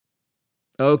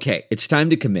Okay, it's time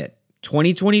to commit.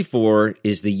 2024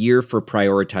 is the year for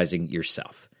prioritizing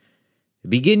yourself.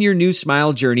 Begin your new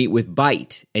smile journey with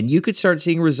Byte, and you could start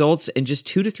seeing results in just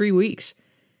 2 to 3 weeks.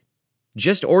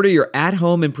 Just order your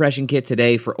at-home impression kit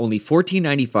today for only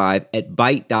 $14.95 at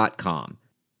Byte.com.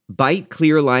 Byte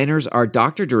clear liners are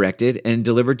doctor-directed and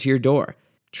delivered to your door.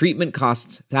 Treatment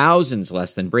costs thousands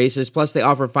less than braces, plus they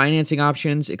offer financing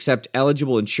options, accept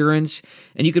eligible insurance,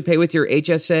 and you could pay with your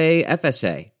HSA,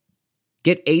 FSA.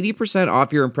 Get 80%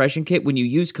 off your impression kit when you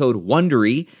use code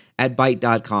WONDERY at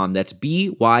Byte.com. That's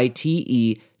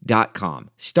BYTE.com.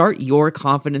 Start your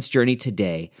confidence journey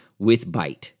today with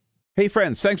Byte. Hey,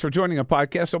 friends, thanks for joining our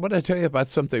podcast. I want to tell you about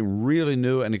something really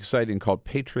new and exciting called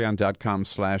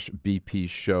patreon.com/BP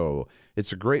Show.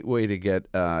 It's a great way to get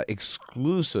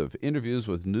exclusive interviews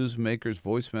with newsmakers,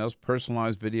 voicemails,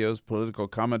 personalized videos, political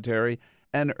commentary,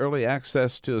 and early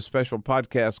access to a special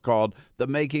podcast called The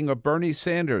Making of Bernie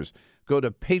Sanders. Go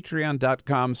to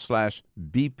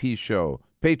patreon.com/BP Show.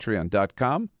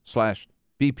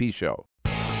 Patreon.com/BP Show.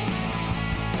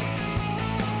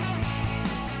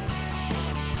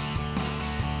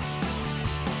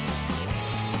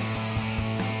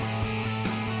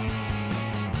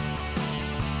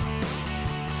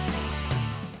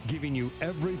 Giving you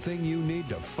everything you need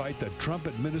to fight the Trump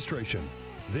administration.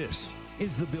 This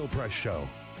is The Bill Press Show.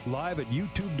 Live at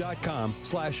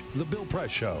youtube.com/The Bill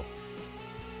Press Show.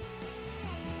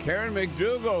 Karen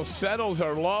McDougal settles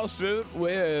her lawsuit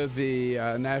with the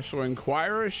National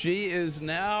Enquirer. She is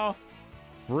now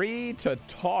free to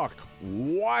talk.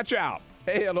 Watch out.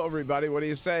 Hey, hello, everybody. What do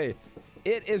you say?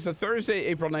 It is a Thursday,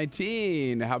 April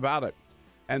 19. How about it?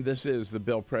 And this is the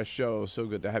Bill Press Show. So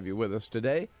good to have you with us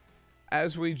today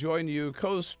as we join you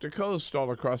coast to coast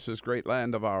all across this great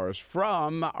land of ours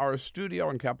from our studio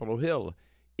on Capitol Hill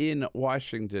in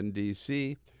Washington,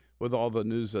 D.C., with all the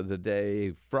news of the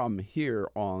day from here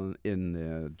on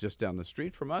in just down the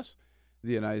street from us,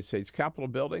 the United States Capitol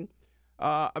building,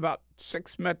 about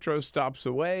 6 metro stops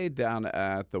away down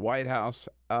at the White House,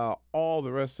 all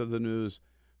the rest of the news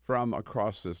from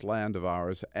across this land of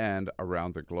ours and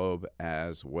around the globe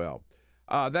as well.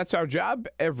 That's our job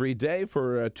every day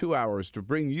for 2 hours to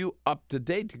bring you up to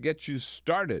date, to get you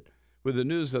started with the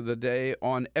news of the day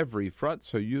on every front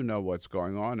so you know what's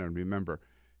going on. And remember,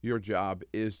 your job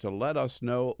is to let us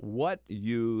know what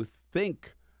you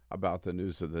think about the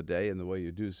news of the day, and the way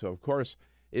you do so, of course,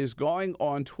 is going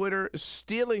on Twitter,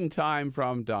 stealing time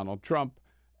from Donald Trump,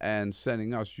 and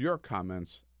sending us your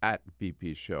comments at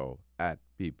BP Show,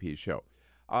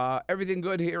 everything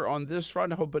good here on this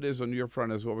front. I hope it is on your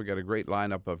front as well. We got a great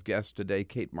lineup of guests today.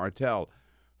 Cate Martell,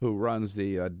 who runs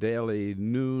the daily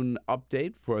noon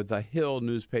update for The Hill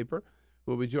newspaper,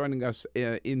 will be joining us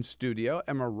in studio.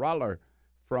 Emma Roller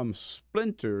from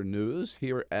Splinter News,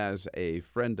 here as a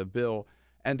friend of Bill,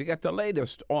 and to get the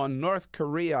latest on North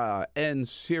Korea and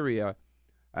Syria,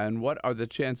 and what are the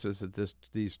chances that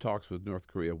these talks with North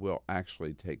Korea will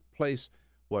actually take place.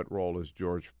 What role is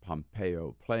George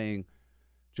Pompeo playing?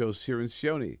 Joe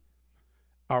Cirincione,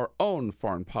 our own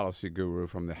foreign policy guru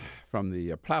from the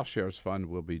Ploughshares Fund,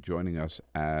 will be joining us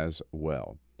as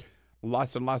well.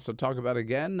 Lots and lots to talk about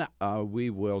again.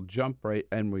 We will jump right,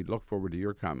 and we look forward to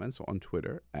your comments on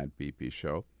Twitter at BP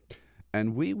Show.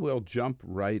 And we will jump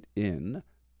right in.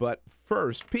 But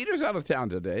first, Peter's out of town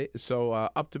today, so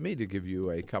up to me to give you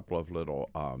a couple of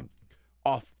little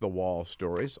off-the-wall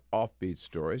stories, offbeat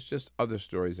stories, just other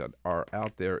stories that are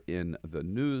out there in the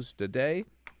news today.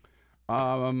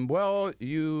 Well,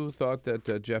 you thought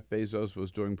that Jeff Bezos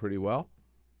was doing pretty well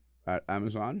at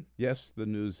Amazon. Yes, the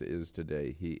news is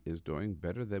today he is doing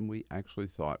better than we actually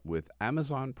thought with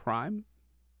Amazon Prime.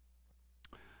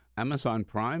 Amazon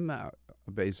Prime,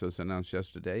 Bezos announced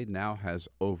yesterday, now has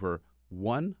over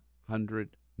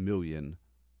 100 million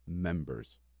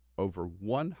members. Over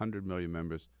 100 million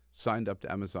members signed up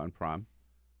to Amazon Prime.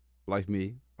 Like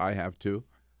me, I have too.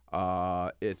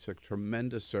 It's a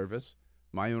tremendous service.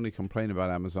 My only complaint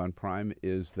about Amazon Prime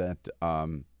is that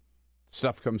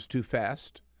stuff comes too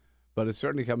fast. But it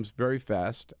certainly comes very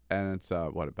fast, and it's,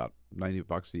 about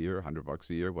 $90 a year, $100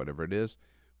 a year, whatever it is,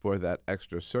 for that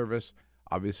extra service.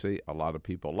 Obviously, a lot of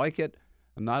people like it.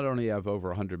 And not only have over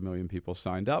 100 million people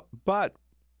signed up, but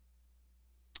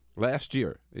last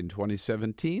year, in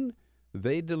 2017,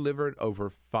 they delivered over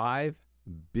 5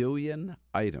 billion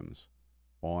items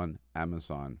on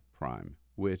Amazon Prime,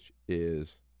 which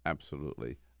is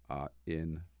absolutely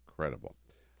incredible.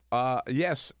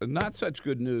 Yes, not such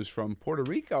good news from Puerto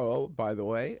Rico, by the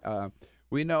way.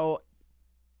 We know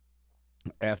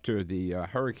after the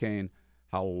hurricane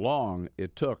how long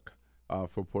it took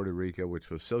for Puerto Rico, which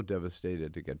was so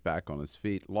devastated to get back on its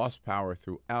feet, lost power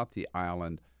throughout the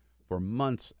island for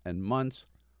months and months.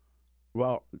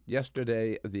 Well,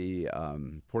 yesterday, the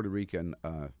Puerto Rican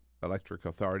Electric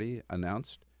Authority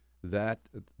announced that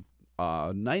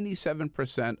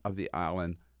 97% of the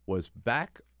island was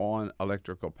back on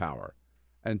electrical power.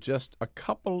 And just a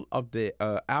couple of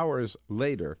hours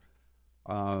later,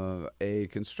 a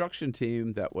construction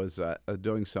team that was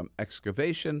doing some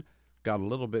excavation got a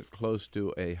little bit close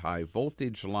to a high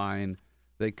voltage line.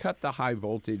 They cut the high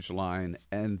voltage line,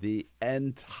 and the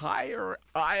entire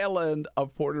island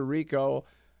of Puerto Rico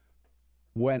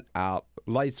went out.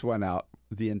 Lights went out.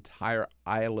 The entire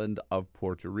island of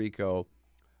Puerto Rico,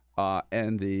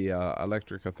 and the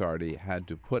Electric Authority had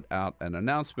to put out an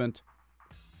announcement.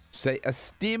 Se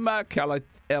estima que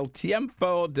el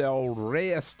tiempo del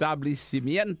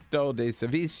reestablecimiento de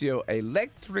servicio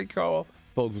eléctrico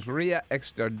podría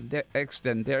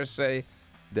extenderse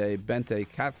de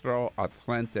 24 a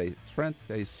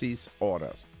 36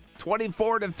 horas.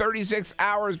 24 to 36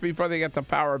 hours before they get the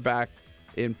power back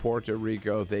in Puerto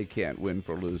Rico. They can't win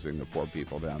for losing, the poor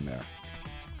people down there.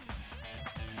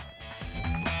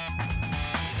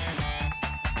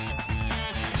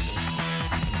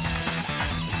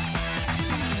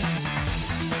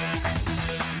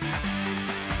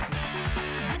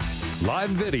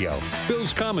 Live video,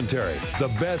 Bill's commentary, the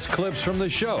best clips from the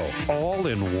show, all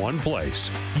in one place.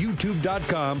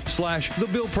 YouTube.com/The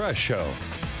Bill Press Show.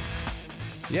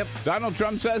 Yep. Donald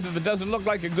Trump says if it doesn't look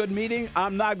like a good meeting,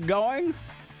 I'm not going.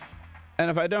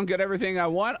 And if I don't get everything I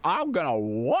want, I'm going to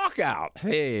walk out.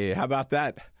 Hey, how about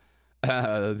that?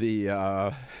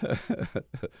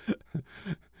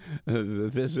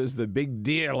 This is the big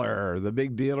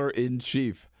dealer in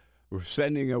chief. We're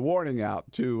sending a warning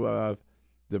out to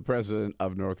the president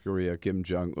of North Korea, Kim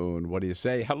Jong Un. What do you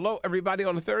say? Hello, everybody,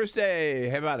 on a Thursday.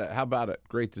 How about it?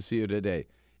 Great to see you today.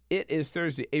 It is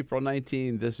Thursday, April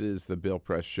 19. This is the Bill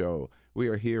Press Show. We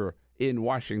are here in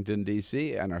Washington,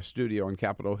 D.C., and our studio on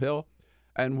Capitol Hill.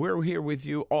 And we're here with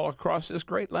you all across this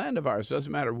great land of ours. Doesn't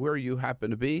matter where you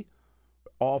happen to be,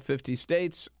 all 50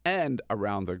 states and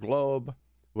around the globe,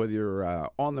 whether you're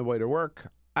on the way to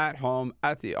work, at home,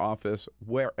 at the office,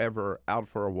 wherever, out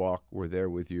for a walk, we're there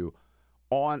with you.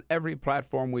 On every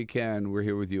platform we can, we're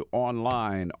here with you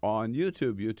online, on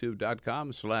YouTube,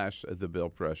 youtube.com/The Bill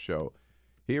Press Show.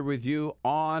 Here with you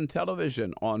on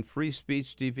television, on Free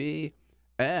Speech TV,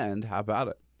 and how about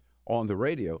it, on the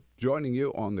radio, joining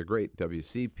you on the great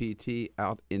WCPT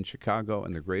out in Chicago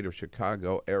and the greater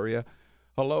Chicago area.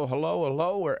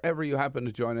 Hello, wherever you happen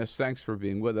to join us. Thanks for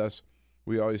being with us.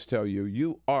 We always tell you,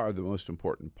 you are the most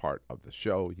important part of the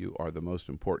show. You are the most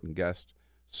important guest.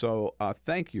 So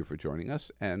thank you for joining us,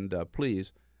 and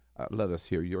please let us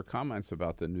hear your comments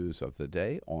about the news of the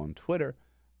day on Twitter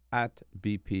at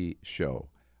BP Show.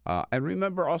 And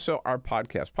remember also our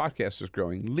podcast. Podcast is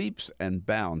growing leaps and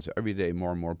bounds. Every day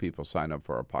more and more people sign up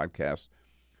for our podcast,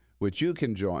 which you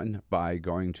can join by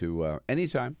going to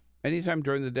anytime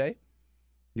during the day.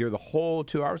 You're the whole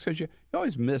 2 hours, because you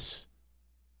always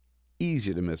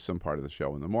easy to miss some part of the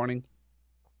show in the morning.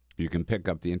 You can pick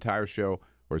up the entire show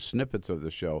or snippets of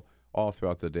the show all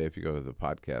throughout the day if you go to the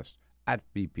podcast at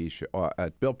BP Show,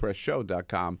 at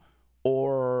BillPressShow.com,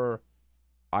 or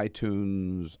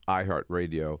iTunes,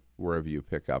 iHeartRadio, wherever you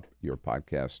pick up your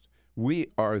podcast. We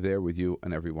are there with you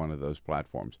on every one of those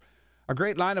platforms. A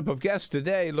great lineup of guests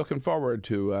today. Looking forward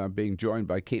to being joined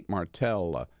by Cate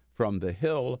Martell from The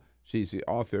Hill. She's the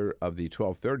author of the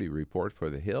 1230 report for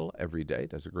The Hill every day.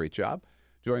 Does a great job.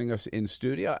 Joining us in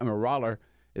studio, Emma Roller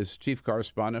is chief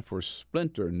correspondent for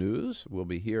Splinter News. We'll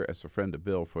be here as a friend of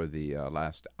Bill for the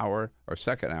last hour or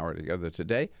second hour together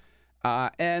today.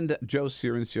 And Joe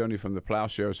Cirincione from the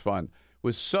Ploughshares Fund,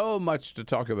 with so much to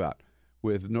talk about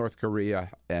with North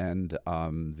Korea and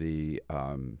and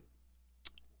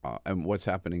what's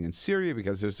happening in Syria,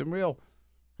 because there's some real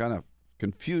kind of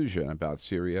confusion about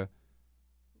Syria.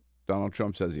 Donald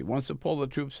Trump says he wants to pull the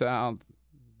troops out.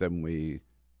 Then we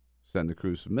send the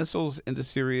cruise missiles into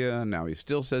Syria. Now he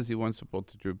still says he wants to pull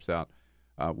the troops out.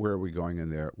 Where are we going in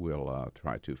there? We'll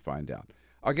try to find out.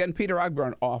 Again, Peter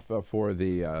Ogburn off for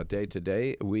the day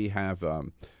today. We have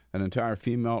an entire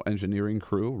female engineering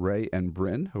crew, Ray and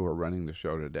Bryn, who are running the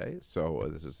show today. So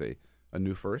this is a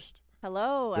new first.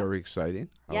 Hello. Very exciting.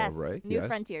 Yes, Hello, Ray. new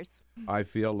frontiers. I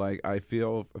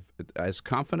feel as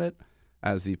confident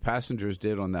as the passengers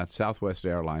did on that Southwest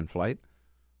airline flight.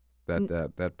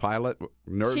 That pilot,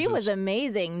 she was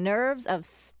amazing. Nerves of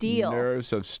steel.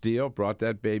 Nerves of steel brought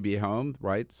that baby home,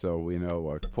 right? So we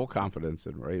know full confidence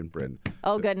in Ray and Bryn.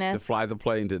 Oh, goodness. To fly the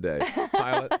plane today.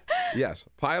 Pilot, yes.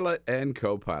 Pilot and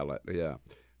co-pilot, yeah.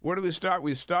 Where do we start?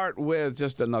 We start with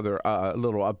just another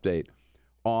little update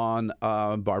on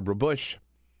Barbara Bush,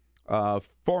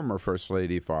 former First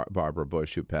Lady Barbara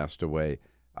Bush, who passed away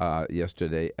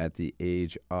yesterday at the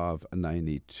age of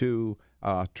 92.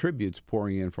 Tributes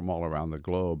pouring in from all around the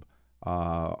globe,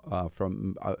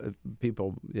 from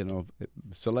people,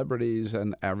 celebrities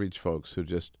and average folks who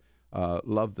just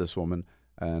loved this woman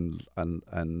and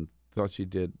thought she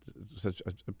did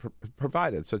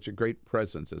provided such a great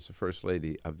presence as the First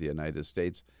Lady of the United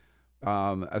States.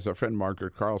 As our friend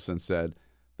Margaret Carlson said,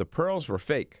 the pearls were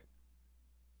fake,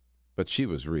 but she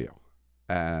was real.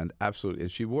 And absolutely,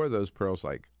 she wore those pearls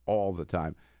like all the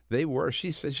time. They were,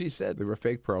 she said they were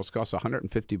fake pearls, cost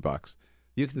 $150.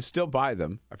 You can still buy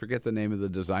them. I forget the name of the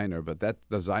designer, but that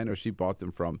designer she bought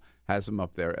them from has them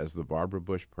up there as the Barbara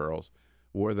Bush pearls.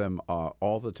 Wore them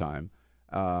all the time.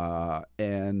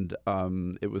 And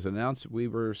it was announced, we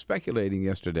were speculating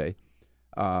yesterday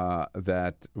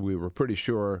that we were pretty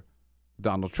sure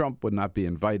Donald Trump would not be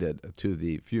invited to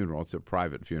the funeral. It's a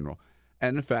private funeral.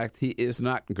 And in fact, he is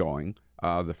not going.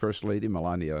 The First Lady,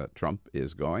 Melania Trump,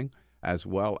 is going, as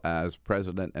well as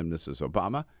President and Mrs.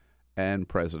 Obama and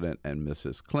President and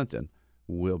Mrs. Clinton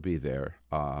will be there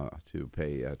to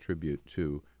pay tribute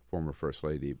to former First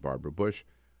Lady Barbara Bush.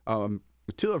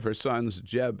 Two of her sons,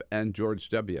 Jeb and George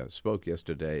W., spoke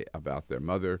yesterday about their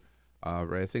mother.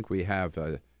 I think we have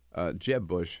Jeb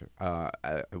Bush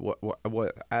at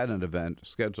an event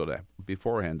scheduled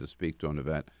beforehand to speak to an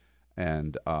event,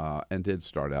 and did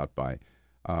start out by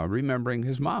remembering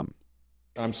his mom.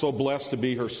 I'm so blessed to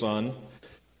be her son.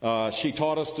 She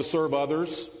taught us to serve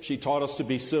others. She taught us to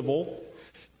be civil.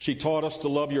 She taught us to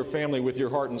love your family with your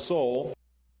heart and soul.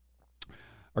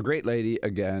 A great lady,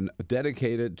 again,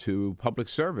 dedicated to public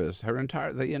service.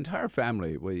 The entire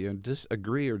family, whether you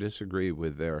agree or disagree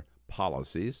with their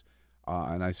policies,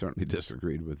 and I certainly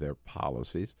disagreed with their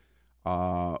policies,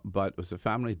 but it was a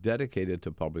family dedicated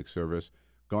to public service,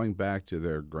 going back to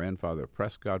their grandfather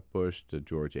Prescott Bush, to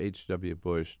George H.W.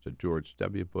 Bush, to George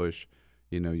W. Bush.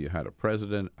 You had a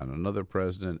president and another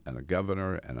president and a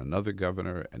governor and another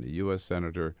governor and a U.S.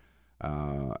 senator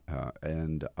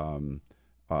and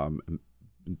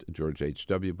George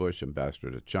H.W. Bush,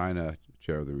 ambassador to China,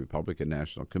 chair of the Republican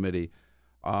National Committee,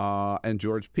 and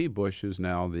George P. Bush, who's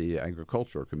now the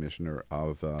agricultural commissioner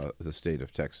of the state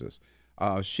of Texas.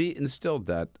 She instilled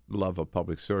that love of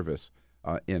public service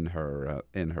in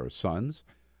her sons,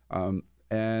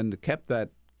 and kept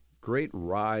that great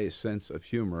wry sense of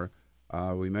humor.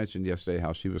 We mentioned yesterday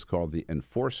how she was called the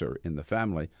enforcer in the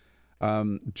family.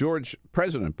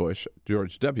 President Bush,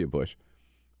 George W. Bush,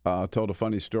 told a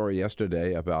funny story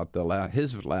yesterday about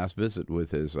his last visit with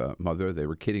his mother. They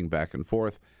were kidding back and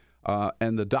forth,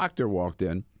 and the doctor walked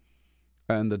in,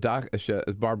 and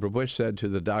Barbara Bush said to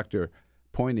the doctor,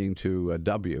 pointing to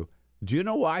W, "Do you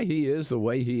know why he is the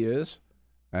way he is?"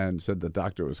 And said the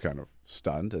doctor was kind of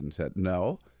stunned and said,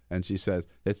 "No." And she says,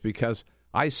 "It's because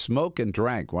I smoked and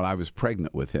drank when I was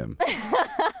pregnant with him."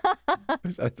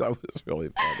 Which I thought was really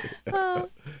funny.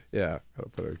 Yeah, I'll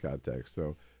put it in context.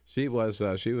 So she was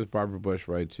Barbara Bush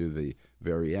right to the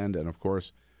very end. And of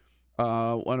course,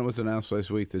 when it was announced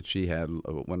last week that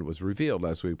when it was revealed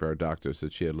last week by our doctors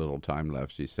that she had little time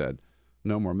left, she said,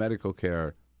 "No more medical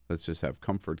care. Let's just have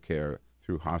comfort care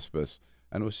through hospice."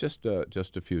 And it was just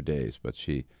a few days, but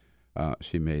she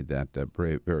made that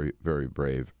brave, very, very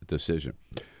brave decision.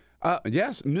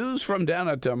 Yes, news from down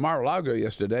at Mar-a-Lago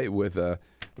yesterday with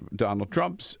Donald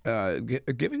Trump's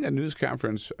giving a news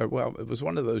conference. Well, it was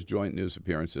one of those joint news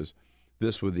appearances,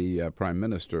 this with the Prime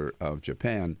Minister of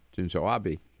Japan, Shinzo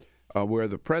Abe, where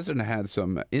the president had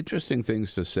some interesting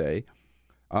things to say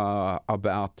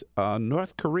about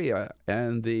North Korea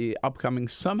and the upcoming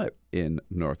summit in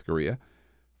North Korea.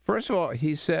 First of all,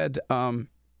 he said,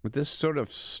 this sort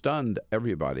of stunned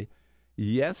everybody.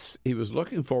 Yes, he was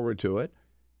looking forward to it.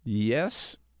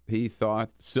 Yes, he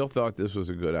still thought this was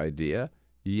a good idea.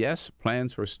 Yes,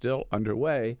 plans were still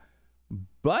underway.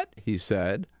 But, he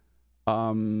said,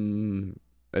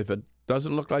 if it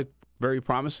doesn't look like very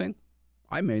promising,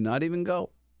 I may not even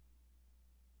go.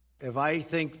 If I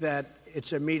think that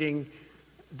it's a meeting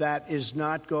that is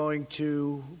not going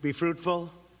to be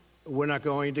fruitful, we're not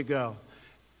going to go.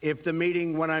 If the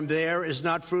meeting, when I'm there, is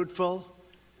not fruitful,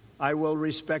 I will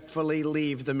respectfully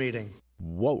leave the meeting.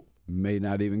 Whoa, may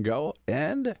not even go,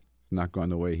 and not going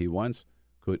the way he wants,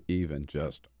 could even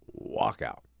just walk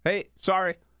out. Hey,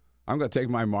 sorry, I'm going to take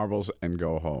my marbles and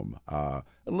go home. A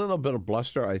little bit of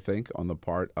bluster, I think, on the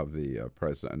part of the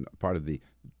president, part of the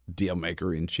deal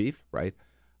maker in chief, right?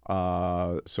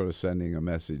 Sort of sending a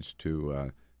message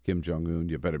to Kim Jong Un,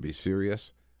 you better be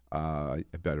serious. You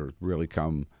better really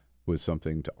come with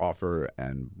something to offer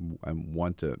and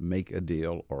want to make a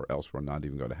deal, or else we're not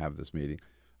even going to have this meeting.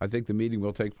 I think the meeting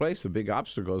will take place. The big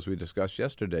obstacle, as we discussed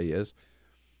yesterday, is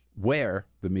where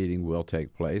the meeting will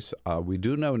take place. We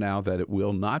do know now that it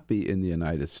will not be in the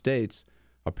United States.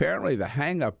 Apparently, the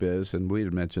hang-up is, and we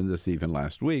had mentioned this even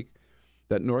last week,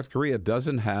 that North Korea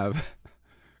doesn't have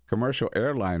commercial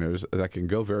airliners that can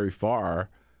go very far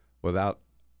without,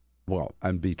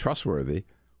 and be trustworthy,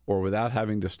 or without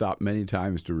having to stop many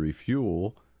times to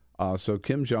refuel. So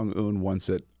Kim Jong Un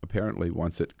apparently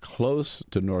wants it close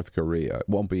to North Korea. It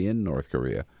won't be in North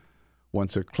Korea.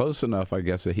 Wants it close enough, I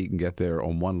guess, that he can get there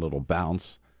on one little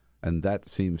bounce. And that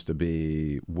seems to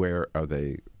be where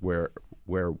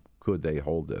could they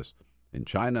hold this? In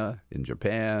China, in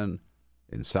Japan,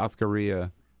 in South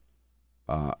Korea.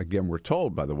 Again, we're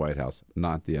told by the White House,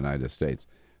 not the United States.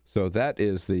 So that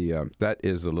is the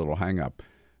little hang-up.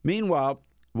 Meanwhile,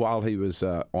 while he was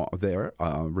there,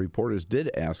 reporters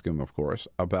did ask him, of course,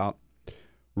 about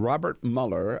Robert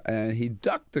Mueller, and he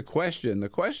ducked the question. The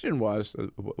question was,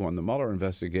 on the Mueller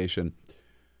investigation,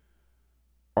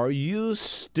 are you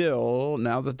still,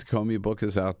 now that the Comey book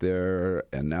is out there,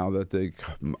 and now that the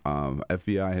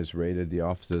FBI has raided the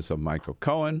offices of Michael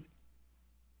Cohen,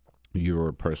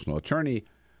 your personal attorney,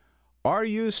 are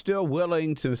you still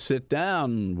willing to sit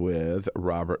down with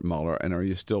Robert Mueller, and are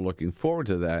you still looking forward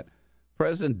to that? The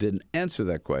president didn't answer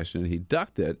that question. He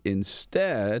ducked it.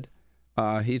 Instead,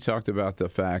 he talked about the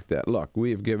fact that, look, we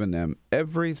have given them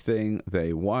everything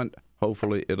they want.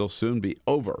 Hopefully, it'll soon be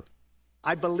over.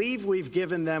 I believe we've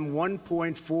given them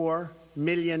 1.4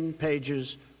 million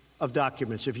pages of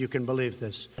documents, if you can believe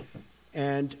this,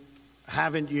 and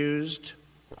haven't used,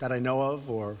 that I know of,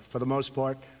 or for the most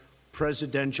part,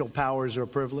 presidential powers or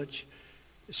privilege.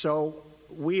 So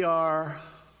we are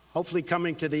hopefully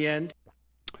coming to the end.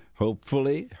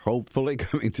 Hopefully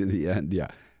coming to the end, yeah.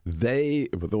 The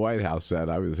White House said,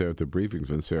 I was there at the briefings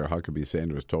when Sarah Huckabee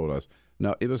Sanders told us,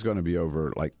 no, it was going to be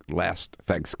over like last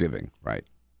Thanksgiving, right?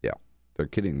 Yeah. They're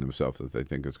kidding themselves that they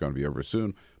think it's going to be over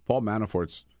soon. Paul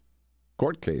Manafort's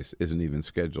court case isn't even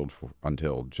scheduled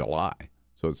until July.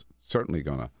 So it's certainly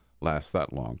going to last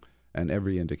that long. And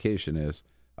every indication is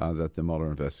that the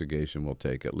Mueller investigation will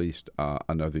take at least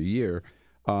another year.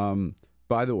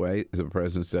 By the way, the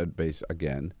president said,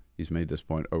 again, he's made this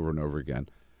point over and over again,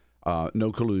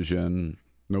 no collusion.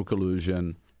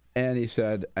 And he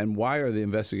said, and why are they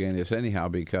investigating this anyhow?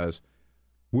 Because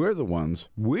we're the ones,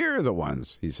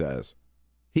 he says.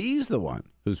 He's the one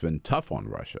who's been tough on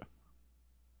Russia.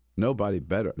 Nobody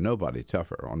better, nobody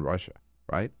tougher on Russia,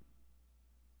 right?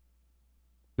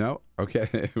 No?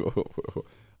 Okay.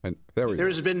 And there we go.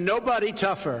 There's been nobody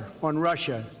tougher on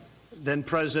Russia than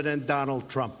President Donald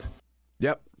Trump.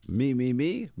 Yep. Me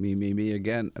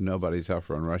again. Nobody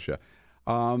tougher on Russia.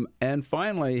 And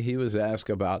finally, he was asked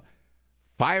about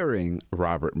firing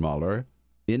Robert Mueller.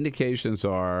 Indications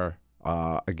are,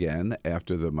 again,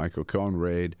 after the Michael Cohen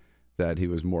raid, that he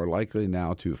was more likely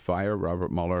now to fire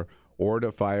Robert Mueller or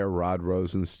to fire Rod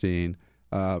Rosenstein.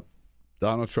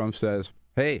 Donald Trump says,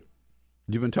 hey,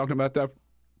 you've been talking about that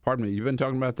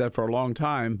for a long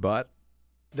time, but...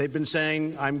 They've been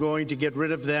saying, I'm going to get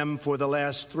rid of them for the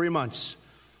last 3 months,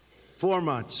 4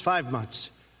 months, 5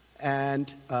 months,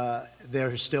 and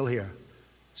they're still here.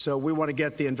 So we want to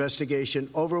get the investigation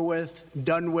over with,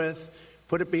 done with,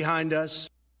 put it behind us.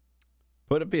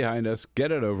 Put it behind us,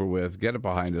 get it over with, get it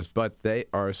behind us, but they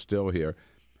are still here.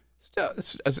 Still,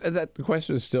 that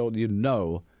question is still, you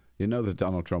know that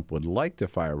Donald Trump would like to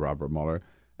fire Robert Mueller,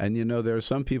 and there are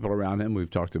some people around him, we've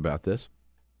talked about this,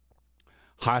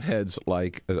 hotheads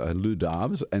like Lou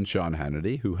Dobbs and Sean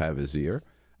Hannity, who have his ear,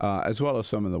 as well as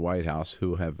some in the White House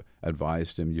who have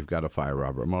advised him, you've got to fire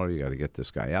Robert Mueller, you got to get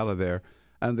this guy out of there.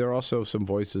 And there are also some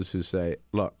voices who say,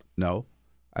 look, no,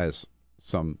 as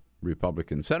some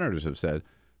Republican senators have said,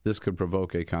 this could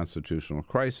provoke a constitutional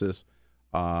crisis.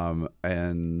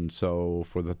 And so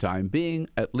for the time being,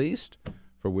 at least,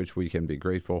 for which we can be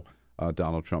grateful,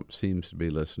 Donald Trump seems to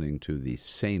be listening to the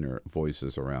saner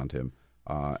voices around him.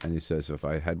 And he says, if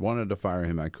I had wanted to fire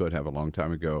him, I could have a long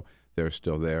time ago. They're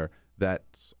still there.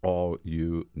 That's all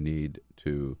you need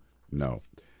to know.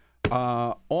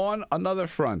 On another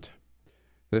front,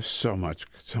 there's so much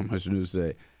news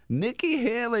today. Nikki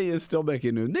Haley is still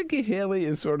making news. Nikki Haley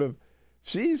is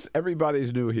she's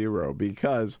everybody's new hero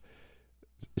because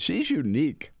she's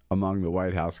unique among the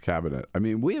White House cabinet. I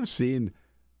mean, we have seen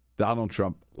Donald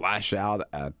Trump lash out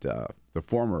at the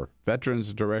former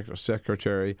Veterans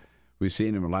Secretary. We've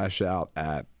seen him lash out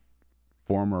at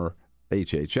former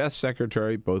HHS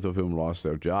Secretary, both of whom lost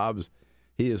their jobs.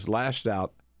 He has lashed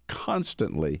out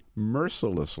constantly,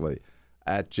 mercilessly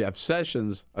at Jeff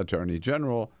Sessions, Attorney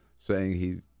General, saying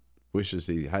he wishes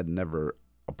he had never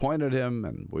appointed him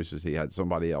and wishes he had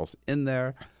somebody else in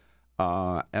there.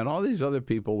 And all these other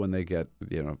people, when they get,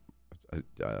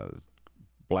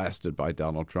 blasted by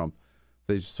Donald Trump,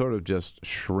 they sort of just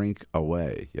shrink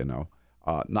away,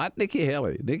 Not Nikki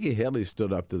Haley. Nikki Haley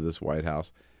stood up to this White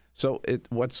House. So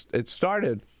it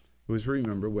started was,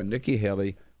 remember, when Nikki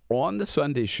Haley on the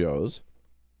Sunday shows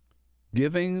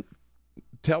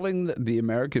telling the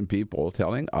American people,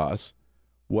 telling us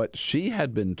what she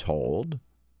had been told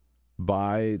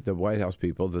by the White House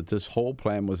people, that this whole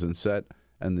plan was in set,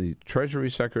 and the Treasury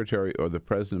Secretary or the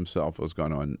President himself was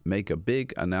going to make a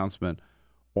big announcement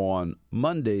on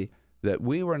Monday that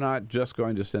we were not just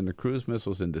going to send the cruise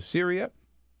missiles into Syria.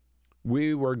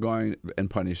 We were going and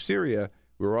punish Syria.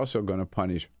 We were also going to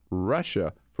punish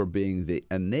Russia for being the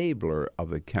enabler of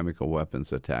the chemical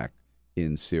weapons attack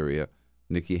in Syria.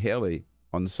 Nikki Haley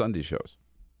on the Sunday shows.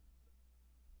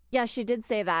 Yeah, she did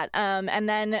say that. And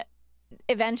then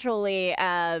eventually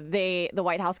the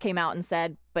White House came out and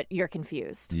said, but you're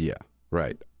confused. Yeah,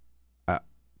 right.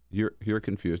 You're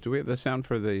confused. Do we have the sound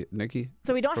for the Nikki?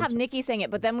 So we don't have Nikki saying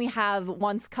it, but then we have,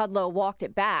 once Kudlow walked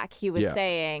it back, he was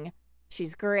saying,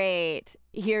 she's great.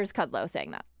 Here's Kudlow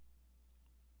saying that.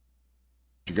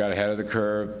 She got ahead of the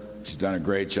curve. She's done a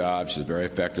great job. She's a very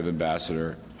effective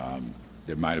ambassador.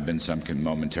 There might have been some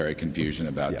momentary confusion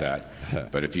about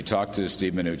that. But if you talk to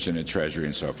Steve Mnuchin at Treasury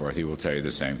and so forth, he will tell you the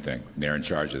same thing. They're in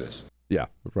charge of this. Yeah,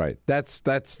 right. That's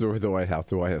the White House.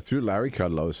 The White House, through Larry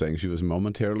Kudlow, saying she was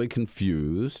momentarily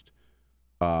confused.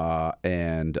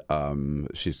 And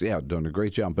she's done a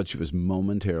great job, but she was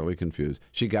momentarily confused.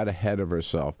 She got ahead of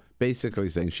herself, basically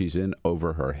saying she's in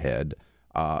over her head.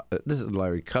 This is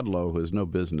Larry Kudlow, who has no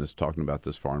business talking about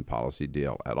this foreign policy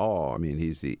deal at all. I mean,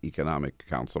 he's the economic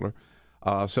counselor.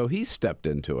 So he stepped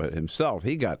into it himself.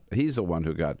 He's the one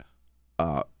who got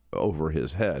over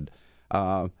his head.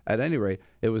 At any rate,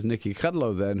 it was Nikki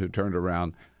Kudlow then who turned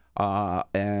around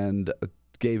and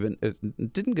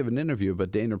didn't give an interview,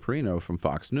 but Dana Perino from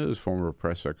Fox News, former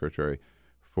press secretary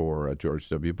for George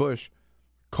W. Bush,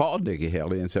 called Nikki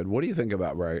Haley and said, what do you think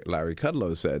about what Larry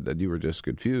Kudlow said, that you were just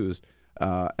confused?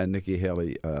 And Nikki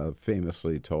Haley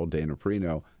famously told Dana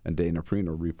Perino, and Dana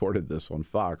Perino reported this on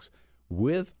Fox,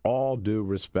 with all due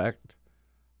respect,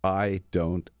 I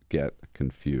don't get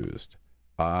confused.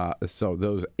 So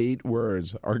those 8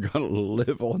 words are going to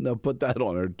live on. They'll put that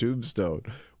on her tombstone.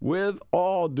 With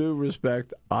all due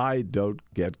respect, I don't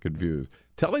get confused.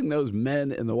 Telling those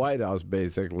men in the White House,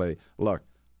 basically, look,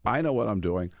 I know what I'm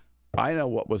doing. I know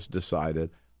what was decided.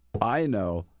 I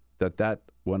know that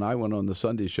when I went on the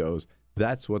Sunday shows,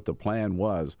 that's what the plan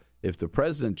was. If the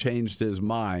president changed his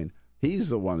mind, he's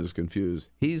the one who's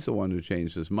confused. He's the one who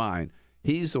changed his mind.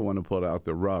 He's the one who put out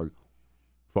the rug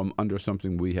from under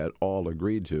something we had all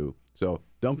agreed to. So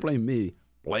don't blame me.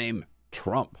 Blame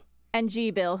Trump. And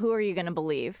Bill, who are you going to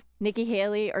believe? Nikki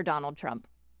Haley or Donald Trump?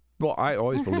 Well, I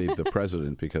always believe the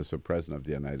president, because the president of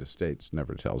the United States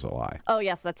never tells a lie. Oh,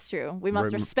 yes, that's true. We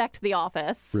must respect the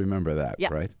office. Remember that,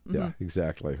 yeah. Right? Mm-hmm. Yeah,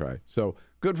 exactly right. So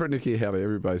good for Nikki Haley.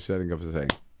 Everybody's setting up and saying,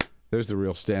 there's the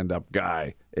real stand-up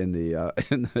guy in the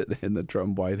in the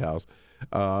Trump White House.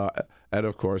 And,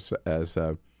 of course, as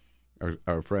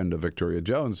our friend Victoria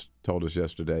Jones told us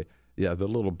yesterday, the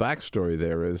little backstory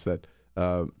there is that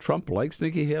Trump likes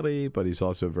Nikki Haley, but he's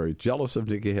also very jealous of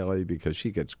Nikki Haley because she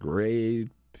gets great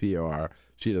PR.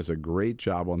 She does a great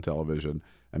job on television,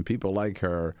 and people like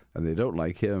her, and they don't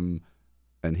like him,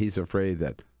 and he's afraid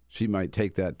that she might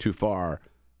take that too far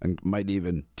and might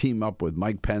even team up with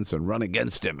Mike Pence and run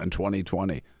against him in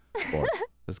 2020. Boy,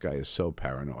 this guy is so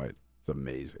paranoid. It's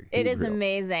amazing. It is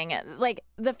amazing. Like,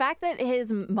 the fact that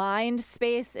his mind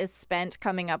space is spent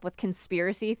coming up with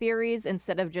conspiracy theories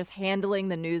instead of just handling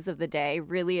the news of the day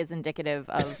really is indicative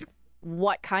of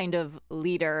what kind of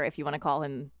leader, if you want to call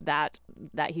him that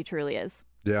he truly is.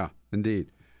 Yeah,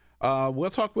 indeed. We'll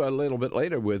talk about a little bit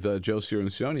later with Joe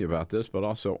Cirincione about this, but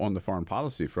also on the foreign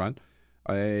policy front.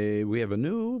 We have a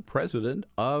new president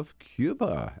of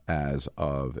Cuba as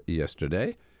of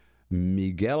yesterday,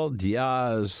 Miguel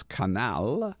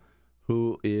Diaz-Canel,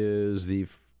 who is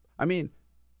in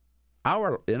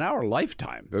our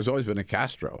lifetime, there's always been a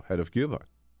Castro head of Cuba.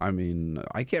 I mean,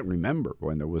 I can't remember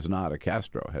when there was not a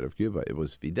Castro head of Cuba. It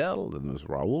was Fidel, then it was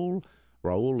Raul.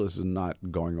 Raul is not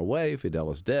going away. Fidel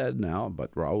is dead now,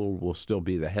 but Raul will still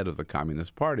be the head of the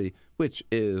Communist Party, which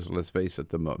is, let's face it,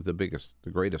 the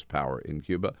greatest power in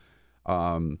Cuba.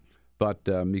 But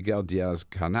Miguel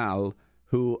Diaz-Canel,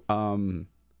 who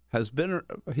has been,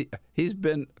 he's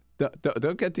been,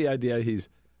 don't get the idea he's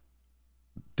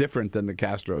different than the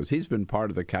Castros. He's been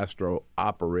part of the Castro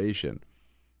operation.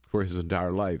 for his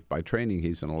entire life. By training,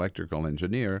 he's an electrical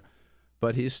engineer,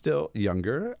 but he's still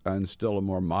younger and still a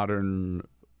more modern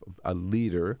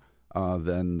leader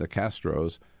than the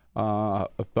Castros.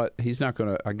 But he's not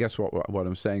going to, I guess what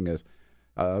I'm saying is,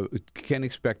 can't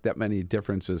expect that many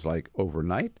differences like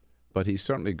overnight, but he's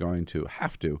certainly going to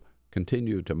have to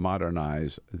continue to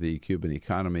modernize the Cuban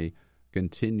economy,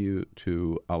 continue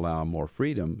to allow more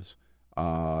freedoms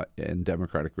and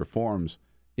democratic reforms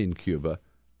in Cuba,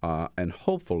 and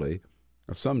hopefully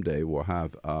someday we'll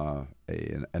have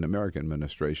an American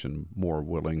administration more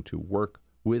willing to work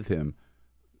with him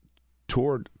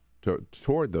toward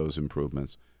those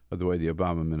improvements the way the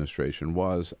Obama administration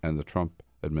was, and the Trump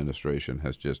administration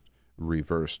has just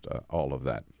reversed all of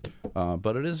that.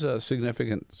 But it is a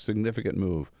significant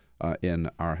move in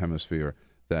our hemisphere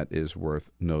that is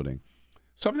worth noting.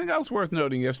 Something else worth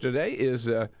noting yesterday is,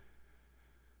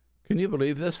 can you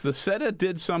believe this? The Senate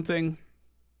did something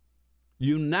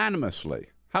unanimously.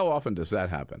 How often does that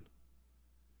happen?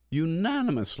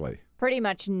 Unanimously. Pretty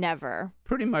much never.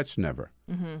 Pretty much never.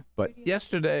 Mm-hmm. But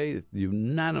yesterday,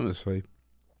 unanimously,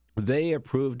 they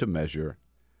approved a measure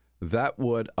that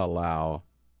would allow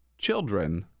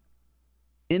children,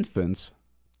 infants,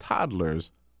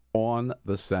 toddlers on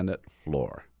the Senate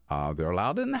floor. They're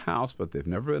allowed in the House, but they've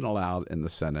never been allowed in the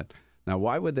Senate. Now,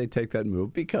 why would they take that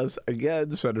move? Because,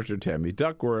 again, Senator Tammy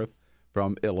Duckworth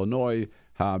from Illinois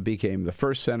became the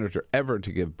first senator ever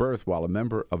to give birth while a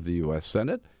member of the U.S.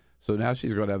 Senate. So now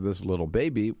she's going to have this little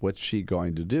baby. What's she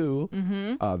going to do?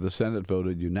 Mm-hmm. The Senate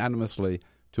voted unanimously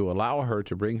to allow her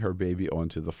to bring her baby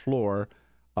onto the floor.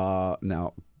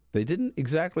 Now, they didn't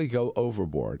exactly go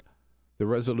overboard. The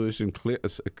resolution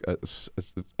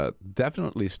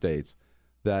definitely states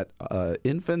that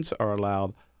infants are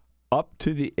allowed up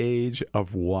to the age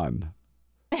of 1.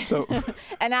 So,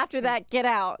 and after that, get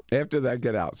out. After that,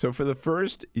 get out. So for the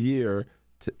first year,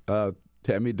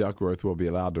 Tammy Duckworth will be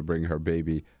allowed to bring her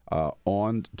baby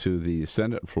on to the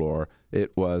Senate floor.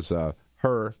 It was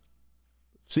her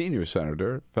senior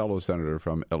senator, fellow senator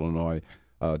from Illinois,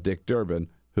 Dick Durbin,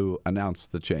 who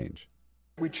announced the change.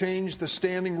 We changed the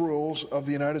standing rules of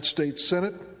the United States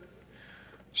Senate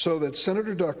so that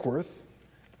Senator Duckworth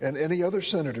and any other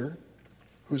senator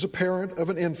who's a parent of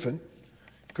an infant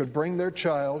could bring their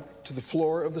child to the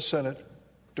floor of the Senate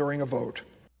during a vote.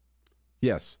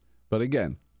 Yes, but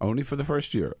again, only for the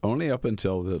first year, only up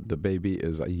until the baby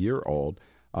is a year old.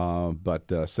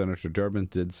 But Senator Durbin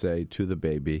did say to the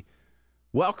baby,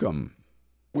 welcome.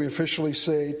 We officially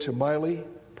say to Miley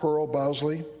Pearl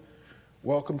Bowsley,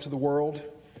 welcome to the world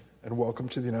and welcome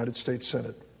to the United States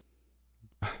Senate.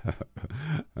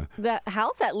 The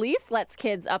House at least lets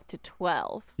kids up to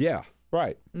 12. Yeah,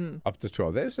 right. Up to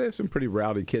 12. They have some pretty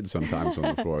rowdy kids sometimes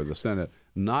on the floor of the Senate,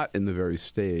 not in the very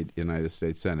staid United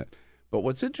States Senate. But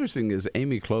what's interesting is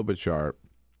Amy Klobuchar,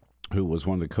 who was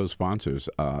one of the co-sponsors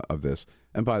of this,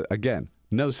 and again,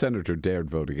 no senator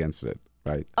dared vote against it,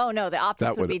 right? Oh, no, the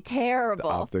optics would be terrible.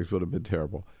 The optics would have been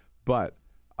terrible. But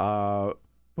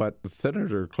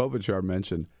Senator Klobuchar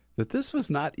mentioned that this was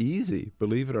not easy,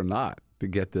 believe it or not, to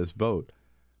get this vote,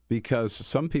 because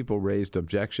some people raised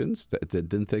objections that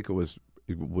didn't think it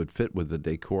would fit with the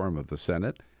decorum of the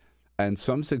Senate, and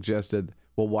some suggested,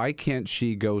 well, why can't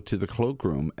she go to the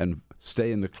cloakroom and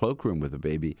stay in the cloakroom with the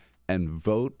baby and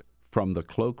vote from the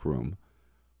cloakroom?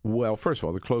 Well, first of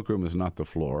all, the cloakroom is not the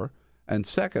floor, and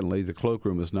secondly, the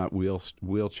cloakroom is not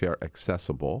wheelchair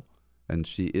accessible, and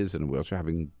she is in a wheelchair,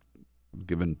 having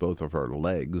given both of her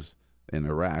legs in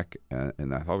Iraq in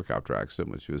that helicopter accident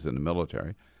when she was in the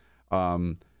military.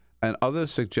 And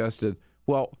others suggested,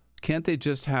 well, can't they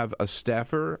just have a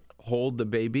staffer hold the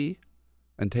baby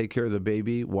and take care of the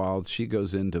baby while she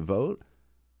goes in to vote?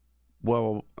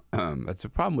 Well, that's a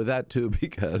problem with that, too,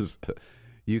 because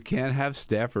you can't have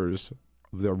staffers,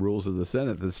 the rules of the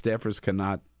Senate. The staffers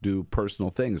cannot do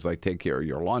personal things like take care of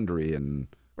your laundry and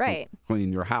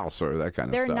clean your house or that kind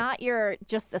of stuff. They're not your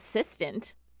just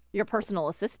assistant, your personal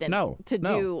assistant to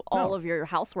do all of your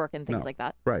housework and things like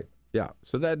that. Right, yeah.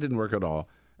 So that didn't work at all.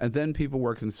 And then people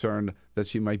were concerned that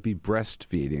she might be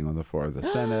breastfeeding on the floor of the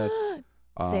Senate.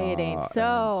 Say it ain't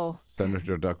so.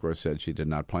 Senator Duckworth said she did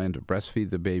not plan to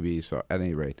breastfeed the baby. So at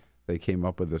any rate, they came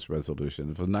up with this resolution.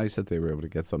 It was nice that they were able to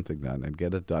get something done and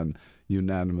get it done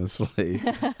unanimously.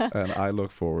 And I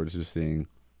look forward to seeing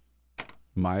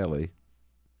Miley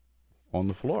on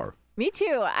the floor. Me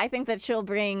too. I think that she'll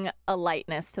bring a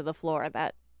lightness to the floor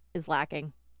that is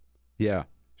lacking. Yeah.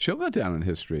 She'll go down in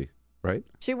history, right?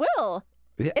 She will.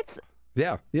 Yeah.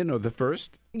 The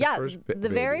first. The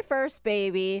very first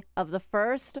baby of the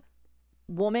first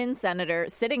woman senator,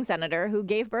 sitting senator, who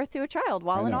gave birth to a child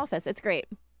while in office. It's great.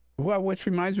 Well, which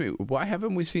reminds me, why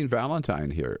haven't we seen Valentine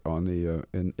here on the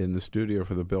in the studio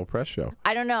for the Bill Press Show?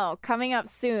 I don't know. Coming up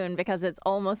soon because it's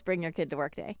almost Bring Your Kid to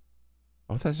Work Day.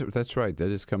 Oh, that's right. That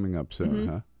is coming up soon,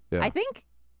 huh? Yeah. I think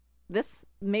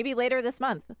maybe later this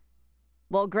month.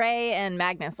 Well, Gray and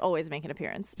Magnus always make an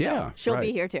appearance. So she'll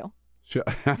be here too.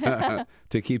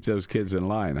 To keep those kids in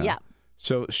line, huh? Yeah.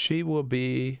 So she will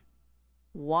be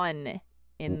 1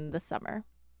 in the summer.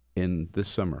 In this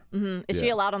summer. Mm-hmm. Is she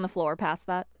allowed on the floor past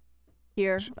that?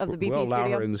 Here of the BP we'll allow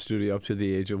studio? her in the studio up to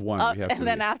the age of 1. And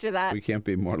then after that, we can't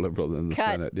be more liberal than the cut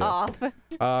Senate. Yeah. off.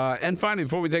 And finally,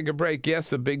 before we take a break,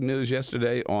 yes, the big news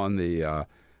yesterday on the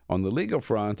legal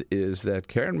front is that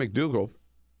Karen McDougal,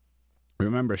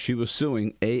 remember, she was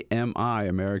suing AMI,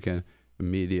 American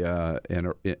Media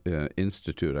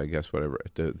Institute, I guess, whatever,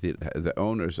 the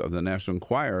owners of the National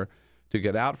Enquirer, to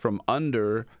get out from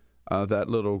under that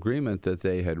little agreement that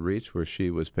they had reached, where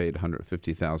she was paid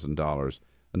 $150,000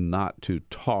 not to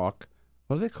talk.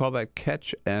 What do they call that?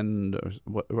 Catch and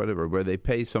whatever, where they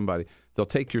pay somebody. They'll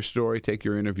take your story, take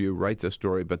your interview, write the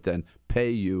story, but then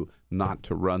pay you not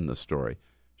to run the story.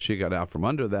 She got out from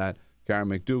under that. Karen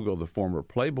McDougal, the former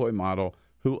Playboy model,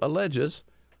 who alleges,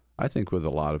 I think with a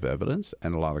lot of evidence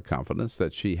and a lot of confidence,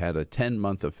 that she had a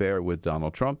 10-month affair with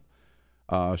Donald Trump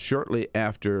shortly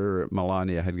after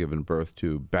Melania had given birth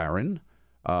to Barron.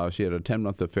 She had a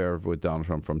 10-month affair with Donald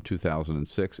Trump from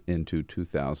 2006 into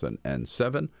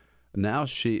 2007. Now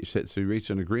she reached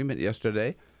an agreement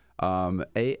yesterday.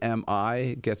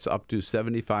 AMI gets up to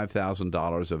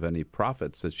 $75,000 of any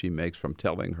profits that she makes from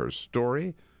telling her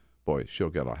story. Boy,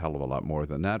 she'll get a hell of a lot more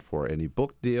than that for any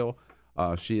book deal.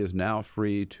 She is now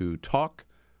free to talk,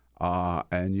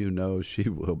 and she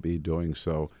will be doing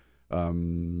so.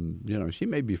 She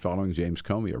may be following James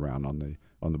Comey around on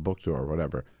the book tour or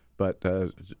whatever. But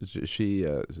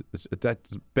that's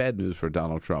bad news for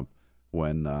Donald Trump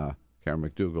when Karen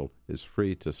McDougal is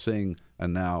free to sing.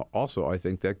 And now also I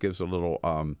think that gives a little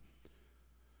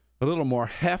more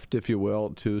heft, if you will,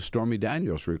 to Stormy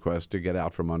Daniels' request to get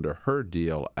out from under her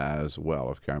deal as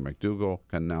well. If Karen McDougal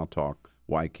can now talk,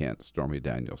 why can't Stormy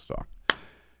Daniels talk?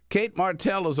 Cate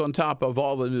Martell is on top of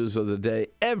all the news of the day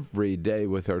every day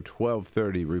with her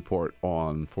 12:30 report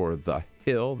for The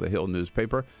Hill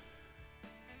newspaper.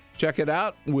 Check it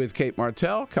out with Cate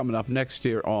Martell coming up next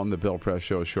here on the Bill Press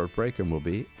Show. A short break, and we'll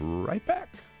be right back.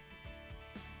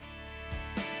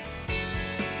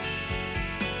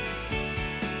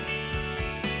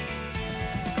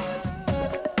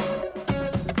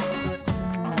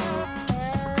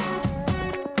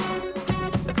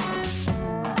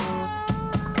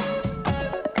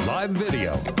 Live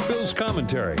video, Bill's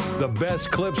commentary, the best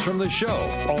clips from the show,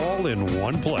 all in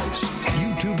one place.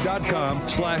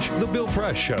 YouTube.com/The Bill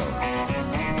Press Show.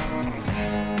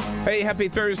 Hey, happy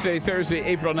Thursday,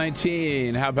 April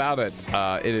 19. How about it?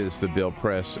 It is the Bill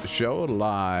Press Show,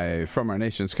 live from our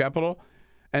nation's capital,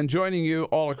 and joining you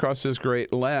all across this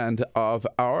great land of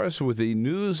ours with the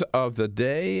news of the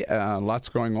day. Lots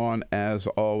going on, as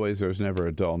always. There's never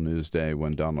a dull news day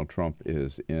when Donald Trump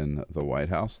is in the White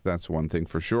House. That's one thing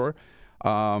for sure.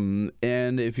 And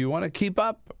if you want to keep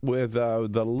up with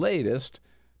the latest,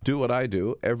 do what I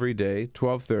do every day,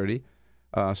 12:30.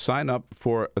 Sign up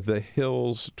for The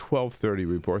Hill's 12:30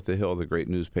 report. The Hill, the great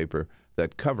newspaper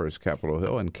that covers Capitol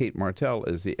Hill. And Cate Martell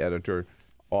is the editor,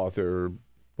 author,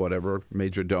 whatever,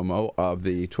 major domo of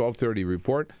the 12:30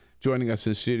 report, joining us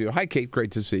in studio. Hi, Kate.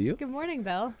 Great to see you. Good morning,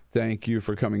 Bill. Thank you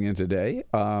for coming in today.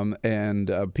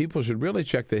 And people should really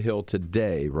check The Hill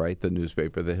today, right? The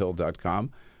newspaper,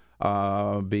 thehill.com,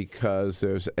 because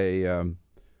there's a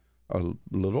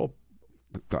little...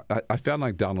 I found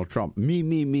like Donald Trump,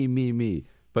 me.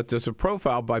 But there's a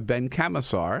profile by Ben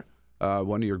Camisar,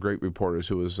 one of your great reporters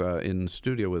who was in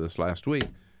studio with us last week.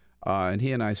 And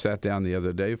he and I sat down the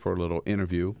other day for a little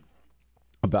interview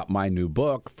about my new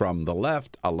book, From the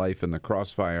Left, A Life in the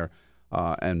Crossfire.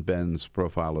 And Ben's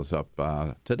profile is up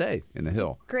today in The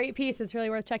Hill. Great piece. It's really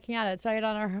worth checking out. It's right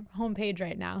on our homepage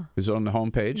right now. Is it on the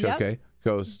homepage? Yep. Okay.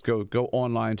 Go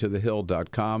online to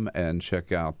thehill.com and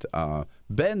check out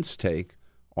Ben's take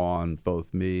on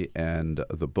both me and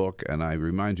the book. And I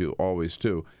remind you always,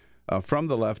 too, From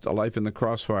the Left, A Life in the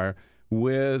Crossfire,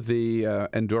 with the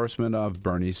endorsement of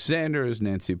Bernie Sanders,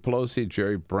 Nancy Pelosi,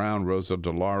 Jerry Brown, Rosa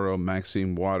DeLauro,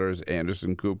 Maxine Waters,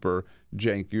 Anderson Cooper,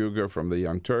 Cenk Uygur from the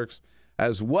Young Turks,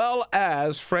 as well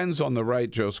as friends on the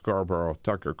right, Joe Scarborough,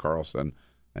 Tucker Carlson,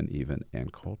 and even Ann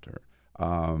Coulter.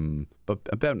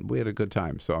 But Ben, we had a good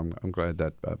time, so I'm glad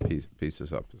that piece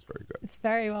is up. It's very good. It's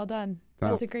very well done.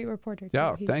 That's a great reporter, too.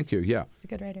 Yeah, thank you. Yeah. He's a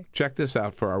good writer. Check this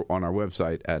out on our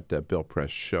website at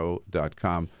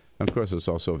billpressshow.com. And, of course, it's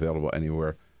also available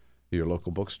anywhere your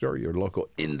local bookstore, your local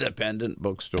independent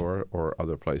bookstore, or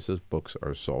other places books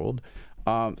are sold.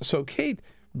 So, Kate,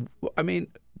 I mean,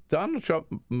 Donald Trump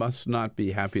must not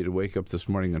be happy to wake up this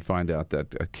morning and find out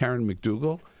that Karen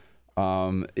McDougal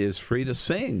is free to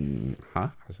sing, huh?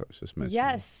 As I was just mentioning.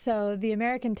 Yes. So the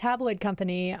American tabloid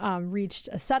company reached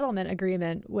a settlement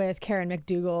agreement with Karen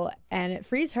McDougal, and it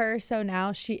frees her. So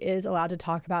now she is allowed to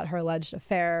talk about her alleged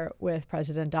affair with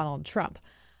President Donald Trump.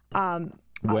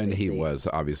 When he was,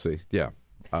 obviously,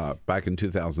 back in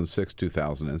 2006,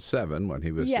 2007, when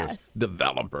he was just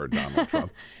developer Donald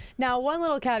Trump. Now, one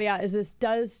little caveat is this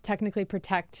does technically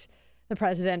protect the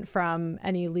president from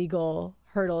any legal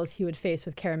hurdles he would face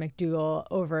with Karen McDougal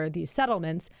over these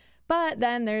settlements. But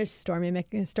then there's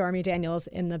Stormy Daniels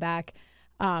in the back,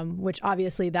 which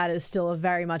obviously that is still a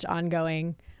very much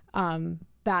ongoing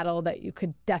battle that you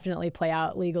could definitely play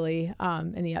out legally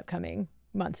in the upcoming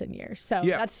months and years. So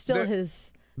that's still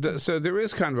his... So there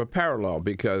is kind of a parallel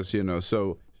because,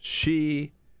 so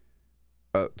she,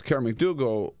 Karen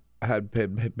McDougal, had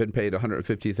been paid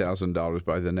 $150,000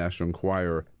 by the National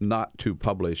Enquirer not to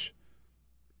publish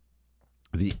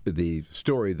the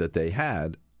story that they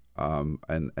had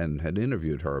and had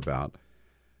interviewed her about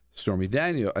Stormy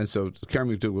Daniels. And so Karen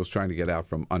McDougal was trying to get out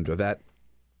from under that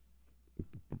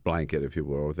blanket, if you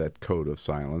will, that code of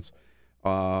silence,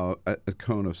 a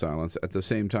cone of silence. At the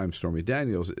same time, Stormy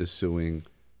Daniels is suing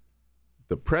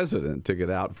the president to get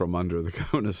out from under the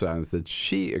cone of silence that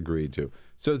she agreed to.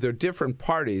 So they're different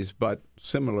parties, but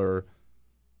similar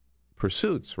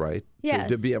pursuits, right? Yes.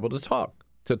 To be able to talk,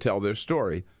 to tell their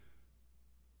story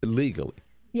legally.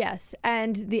 Yes.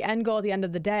 And the end goal at the end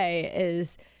of the day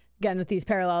is, again, with these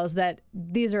parallels, that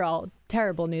these are all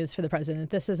terrible news for the president.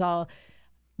 This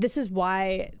is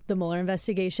why the Mueller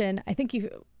investigation,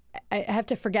 I have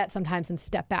to forget sometimes and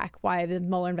step back why the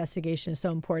Mueller investigation is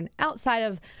so important. Outside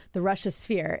of the Russia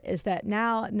sphere is that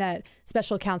now that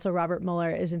special counsel Robert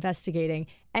Mueller is investigating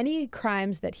any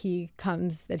crimes that he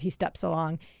steps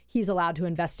along, he's allowed to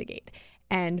investigate.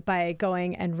 And by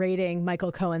going and raiding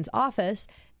Michael Cohen's office,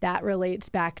 that relates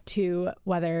back to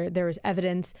whether there was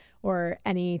evidence or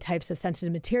any types of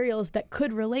sensitive materials that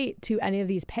could relate to any of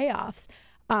these payoffs.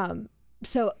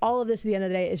 So all of this at the end of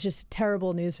the day is just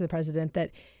terrible news for the president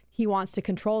that he wants to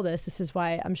control this. This is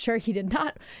why I'm sure he did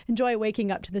not enjoy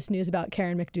waking up to this news about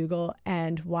Karen McDougal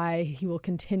and why he will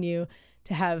continue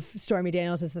to have Stormy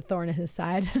Daniels as the thorn in his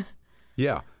side.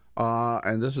 Yeah.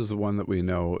 And this is the one that we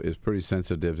know is pretty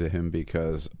sensitive to him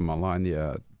because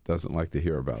Melania doesn't like to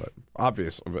hear about it.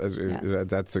 Obviously, yes.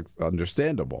 That's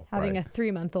understandable. Having a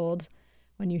 3-month-old,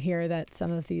 when you hear that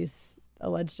some of these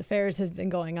alleged affairs have been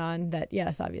going on, that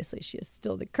yes, obviously she is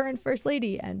still the current first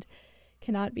lady and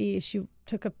cannot be. She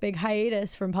took a big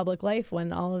hiatus from public life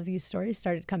when all of these stories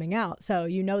started coming out. So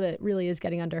you know that it really is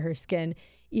getting under her skin,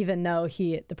 even though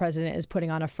the president is putting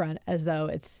on a front as though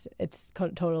it's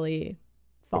totally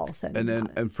false.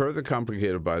 And further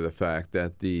complicated by the fact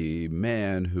that the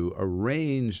man who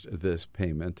arranged this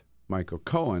payment, Michael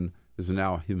Cohen, is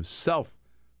now himself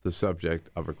the subject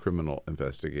of a criminal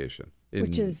investigation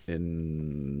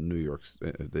in New York,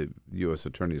 the U.S.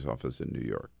 Attorney's Office in New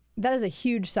York. That is a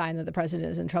huge sign that the president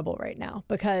is in trouble right now,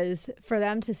 because for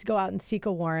them to go out and seek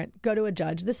a warrant, go to a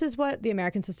judge, this is what the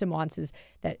American system wants, is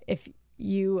that if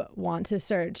you want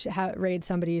to raid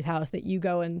somebody's house, that you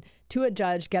go and to a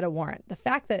judge, get a warrant. The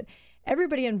fact that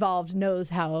everybody involved knows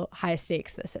how high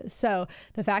stakes this is. So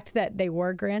the fact that they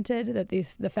were granted, that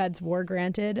the feds were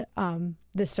granted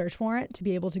this search warrant to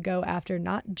be able to go after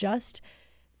not just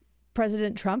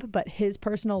President Trump, but his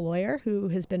personal lawyer, who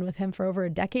has been with him for over a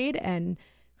decade and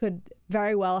could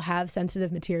very well have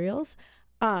sensitive materials,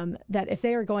 that if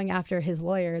they are going after his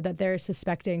lawyer, that they're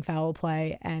suspecting foul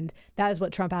play. And that is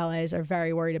what Trump allies are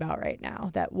very worried about right now,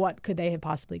 that what could they have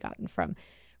possibly gotten from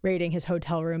raiding his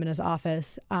hotel room and his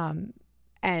office,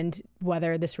 and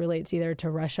whether this relates either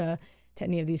to Russia, to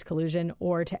any of these collusion,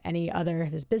 or to any other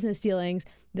of his business dealings.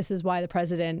 This is why the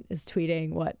president is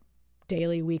tweeting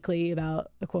daily, weekly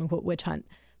about a quote-unquote witch hunt,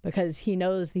 because he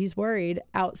knows he's worried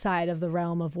outside of the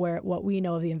realm of what we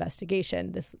know of the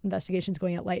investigation. This investigation is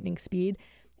going at lightning speed,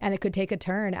 and it could take a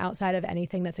turn outside of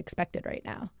anything that's expected right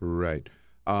now. Right.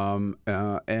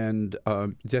 And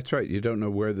that's right. You don't know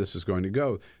where this is going to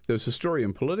go. There's a story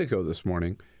in Politico this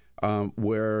morning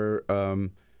where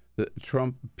the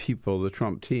Trump people, the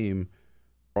Trump team,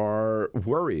 are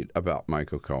worried about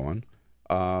Michael Cohen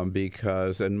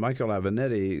because Michael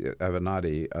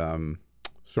Avenatti,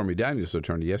 Stormy Daniels'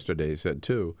 attorney yesterday said,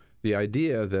 too, the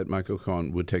idea that Michael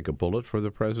Cohen would take a bullet for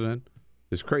the president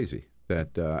is crazy.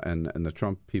 And the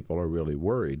Trump people are really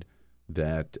worried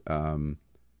that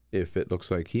if it looks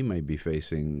like he may be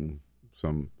facing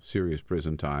some serious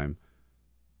prison time.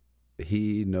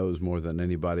 He knows more than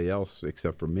anybody else,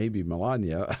 except for maybe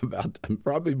Melania,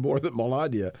 probably more than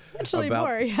Melania. Actually,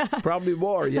 more, yeah. Probably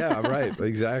more, yeah, right,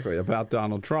 exactly, about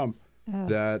Donald Trump.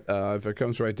 That if it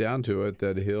comes right down to it,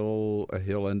 that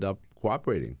he'll end up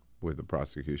cooperating with the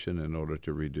prosecution in order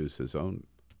to reduce his own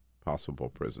possible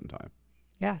prison time.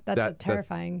 Yeah, that's a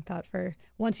terrifying thought for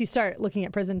once you start looking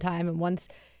at prison time and once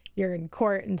you're in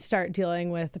court and start dealing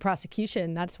with the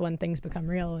prosecution, that's when things become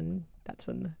real and that's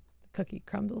when the cookie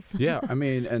crumbles. Yeah, I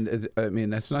mean,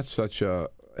 that's not such an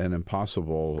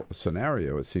impossible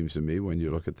scenario, it seems to me, when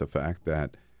you look at the fact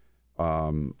that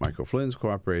Michael Flynn's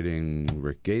cooperating,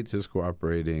 Rick Gates is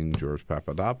cooperating, George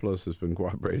Papadopoulos has been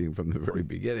cooperating from the very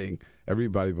beginning.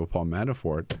 Everybody but Paul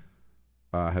Manafort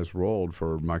has rolled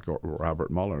for Robert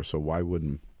Mueller, so why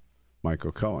wouldn't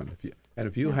Michael Cohen?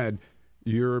 If you had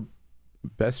your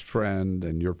best friend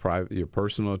and your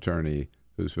personal attorney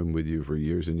who's been with you for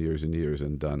years and years and years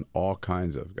and done all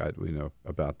kinds of, we know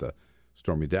about the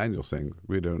Stormy Daniels thing,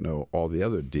 we don't know all the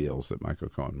other deals that Michael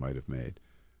Cohen might have made.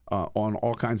 On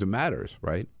all kinds of matters,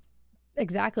 right?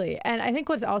 Exactly. And I think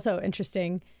what's also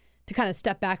interesting to kind of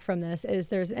step back from this is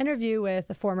there's an interview with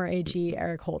the former AG,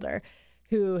 Eric Holder,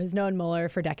 who has known Mueller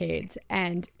for decades.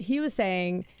 And he was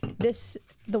saying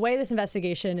the way this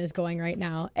investigation is going right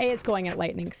now, A, it's going at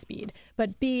lightning speed,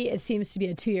 but B, it seems to be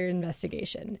a 2-year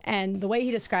investigation. And the way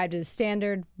he described it is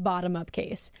standard bottom-up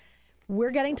case.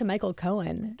 We're getting to Michael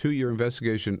Cohen. 2-year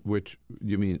investigation, which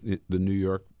you mean the New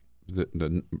York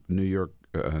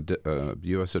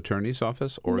U.S. Attorney's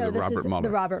Office or no, the Robert Mueller? The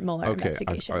Robert Mueller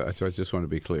investigation. So I just want to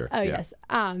be clear. Oh, yeah. Yes.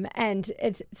 And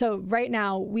it's so right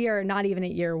now we are not even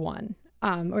at year one.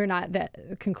 We're not at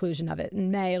the conclusion of it.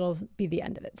 In May, it'll be the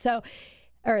end of it.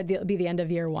 It'll be the end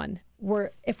of year one.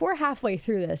 If we're halfway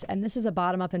through this and this is a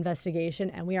bottom-up investigation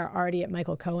and we are already at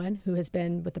Michael Cohen, who has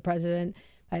been with the president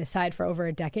by his side for over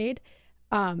a decade,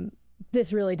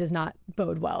 this really does not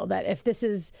bode well. That if this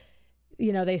is...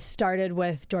 they started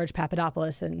with George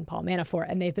Papadopoulos and Paul Manafort,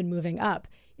 and they've been moving up.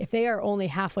 If they are only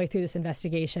halfway through this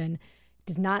investigation, it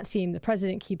does not seem, the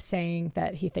president keeps saying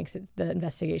that he thinks that the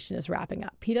investigation is wrapping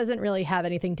up. He doesn't really have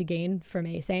anything to gain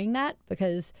from saying that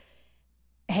because,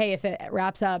 hey, if it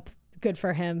wraps up, good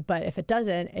for him. But if it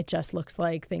doesn't, it just looks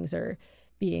like things are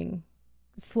being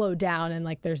slowed down and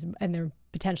there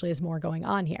potentially is more going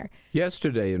on here.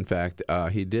 Yesterday, in fact,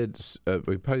 he did,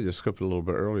 we probably just skipped a little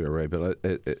bit earlier, Ray, but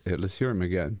let's hear him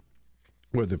again,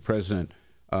 with the president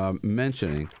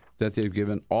mentioning that they've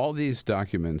given all these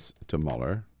documents to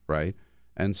Mueller, right?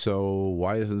 And so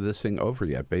why isn't this thing over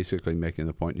yet? Basically making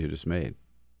the point you just made.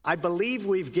 I believe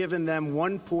we've given them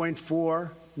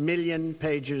 1.4 million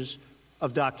pages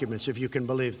of documents, if you can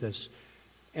believe this,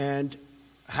 and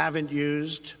haven't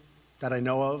used, that I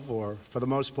know of, or for the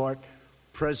most part,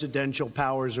 presidential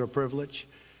powers or privilege.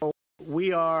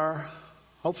 We are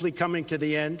hopefully coming to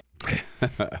the end.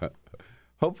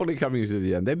 Hopefully coming to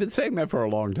the end. They've been saying that for a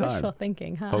long time. Wishful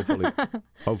thinking, huh?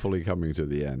 Hopefully coming to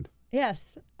the end.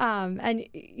 Yes. And,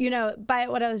 by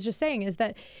what I was just saying is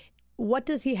that what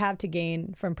does he have to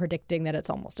gain from predicting that it's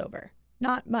almost over?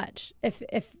 Not much.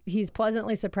 If he's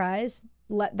pleasantly surprised,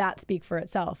 let that speak for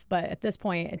itself. But at this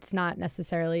point, it's not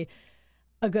necessarily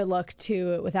a good look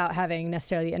to it without having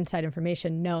necessarily inside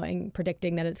information,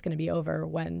 predicting that it's going to be over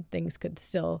when things could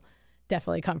still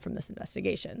definitely come from this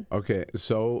investigation. Okay,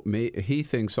 so he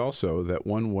thinks also that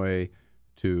one way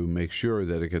to make sure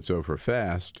that it gets over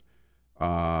fast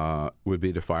would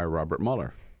be to fire Robert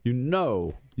Mueller. You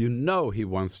know he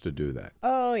wants to do that.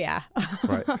 Oh, yeah.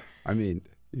 Right. I mean,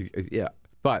 yeah.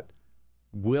 But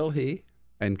will he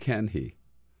and can he?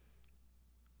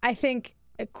 I think,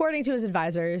 according to his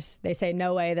advisors, they say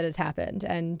no way that it's happened.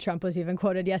 And Trump was even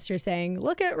quoted yesterday saying,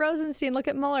 look at Rosenstein, look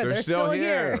at Mueller. They're still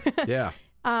here. Yeah.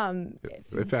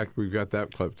 In fact, we've got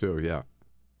that clip too. Yeah.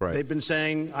 Right. They've been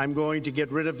saying, I'm going to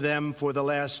get rid of them for the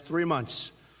last 3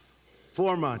 months,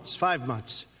 4 months, 5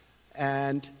 months.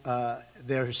 And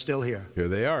they're still here. Here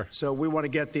they are. So we want to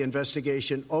get the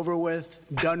investigation over with,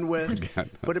 done with,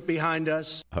 put it behind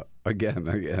us. Again,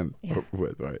 yeah. Over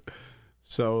with, right.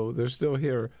 So they're still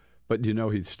here. But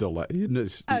he's still...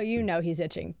 he's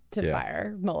itching to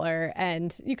fire Mueller.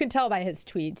 And you can tell by his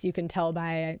tweets. You can tell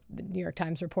by the New York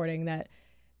Times reporting that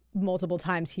multiple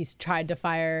times he's tried to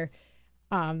fire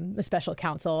a special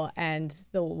counsel, and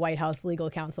the White House legal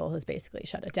counsel has basically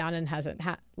shut it down and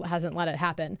hasn't let it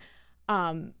happen.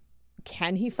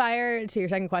 Can he fire, to your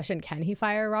second question, can he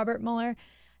fire Robert Mueller?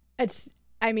 It's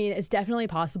definitely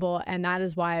possible, and that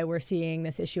is why we're seeing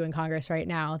this issue in Congress right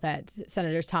now that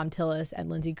Senators Tom Tillis and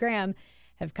Lindsey Graham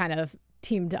have kind of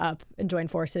teamed up and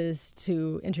joined forces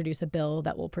to introduce a bill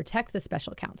that will protect the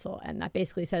special counsel. And that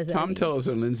basically says that Tom Tillis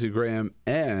and Lindsey Graham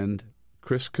and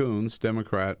Chris Coons,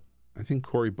 Democrat. I think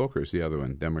Cory Booker's the other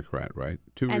one, Democrat, right?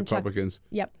 Two and Republicans.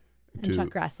 Yep. And Chuck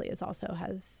Grassley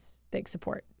has big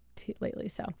support lately.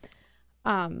 So,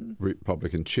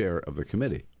 Republican chair of the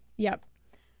committee. Yep.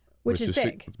 Which is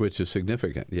big. Which is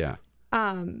significant, yeah.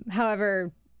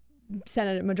 However,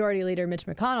 Senate Majority Leader Mitch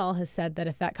McConnell has said that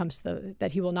if that comes to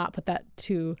that he will not put that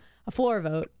to a floor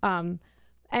vote. And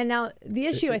now the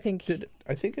issue, I think... Did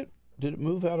it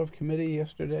move out of committee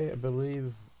yesterday, I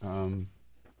believe?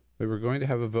 They were going to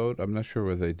have a vote. I'm not sure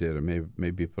whether they did. It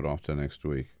may be put off to next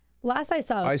week. Last I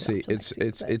saw, I see.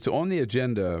 It's on the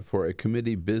agenda for a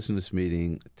committee business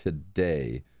meeting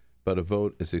today, but a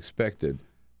vote is expected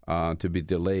to be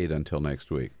delayed until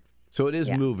next week. So it is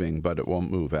moving, but it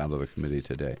won't move out of the committee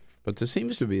today. But there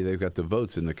seems to be they've got the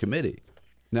votes in the committee.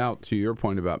 Now, to your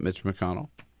point about Mitch McConnell.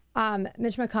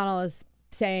 Mitch McConnell is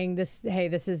saying this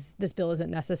bill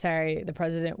isn't necessary. The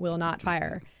president will not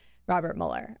fire Robert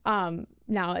Mueller.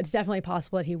 Now, it's definitely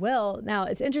possible that he will. Now,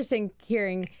 it's interesting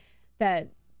hearing that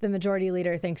the majority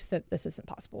leader thinks that this isn't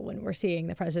possible when we're seeing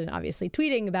the president obviously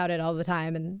tweeting about it all the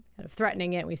time and kind of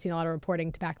threatening it. We've seen a lot of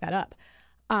reporting to back that up.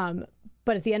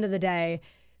 But at the end of the day,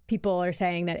 people are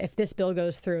saying that if this bill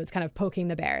goes through, it's kind of poking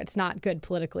the bear. It's not good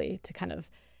politically to kind of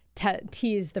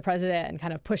tease the president and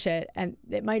kind of push it. And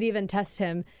it might even test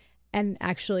him and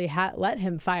actually let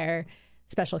him fire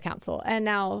special counsel. And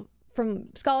now from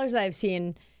scholars that I've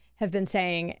seen have been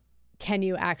saying, can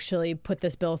you actually put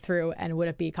this bill through and would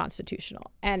it be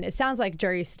constitutional? And it sounds like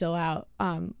jury's still out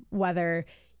whether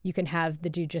you can have the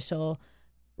judicial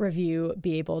review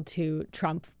be able to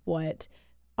trump what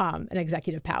an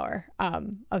executive power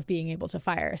of being able to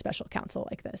fire a special counsel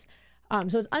like this.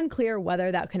 So it's unclear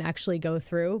whether that can actually go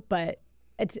through, but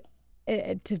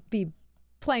to be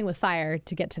playing with fire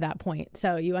to get to that point.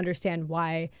 So you understand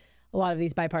why a lot of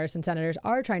these bipartisan senators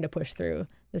are trying to push through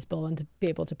this bill and to be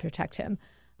able to protect him.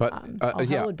 But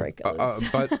hell would break loose.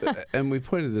 And we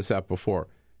pointed this out before.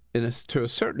 To a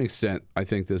certain extent, I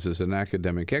think this is an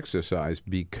academic exercise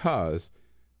because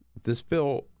this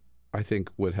bill, I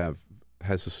think,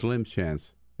 has a slim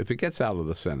chance if it gets out of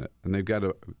the Senate, and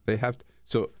they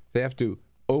have to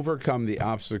overcome the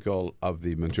obstacle of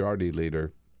the majority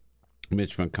leader,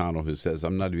 Mitch McConnell, who says,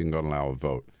 "I'm not even going to allow a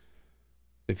vote."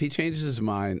 If he changes his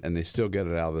mind and they still get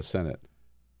it out of the Senate,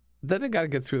 then they got to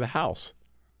get through the House.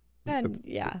 And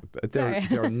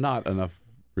there are not enough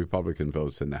Republican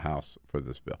votes in the House for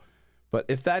this bill. But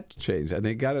if that changed and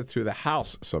they got it through the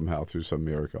House somehow through some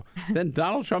miracle, then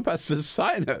Donald Trump has to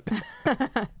sign it.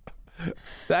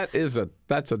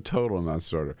 That's a total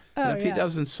non-starter. And if he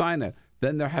doesn't sign it,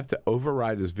 then they'll have to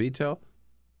override his veto.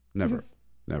 Never.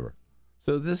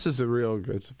 So this is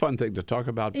it's a fun thing to talk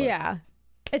about. But yeah,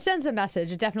 it sends a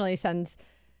message. It definitely sends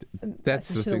a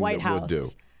message to the White House. Would do.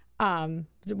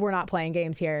 We're not playing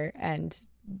games here, and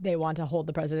they want to hold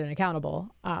the president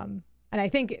accountable. And I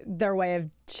think their way of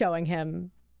showing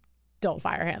him, don't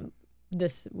fire him.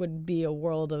 This would be a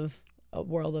world of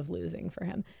losing for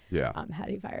him. Yeah. Had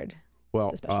he fired.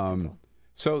 Well, the special counsel.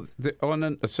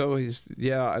 So he's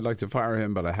I'd like to fire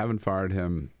him, but I haven't fired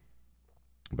him.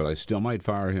 But I still might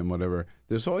fire him. Whatever.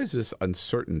 There's always this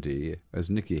uncertainty, as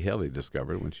Nikki Haley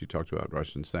discovered when she talked about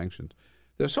Russian sanctions.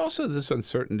 There's also this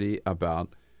uncertainty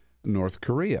about North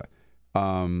Korea.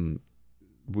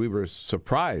 We were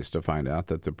surprised to find out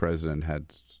that the president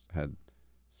had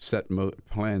set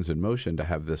plans in motion to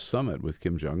have this summit with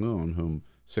Kim Jong Un, whom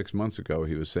 6 months ago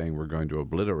he was saying we're going to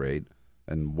obliterate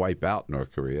and wipe out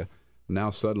North Korea.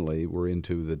 Now suddenly we're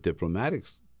into the diplomatic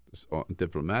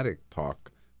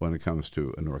talk when it comes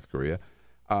to North Korea,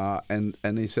 and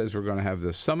he says we're going to have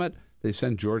this summit. They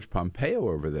sent George Pompeo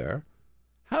over there.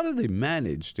 How did they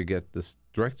manage to get this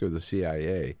director of the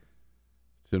CIA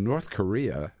to North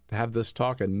Korea to have this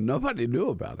talk and nobody knew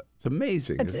about it? It's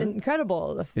amazing. It's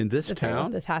incredible. In this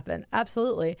town? This happened.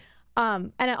 Absolutely.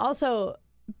 And it also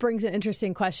brings an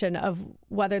interesting question of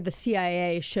whether the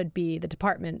CIA should be the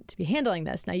department to be handling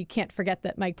this. Now, you can't forget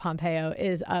that Mike Pompeo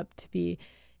is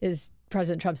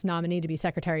President Trump's nominee to be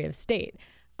Secretary of State.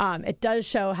 It does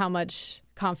show how much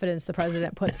confidence the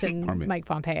president puts in Mike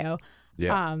Pompeo.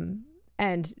 Yeah.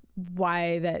 And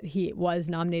why that he was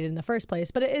nominated in the first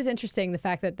place. But it is interesting, the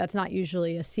fact that that's not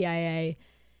usually a CIA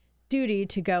duty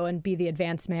to go and be the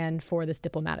advance man for this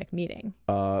diplomatic meeting.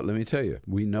 Let me tell you,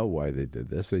 we know why they did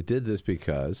this. They did this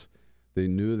because they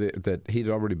knew that he'd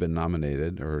already been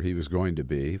nominated, or he was going to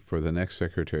be, for the next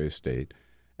Secretary of State,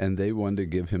 and they wanted to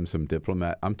give him some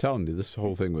I'm telling you, this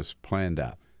whole thing was planned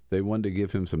out. They wanted to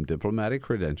give him some diplomatic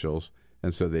credentials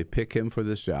And so they pick him for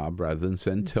this job rather than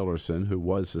send Tillerson, who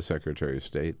was the Secretary of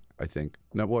State, I think.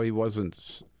 No, well, he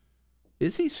wasn't.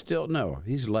 Is he still? No,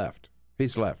 he's left.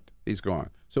 He's left. He's gone.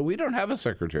 So we don't have a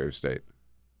Secretary of State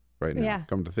right now, Yeah.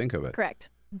 come to think of it. Correct.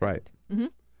 Right.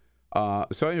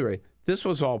 So anyway, this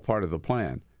was all part of the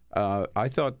plan. I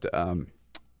thought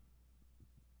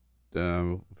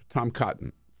Tom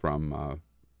Cotton from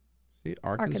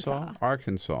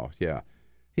Arkansas, yeah.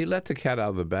 He let the cat out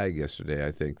of the bag yesterday,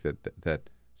 I think, that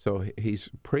so he's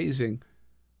praising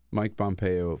Mike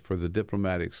Pompeo for the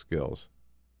diplomatic skills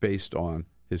based on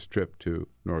his trip to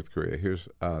North Korea. Here's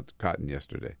Cotton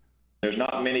yesterday. There's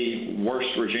not many worse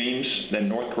regimes than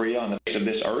North Korea on the face of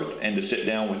this earth, and to sit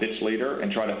down with its leader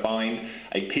and try to find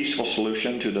a peaceful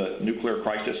solution to the nuclear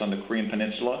crisis on the Korean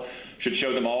Peninsula should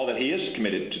show them all that he is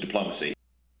committed to diplomacy.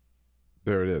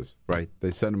 There it is, right?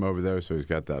 They sent him over there, so he's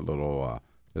got that little,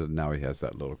 now he has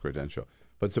that little credential.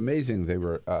 But it's amazing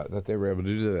that they were able to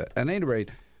do that. At any rate,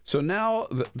 so now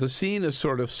the scene is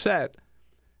sort of set,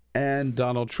 and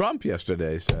Donald Trump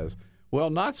yesterday says, well,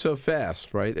 not so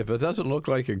fast, right? If it doesn't look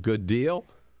like a good deal,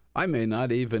 I may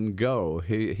not even go.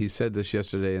 He said this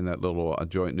yesterday in that little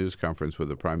joint news conference with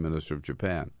the Prime Minister of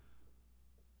Japan.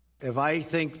 If I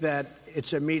think that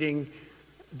it's a meeting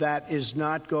that is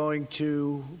not going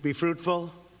to be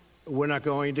fruitful, we're not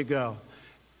going to go.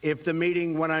 If the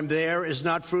meeting, when I'm there, is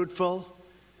not fruitful,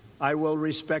 I will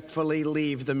respectfully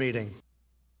leave the meeting.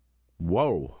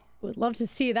 Whoa. Would love to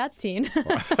see that scene.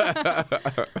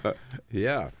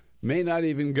 Yeah. May not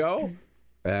even go.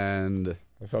 And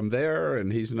if I'm there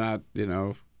and he's not,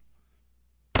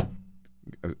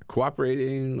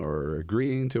 cooperating or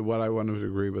agreeing to what I want him to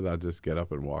agree with, I'll just get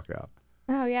up and walk out.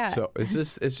 Oh, yeah. So is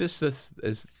this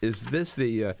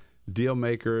the deal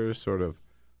maker sort of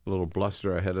a little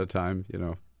bluster ahead of time,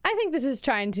 I think this is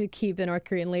trying to keep the North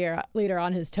Korean leader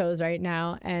on his toes right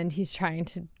now, and he's trying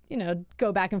to,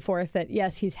 go back and forth that,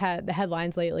 yes, he's had the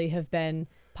headlines lately have been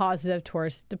positive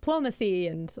towards diplomacy,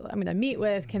 and I'm going to meet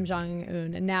with Kim Jong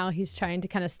Un, and now he's trying to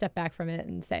kind of step back from it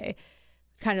and say,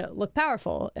 kind of look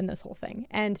powerful in this whole thing.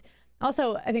 And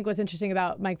also, I think what's interesting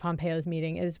about Mike Pompeo's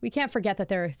meeting is we can't forget that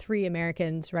there are 3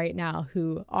 Americans right now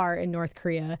who are in North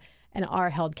Korea and are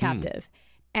held captive.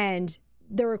 And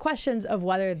there were questions of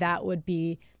whether that would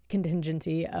be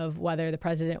contingency of whether the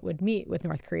president would meet with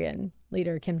North Korean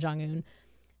leader Kim Jong Un.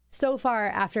 So far,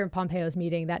 after Pompeo's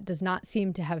meeting, that does not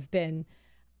seem to have been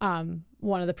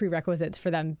one of the prerequisites for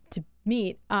them to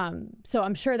meet. So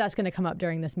I'm sure that's going to come up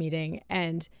during this meeting,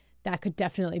 and that could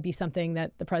definitely be something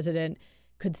that the president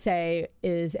could say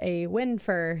is a win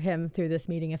for him through this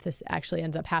meeting if this actually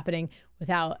ends up happening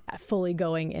without fully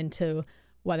going into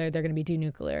whether they're going to be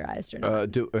denuclearized or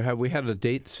not. Have we had a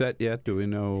date set yet? Do we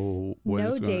know when?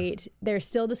 No date. They're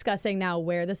still discussing now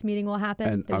where this meeting will happen.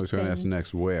 And I was going to ask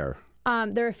next, where?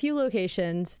 There are a few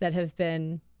locations that have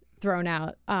been thrown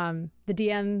out. The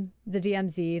DMZ,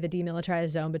 the demilitarized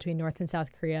zone between North and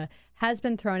South Korea, has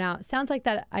been thrown out. Sounds like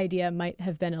that idea might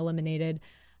have been eliminated.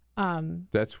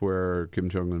 That's where Kim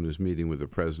Jong Un is meeting with the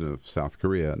president of South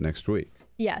Korea next week.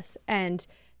 Yes, and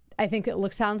I think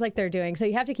sounds like they're doing. So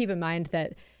you have to keep in mind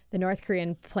that the North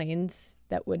Korean planes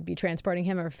that would be transporting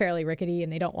him are fairly rickety,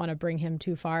 and they don't want to bring him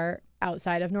too far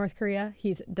outside of North Korea.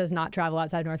 He does not travel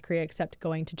outside North Korea except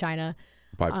going to China.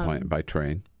 By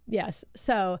train. Yes.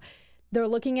 So they're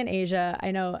looking in Asia.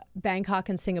 I know Bangkok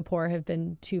and Singapore have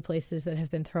been 2 places that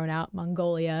have been thrown out.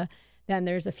 Mongolia. Then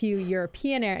there's a few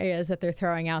European areas that they're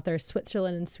throwing out. There's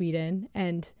Switzerland and Sweden.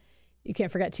 And you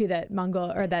can't forget, too, that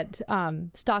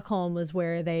Stockholm was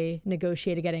where they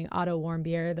negotiated getting Otto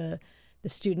Warmbier, the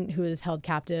student who was held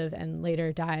captive and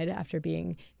later died after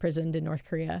being imprisoned in North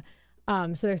Korea.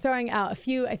 So they're throwing out a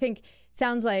few. I think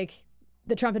sounds like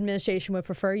the Trump administration would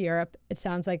prefer Europe. It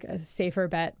sounds like a safer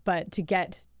bet. But to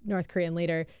get North Korean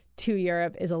leader to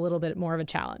Europe is a little bit more of a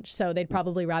challenge. So they'd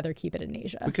probably rather keep it in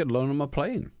Asia. We could loan him a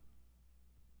plane.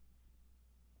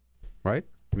 Right?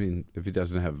 I mean, if he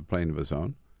doesn't have a plane of his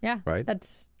own. Yeah. Right?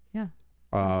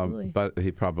 Absolutely. But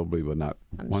he probably would not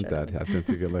want sure. that. I don't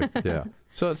think yeah.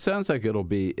 So it sounds like it'll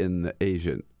be in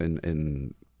Asia,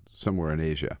 in somewhere in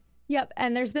Asia. Yep.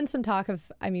 And there's been some talk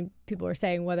of, people are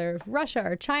saying whether Russia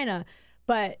or China,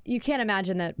 but you can't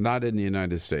imagine that. Not in the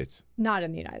United States. Not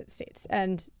in the United States.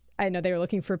 And I know they were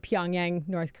looking for Pyongyang,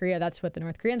 North Korea. That's what the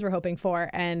North Koreans were hoping for.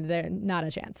 And they're not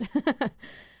a chance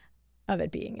of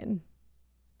it being in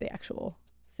the actual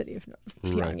city of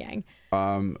Pyongyang.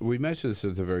 Right. We mentioned this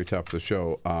at the very top of the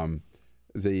show.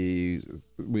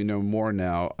 We know more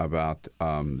now about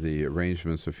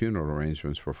the funeral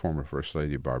arrangements for former First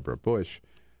Lady Barbara Bush.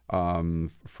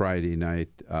 Friday night,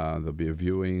 there'll be a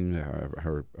viewing.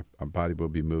 Her body will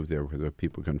be moved there where the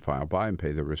people can file by and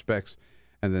pay their respects.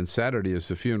 And then Saturday is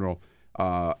the funeral,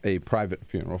 a private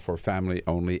funeral for family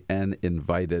only and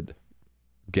invited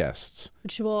guests.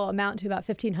 Which will amount to about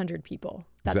 1,500 people.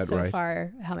 That's is that so right?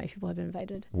 far how many people have been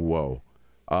invited. Whoa.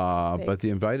 But the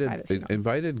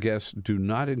invited guests do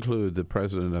not include the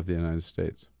President of the United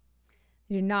States.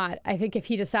 They do not. I think if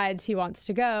he decides he wants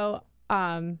to go,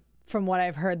 from what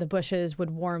I've heard, the Bushes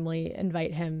would warmly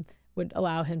invite him, would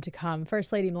allow him to come.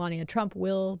 First Lady Melania Trump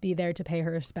will be there to pay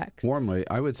her respects. Warmly,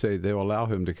 I would say they'll allow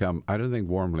him to come. I don't think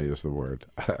warmly is the word.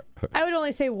 I would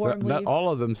only say warmly. Not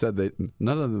all of them said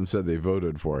none of them said they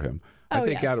voted for him. I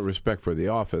think out of respect for the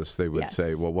office, they would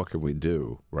say, well, what can we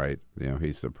do, right?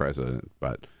 He's the president,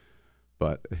 but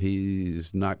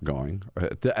he's not going.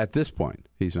 At this point,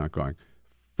 he's not going.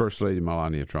 First Lady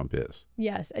Melania Trump is.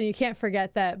 Yes, and you can't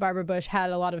forget that Barbara Bush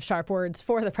had a lot of sharp words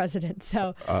for the president.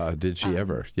 So did she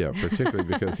ever? Yeah, particularly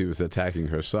because he was attacking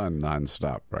her son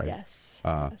nonstop, right? Yes.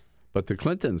 Yes. But the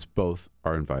Clintons both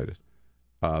are invited.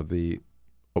 The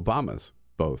Obamas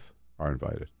both are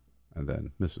invited, and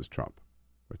then Mrs. Trump.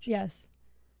 Yes.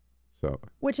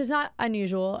 Which is not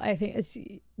unusual. I think it's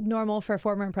normal for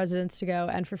former presidents to go,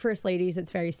 and for first ladies,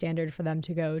 it's very standard for them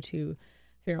to go to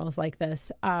funerals like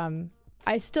this.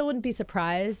 I still wouldn't be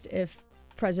surprised if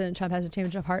President Trump has a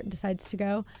change of heart and decides to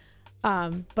go.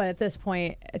 But at this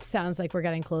point, it sounds like we're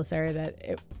getting closer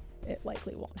that it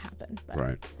likely won't happen. But.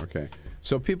 Right. Okay.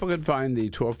 So people can find the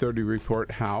 1230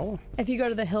 report how? If you go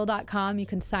to thehill.com, you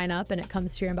can sign up, and it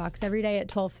comes to your inbox every day at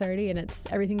 12:30, and it's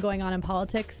everything going on in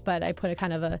politics, but I put a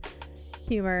kind of a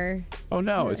humor. Oh,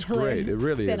 no, it's great. It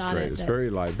really is great. It's very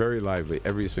lively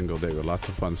every single day with lots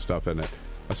of fun stuff in it.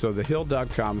 So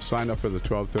thehill.com, sign up for the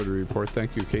 1230 report.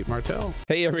 Thank you, Cate Martell.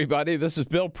 Hey, everybody, this is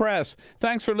Bill Press.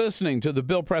 Thanks for listening to the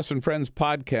Bill Press and Friends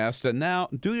podcast. And now,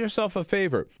 do yourself a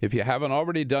favor. If you haven't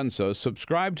already done so,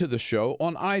 subscribe to the show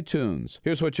on iTunes.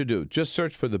 Here's what you do. Just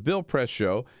search for the Bill Press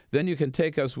Show. Then you can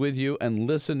take us with you and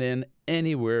listen in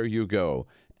anywhere you go.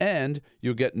 And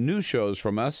you'll get new shows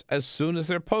from us as soon as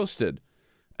they're posted.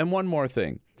 And one more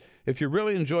thing. If you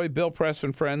really enjoy Bill Press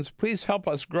and Friends, please help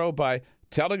us grow by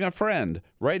telling a friend,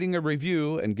 writing a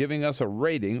review, and giving us a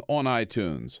rating on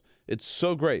iTunes. It's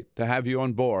so great to have you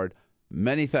on board.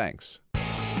 Many thanks.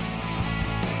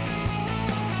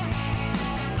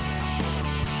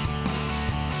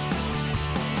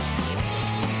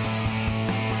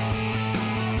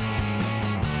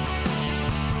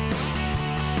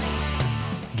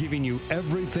 Giving you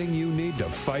everything you need to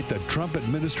fight the Trump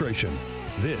administration.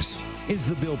 This is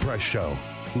The Bill Press Show.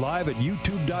 Live at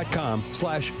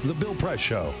youtube.com/The Bill Press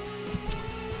Show.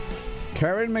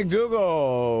 Karen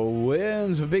McDougal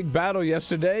wins a big battle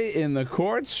yesterday in the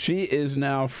courts. She is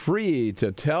now free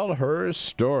to tell her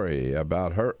story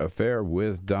about her affair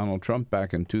with Donald Trump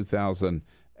back in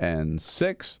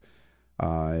 2006.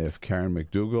 If Karen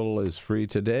McDougal is free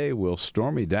today, will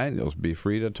Stormy Daniels be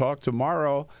free to talk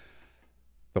tomorrow?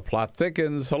 The plot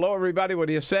thickens. Hello, everybody. What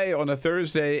do you say on a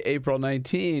Thursday, April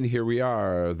 19? Here we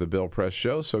are, the Bill Press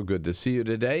Show. So good to see you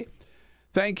today.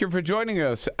 Thank you for joining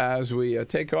us as we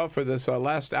take off for this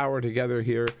last hour together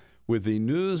here with the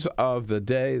news of the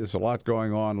day. There's a lot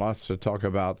going on, lots to talk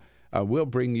about. We'll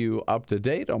bring you up to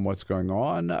date on what's going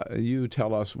on. You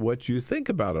tell us what you think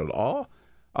about it all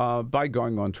by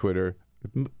going on Twitter.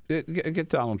 Get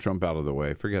Donald Trump out of the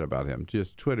way. Forget about him.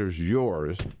 Just Twitter's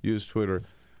yours. Use Twitter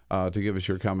to give us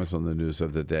your comments on the news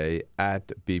of the day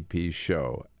at BP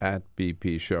Show,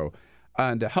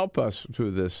 And to help us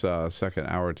through this second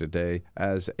hour today,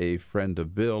 as a friend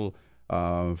of Bill,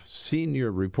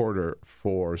 senior reporter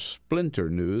for Splinter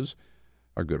News,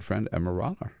 our good friend Emma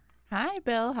Roller. Hi,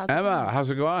 Bill. How's it going? Emma, how's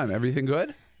it going? Everything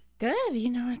good? Good.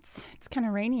 It's kind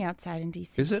of rainy outside in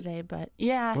D.C. today, but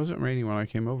yeah. It wasn't raining when I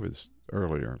came over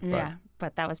earlier. Yeah,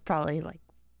 but that was probably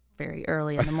very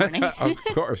early in the morning. Of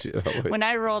course, when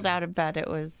I rolled out of bed, it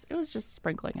was just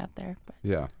sprinkling out there. But,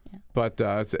 yeah. But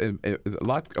it's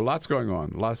lots going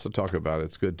on, lots to talk about.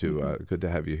 It's good to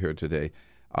have you here today,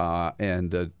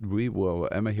 and we will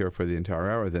Emma here for the entire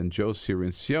hour. Then Joe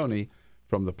Cirincione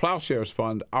from the Ploughshares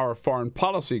Fund, our foreign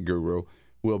policy guru,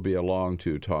 will be along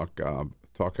to talk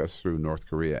us through North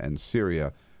Korea and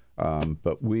Syria.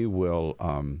 But we will.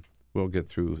 We'll get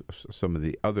through some of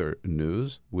the other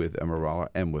news with Emma Roller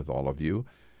and with all of you.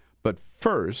 But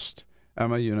first,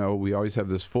 Emma, we always have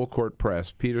this full court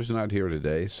press. Peter's not here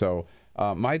today, so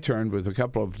my turn with a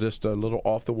couple of just a little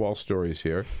off-the-wall stories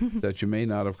here that you may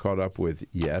not have caught up with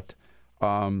yet.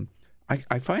 I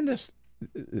find this,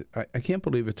 I can't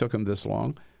believe it took them this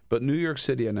long, but New York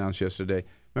City announced yesterday,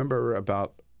 remember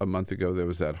about a month ago, there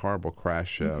was that horrible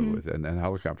crash with an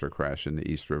helicopter crash in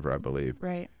the East River, I believe.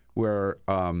 Right. Where,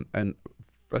 and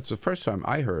that's the first time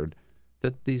I heard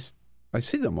that I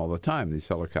see them all the time, these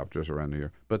helicopters around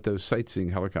here, but those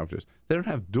sightseeing helicopters, they don't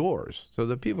have doors, so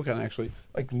that people can actually,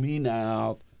 like, lean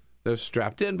out. They're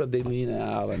strapped in, but they lean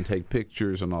out and take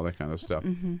pictures and all that kind of stuff.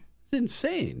 Mm-hmm. It's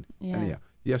insane. Yeah. Anyhow,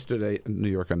 yesterday, New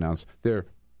York announced they're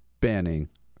banning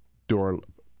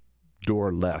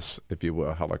doorless, if you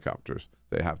will, helicopters.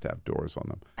 They have to have doors on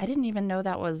them. I didn't even know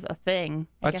that was a thing.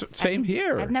 Same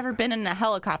here. I've never been in a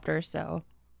helicopter, so.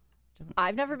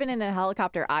 I've never been in a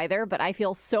helicopter either, but I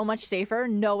feel so much safer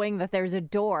knowing that there's a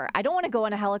door. I don't want to go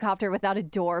in a helicopter without a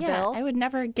door, Bill. I would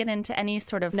never get into any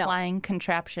sort of flying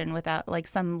contraption without, like,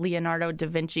 some Leonardo da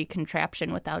Vinci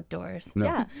contraption without doors. No,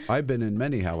 Yeah. I've been in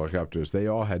many helicopters. They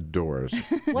all had doors.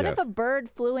 What Yes. if a bird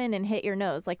flew in and hit your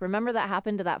nose? Like, remember that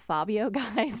happened to that Fabio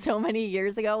guy so many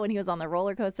years ago when he was on the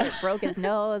roller coaster? It broke his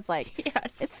nose. Like,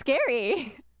 Yes. it's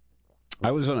scary.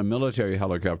 I was on a military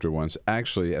helicopter once,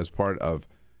 actually, as part of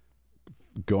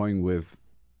going with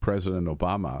President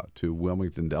Obama to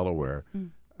Wilmington, Delaware,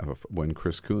 when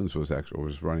Chris Coons was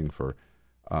running for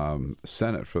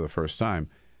Senate for the first time,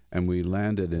 and we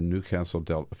landed in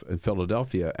in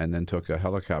Philadelphia, and then took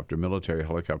a military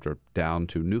helicopter, down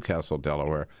to Newcastle,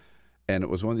 Delaware, and it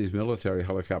was one of these military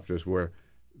helicopters where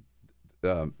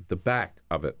the back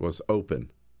of it was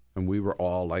open, and we were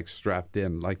all, like, strapped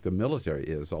in, like the military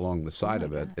is, along the side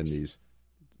of it in these.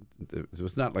 It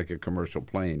was not like a commercial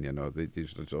plane,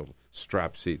 these little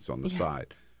strap seats on the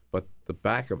side. But the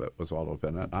back of it was all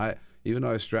open. And even though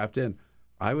I was strapped in,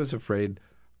 I was afraid,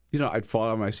 I'd fall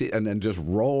out of my seat and then just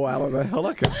roll out of the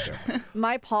helicopter.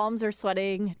 My palms are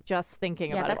sweating just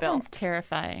thinking about it, that Bill. sounds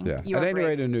terrifying. Yeah. You At are any brave.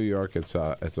 rate, in New York, it's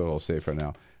a little safer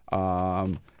now.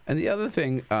 And the other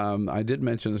thing, I did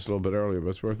mention this a little bit earlier, but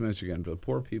it's worth mentioning again. The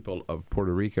poor people of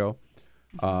Puerto Rico,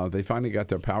 they finally got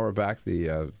their power back.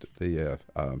 The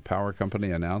power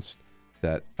company announced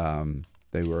that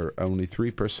they were only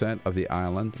 3% of the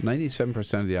island.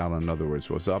 97% of the island, in other words,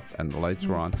 was up and the lights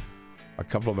were on. A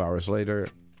couple of hours later,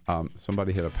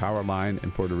 somebody hit a power line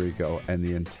in Puerto Rico, and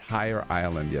the entire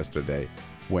island yesterday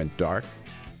went dark.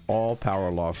 All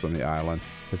power loss on the island.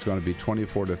 It's going to be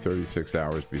 24 to 36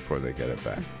 hours before they get it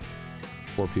back.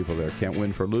 Poor people there can't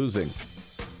win for losing.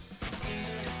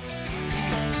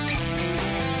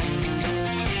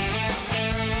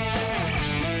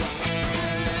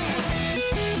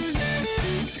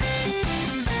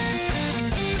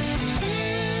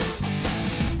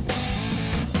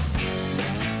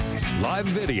 Live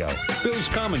video, Bill's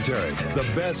commentary, the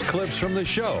best clips from the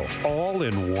show, all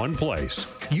in one place.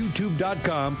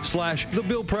 YouTube.com/The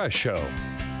Bill Press Show.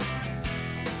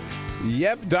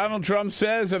 Yep, Donald Trump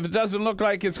says if it doesn't look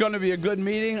like it's going to be a good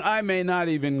meeting, I may not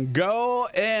even go.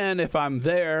 And if I'm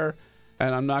there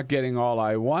and I'm not getting all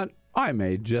I want, I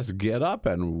may just get up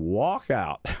and walk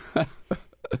out.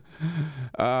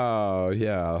 Oh,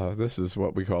 yeah, this is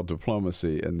what we call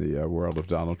diplomacy in the world of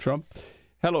Donald Trump.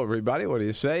 Hello, everybody. What do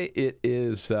you say? It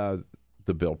is the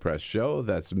Bill Press Show.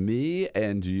 That's me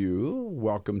and you.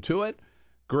 Welcome to it.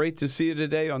 Great to see you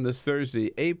today on this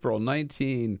Thursday, April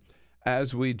 19,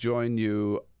 as we join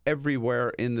you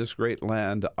everywhere in this great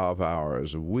land of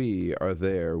ours. We are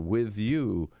there with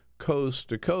you, coast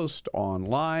to coast,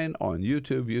 online, on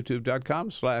YouTube,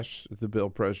 youtube.com/The Bill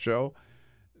Press Show.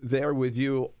 There with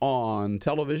you on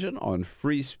television, on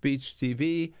Free Speech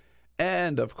TV,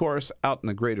 and, of course, out in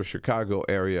the greater Chicago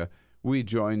area, we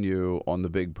join you on the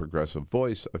big progressive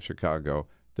voice of Chicago,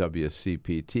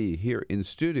 WCPT. Here in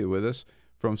studio with us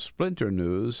from Splinter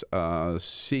News,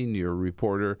 senior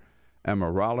reporter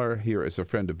Emma Roller. Here is a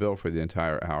friend of Bill for the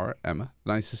entire hour. Emma,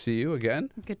 nice to see you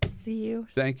again. Good to see you.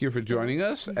 Thank you for joining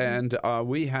us. And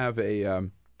we have a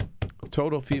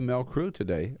total female crew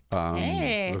today.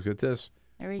 Hey. Look at this.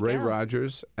 There we Ray go.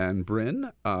 Rogers and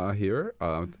Bryn here.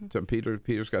 So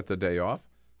Peter's got the day off.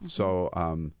 So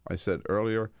I said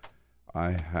earlier,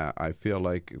 I feel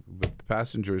like the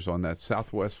passengers on that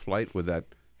Southwest flight with that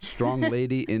strong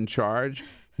lady in charge,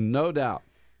 no doubt.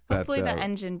 Hopefully the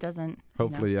engine doesn't.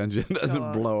 Hopefully the engine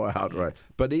doesn't blow out, right?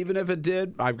 But even if it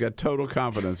did, I've got total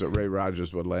confidence that Ray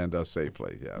Rogers would land us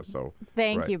safely. Yeah. So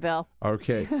Thank you, Bill.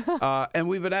 Okay. And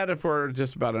we've been at it for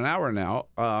just about an hour now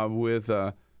with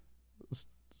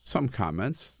some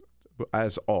comments,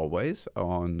 as always,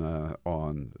 on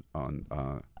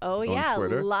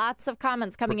Twitter. Lots of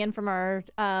comments coming in from our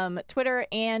Twitter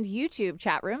and YouTube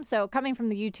chat room. So coming from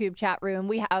the YouTube chat room,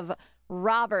 we have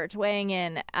Robert weighing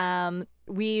in.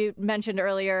 we mentioned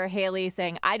earlier Haley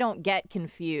saying, I don't get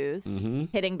confused,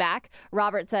 hitting back.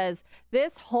 Robert says,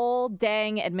 this whole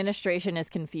dang administration is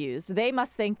confused. They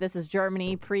must think this is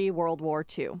Germany pre-World War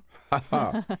II.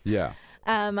 Yeah.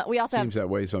 We also Seems that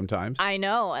way sometimes. I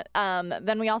know.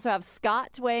 Then we also have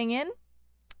Scott weighing in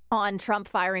on Trump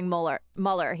firing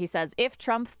Mueller. He says, if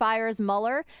Trump fires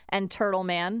Mueller and Turtle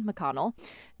Man, McConnell,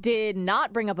 did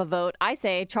not bring up a vote, I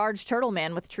say charge Turtle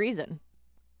Man with treason.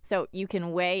 So you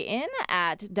can weigh in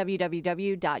at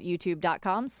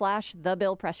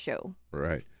www.youtube.com/thebillpressshow.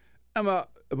 Right. Emma,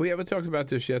 we haven't talked about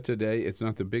this yet today. It's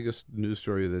not the biggest news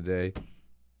story of the day,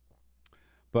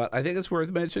 but I think it's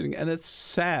worth mentioning, and it's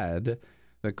sad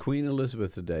that Queen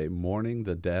Elizabeth today mourning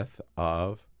the death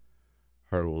of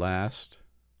her last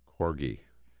corgi,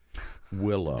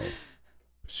 Willow.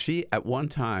 She, at one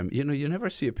time, you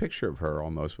never see a picture of her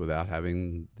almost without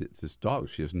having this dog.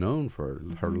 She is known for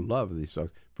her love of these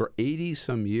dogs. For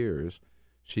 80-some years,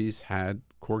 she's had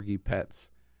corgi pets.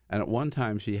 And at one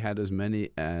time, she had as many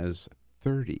as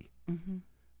 30.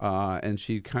 And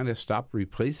she kind of stopped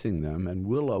replacing them. And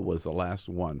Willow was the last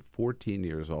one, 14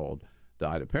 years old,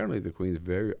 died. Apparently, the Queen's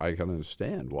I can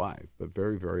understand why, but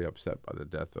very, very upset by the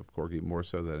death of Corgi, more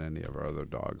so than any of our other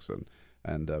dogs.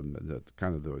 And the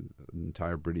kind of the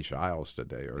entire British Isles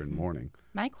today are in mourning.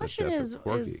 My question is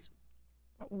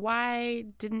why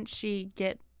didn't she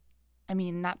get,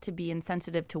 not to be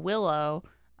insensitive to Willow,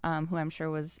 who I'm sure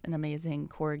was an amazing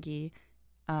corgi,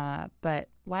 but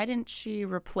why didn't she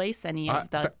replace any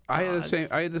of the dogs? I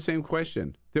had the same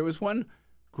question. There was one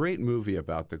great movie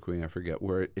about the Queen, I forget,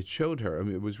 where it showed her.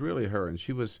 It was really her, and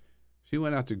she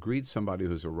went out to greet somebody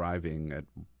who's arriving at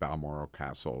Balmoral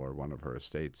Castle or one of her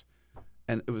estates.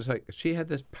 And it was like she had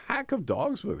this pack of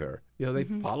dogs with her. They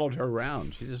followed her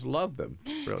around. She just loved them.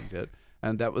 Really did.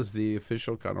 And that was the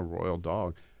official kind of royal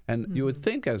dog. And you would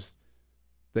think as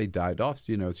they died off,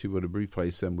 she would have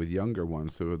replaced them with younger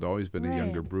ones. There had always been a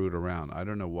younger brood around. I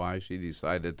don't know why she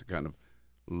decided to kind of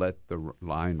let the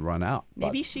line run out.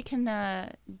 Maybe she can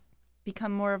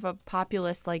become more of a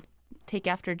populist, like take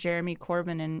after Jeremy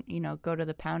Corbyn and, go to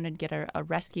the pound and get a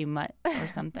rescue mutt or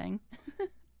something.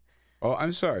 Oh,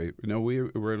 I'm sorry.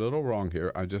 We're a little wrong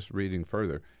here. I'm just reading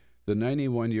further. The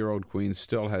 91-year-old Queen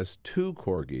still has 2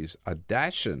 corgis, a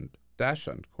Dachshund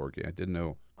corgi. I didn't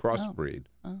know, crossbreed,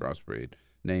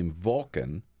 named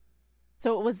Vulcan.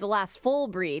 So it was the last full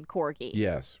breed corgi.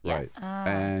 Yes, right.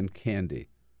 And Candy.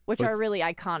 Which are really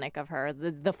iconic of her,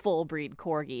 the full breed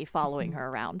corgi following her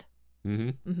around.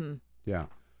 Yeah.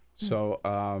 So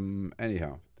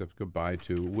anyhow, goodbye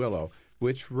to Willow,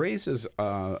 which raises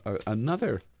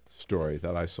another story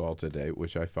that I saw today,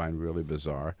 which I find really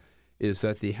bizarre, is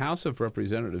that the House of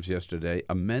Representatives yesterday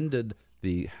amended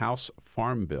the House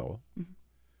Farm Bill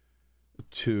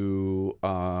to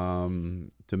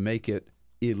make it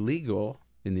illegal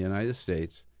in the United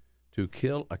States to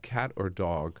kill a cat or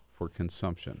dog for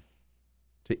consumption,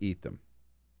 to eat them.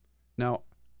 Now,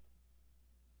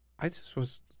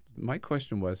 my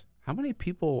question was, how many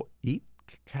people eat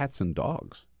cats and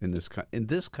dogs in this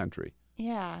country?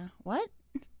 Yeah. What?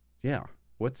 Yeah.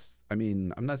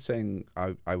 I'm not saying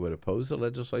I would oppose the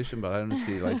legislation, but I don't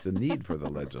see the need for the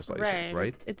legislation,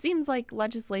 right? It seems like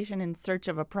legislation in search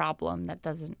of a problem that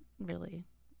doesn't really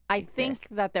I think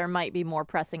that there might be more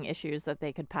pressing issues that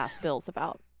they could pass bills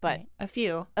about, but a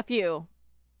few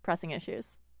pressing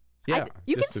issues. Yeah.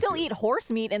 You can still eat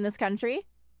horse meat in this country.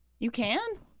 You can?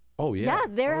 Oh, yeah. Yeah,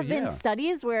 there have been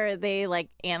studies where they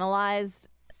analyzed,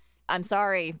 I'm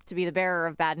sorry to be the bearer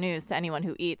of bad news to anyone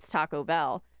who eats Taco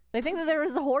Bell, but I think that there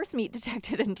was a horse meat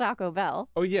detected in Taco Bell.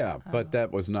 Oh, yeah, but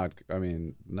that was not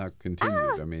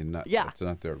continued. It's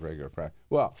not their regular practice.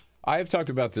 Well, I have talked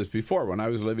about this before. When I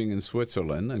was living in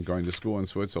Switzerland and going to school in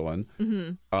Switzerland,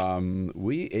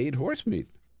 we ate horse meat.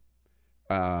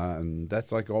 And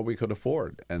that's all we could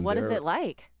afford. And what is it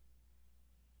like?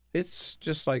 It's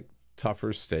just like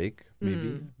tougher steak,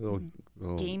 maybe a little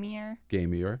gamier,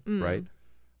 right?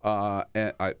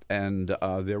 And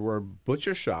there were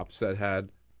butcher shops that had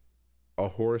a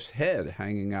horse head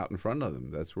hanging out in front of them.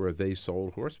 That's where they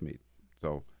sold horse meat.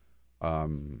 So, I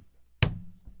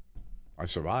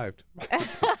survived.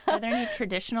 Are there any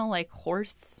traditional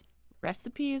horse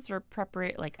recipes or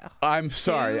preparation, I'm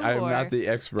sorry, I'm not the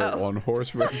expert on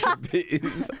horse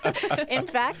recipes. In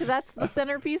fact, that's the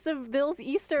centerpiece of Bill's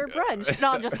Easter brunch.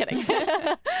 No, I'm just kidding.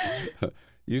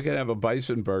 You can have a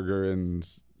bison burger in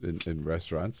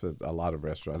restaurants, a lot of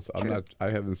restaurants. I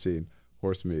haven't seen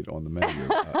horse meat on the menu.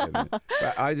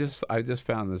 I just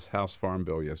found this House Farm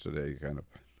Bill yesterday kind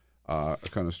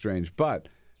of strange. But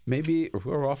maybe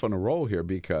we're off on a roll here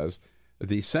because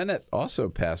the Senate also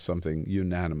passed something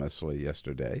unanimously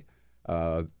yesterday,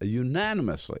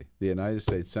 unanimously, the United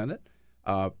States Senate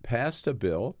passed a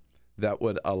bill that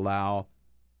would allow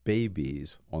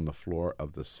babies on the floor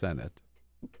of the Senate.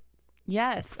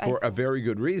 Yes. For a very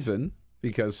good reason,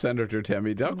 because Senator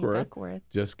Tammy Duckworth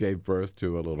just gave birth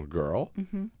to a little girl.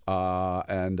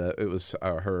 Mm-hmm. And it was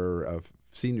her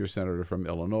senior senator from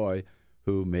Illinois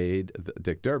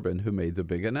Dick Durbin, who made the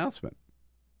big announcement.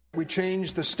 We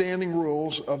changed the standing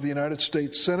rules of the United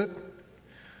States Senate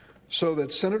so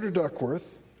that Senator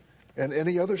Duckworth and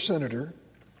any other senator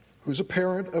who's a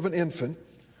parent of an infant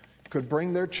could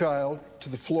bring their child to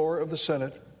the floor of the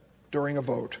Senate during a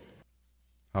vote.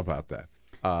 How about that?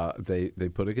 They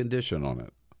put a condition on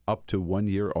it, up to 1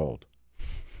 year old.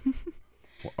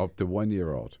 Up to 1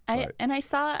 year old. Right. And I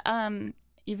saw,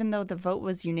 even though the vote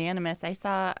was unanimous, I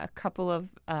saw a couple of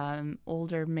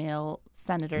older male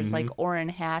senators like Orrin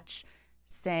Hatch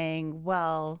saying,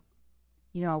 well,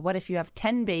 what if you have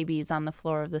 10 babies on the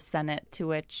floor of the Senate? To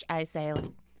which I say,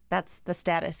 that's the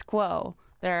status quo.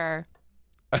 There are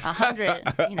 100,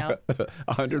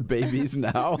 100 babies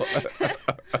now?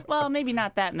 Well, maybe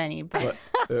not that many, but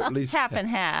at least half and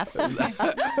half. Good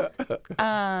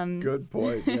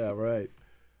point. Yeah, right.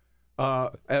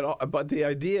 But the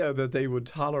idea that they would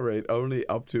tolerate only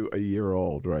up to a year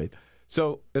old, right?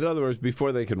 So, in other words,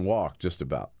 before they can walk, just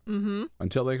about. Mm-hmm.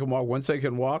 Until they can walk. Once they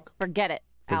can walk, forget it.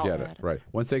 Forget it. Right.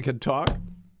 Once they can talk,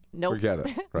 nope. Forget it.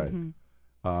 Right.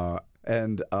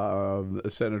 And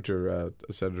Senator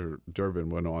Durbin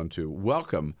went on to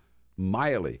welcome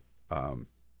Miley to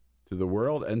the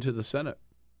world and to the Senate.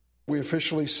 We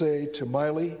officially say to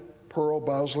Miley Pearl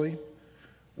Bowsley,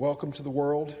 welcome to the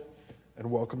world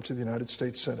and welcome to the United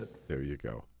States Senate. There you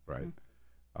go. Right.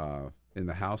 In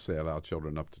the House, they allow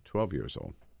children up to 12 years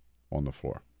old on the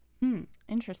floor.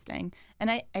 Interesting. And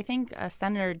I think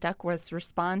Senator Duckworth's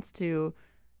response to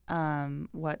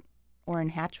what Orrin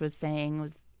Hatch was saying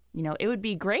was, it would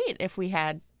be great if we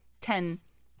had 10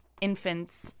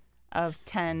 infants of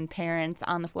 10 parents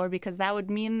on the floor, because that would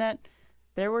mean that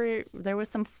there was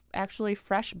some actually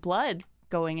fresh blood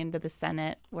going into the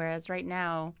Senate, whereas right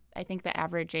now I think the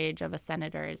average age of a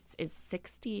senator is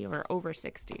 60 or over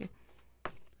 60.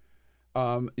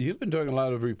 You've been doing a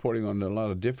lot of reporting on a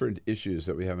lot of different issues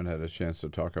that we haven't had a chance to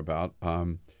talk about,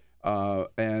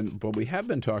 but we have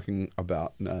been talking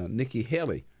about Nikki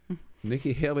Haley.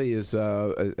 Nikki Haley is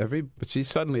she's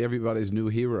suddenly everybody's new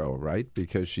hero, right?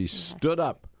 Because she stood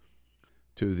up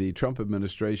to the Trump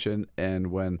administration,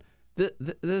 and when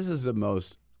this is the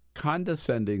most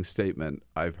condescending statement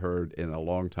I've heard in a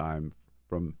long time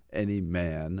from any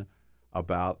man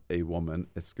about a woman.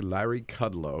 It's Larry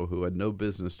Kudlow, who had no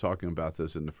business talking about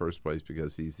this in the first place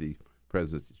because he's the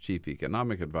president's chief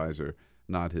economic advisor,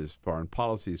 not his foreign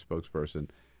policy spokesperson.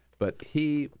 But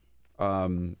he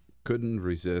couldn't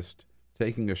resist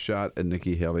taking a shot at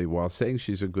Nikki Haley while saying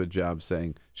she's a good job,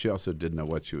 saying she also didn't know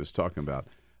what she was talking about.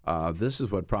 This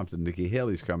is what prompted Nikki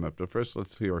Haley's comment. But first,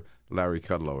 let's hear Larry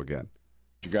Kudlow again.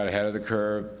 She got ahead of the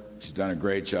curve. She's done a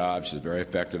great job. She's a very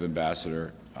effective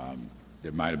ambassador.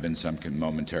 There might have been some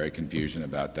momentary confusion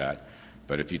about that.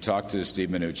 But if you talk to Steve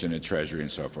Mnuchin at Treasury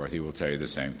and so forth, he will tell you the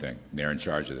same thing. They're in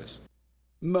charge of this.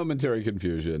 Momentary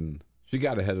confusion. She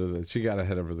got ahead of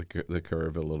the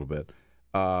curve a little bit.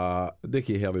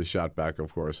 Nikki Haley shot back,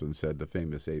 of course, and said the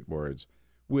famous 8 words,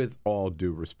 "With all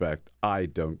due respect, I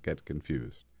don't get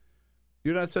confused."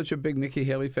 You're not such a big Nikki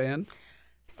Haley fan?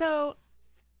 So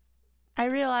I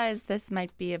realize this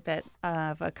might be a bit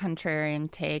of a contrarian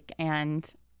take, and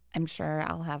I'm sure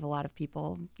I'll have a lot of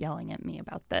people yelling at me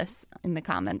about this in the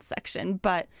comments section.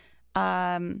 But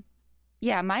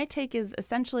my take is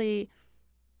essentially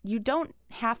you don't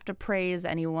have to praise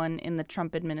anyone in the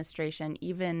Trump administration,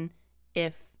 even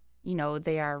if,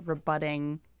 they are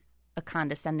rebutting a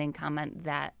condescending comment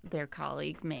that their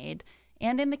colleague made.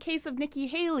 And in the case of Nikki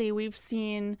Haley, we've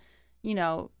seen,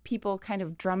 people kind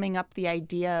of drumming up the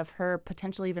idea of her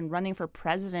potentially even running for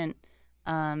president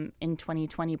in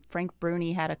 2020. Frank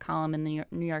Bruni had a column in the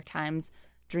New York Times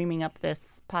dreaming up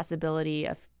this possibility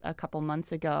a couple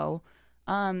months ago.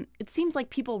 It seems like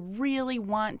people really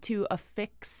want to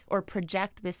affix or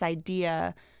project this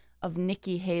idea of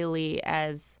Nikki Haley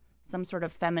as some sort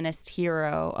of feminist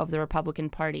hero of the Republican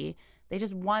Party. They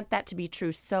just want that to be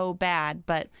true so bad.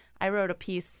 But I wrote a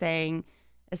piece saying,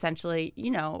 essentially,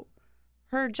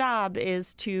 her job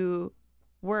is to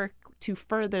work to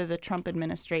further the Trump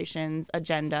administration's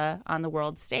agenda on the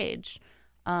world stage.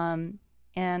 And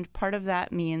part of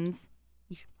that means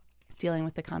dealing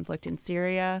with the conflict in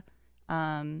Syria,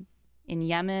 in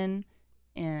Yemen,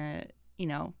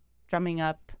 drumming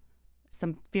up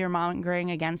some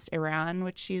fear-mongering against Iran,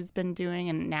 which she's been doing,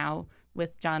 and now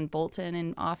with John Bolton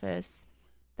in office.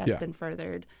 That's been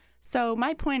furthered. So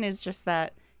my point is just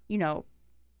that,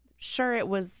 sure, it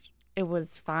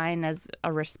was fine as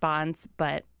a response,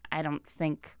 but I don't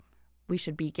think we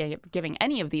should be giving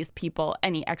any of these people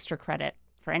any extra credit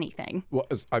for anything. Well,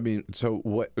 I mean, so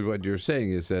what you're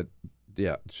saying is that,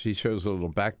 she shows a little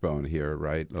backbone here,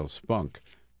 right? A little spunk.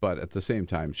 But at the same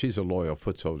time, she's a loyal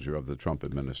foot soldier of the Trump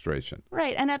administration.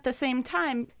 Right. And at the same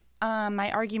time,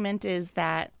 my argument is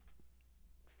that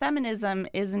feminism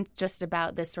isn't just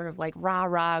about this sort of like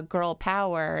rah-rah girl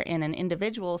power in an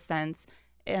individual sense.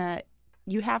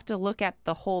 You have to look at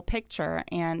the whole picture.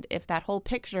 And if that whole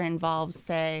picture involves,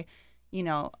 say,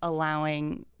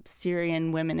 allowing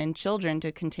Syrian women and children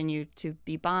to continue to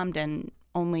be bombed and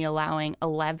only allowing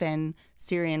 11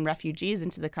 Syrian refugees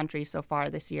into the country so far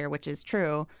this year, which is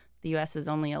true. The U.S. has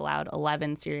only allowed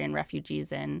 11 Syrian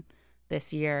refugees in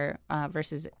this year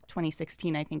versus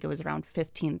 2016, I think it was around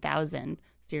 15,000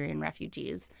 Syrian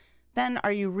refugees. Then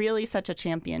are you really such a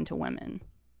champion to women?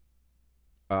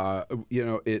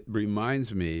 It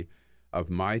reminds me of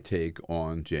my take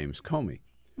on James Comey,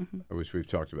 which we've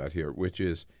talked about here, which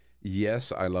is,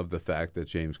 yes, I love the fact that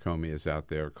James Comey is out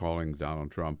there calling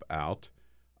Donald Trump out,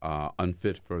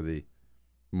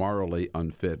 morally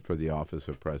unfit for the office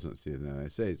of presidency of the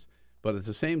United States. But at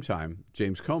the same time,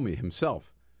 James Comey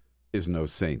himself is no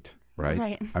saint,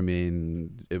 right? I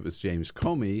mean, it was James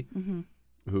Comey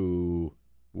who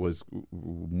was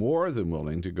more than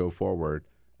willing to go forward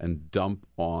and dump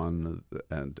on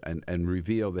and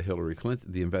reveal the Hillary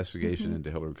Clinton, the investigation into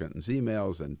Hillary Clinton's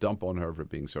emails, and dump on her for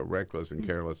being so reckless and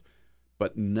careless,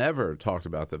 but never talked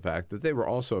about the fact that they were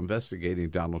also investigating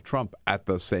Donald Trump at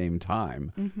the same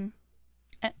time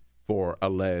for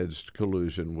alleged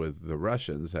collusion with the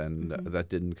Russians, and that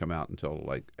didn't come out until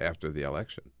after the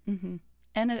election.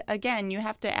 And again, you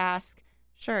have to ask,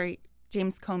 sure,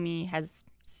 James Comey has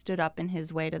stood up in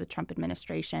his way to the Trump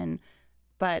administration,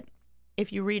 but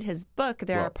if you read his book,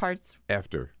 there are parts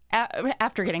after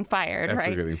getting fired, right?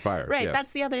 After getting fired, right. Yes.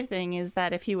 That's the other thing, is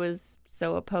that if he was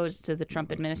so opposed to the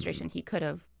Trump administration, he could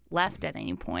have left at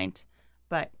any point,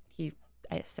 but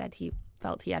I said he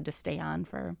felt he had to stay on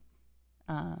for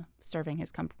serving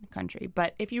his country.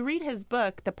 But if you read his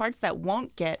book, the parts that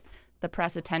won't get the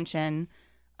press attention,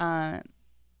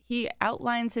 he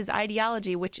outlines his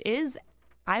ideology, which is,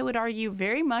 I would argue,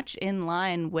 very much in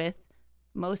line with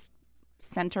most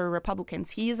center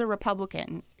Republicans. He is a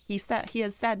Republican. He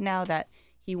has said now that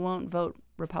he won't vote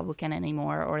Republican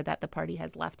anymore, or that the party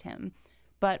has left him.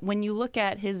 But when you look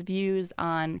at his views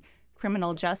on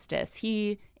criminal justice,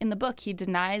 in the book, he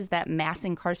denies that mass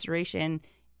incarceration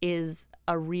is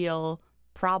a real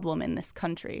problem in this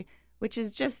country, which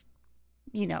is just,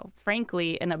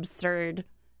 frankly, an absurd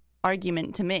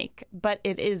argument to make. But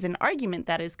it is an argument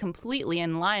that is completely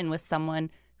in line with someone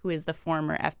who is the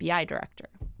former FBI director.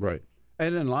 Right.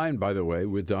 And in line, by the way,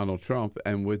 with Donald Trump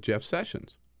and with Jeff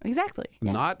Sessions. Exactly.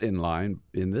 Yeah. Not in line,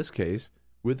 in this case,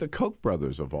 with the Koch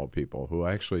brothers, of all people, who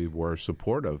actually were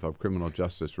supportive of criminal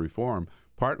justice reform,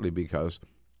 partly because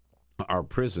our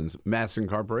prisons, mass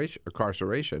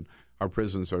incarceration, our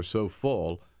prisons are so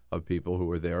full of people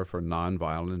who are there for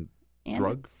nonviolent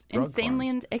drug it's insanely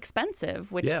crimes.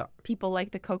 Expensive, which people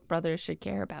like the Koch brothers should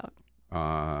care about.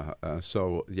 Another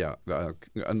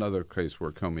case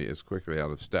where Comey is quickly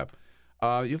out of step.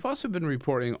 You've also been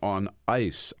reporting on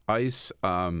ICE. ICE,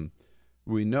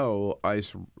 we know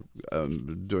ICE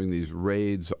doing these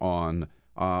raids on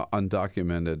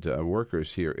undocumented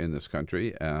workers here in this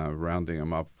country, rounding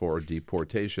them up for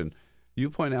deportation. You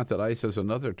point out that ICE has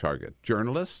another target,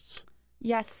 journalists?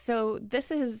 Yes, so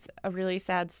this is a really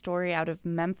sad story out of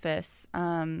Memphis.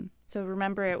 So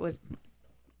remember, it was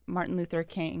Martin Luther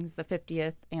King's, the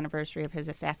 50th anniversary of his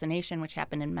assassination, which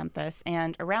happened in Memphis.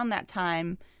 And around that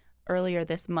time, earlier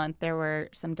this month, there were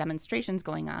some demonstrations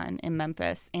going on in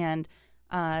Memphis. And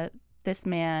this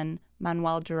man,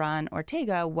 Manuel Duran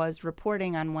Ortega, was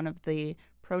reporting on one of the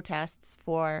protests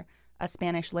for a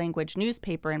Spanish-language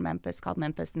newspaper in Memphis called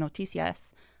Memphis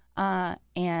Noticias.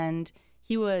 And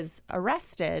he was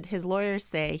arrested. His lawyers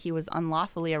say he was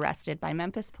unlawfully arrested by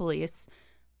Memphis police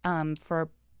for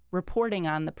reporting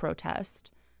on the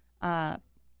protest.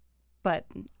 But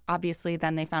obviously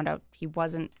then they found out he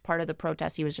wasn't part of the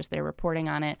protest. He was just there reporting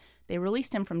on it. They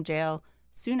released him from jail.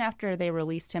 Soon after they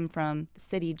released him from the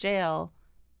city jail,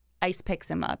 ICE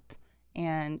picks him up.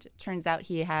 And turns out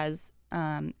he has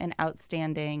an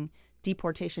outstanding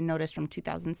deportation notice from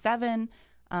 2007.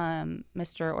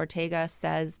 Mr. Ortega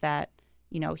says that,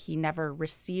 he never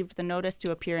received the notice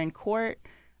to appear in court.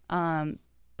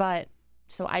 But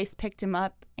so ICE picked him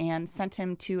up and sent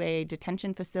him to a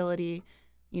detention facility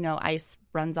ICE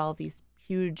runs all these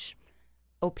huge,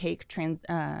 opaque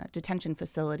detention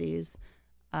facilities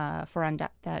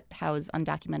that house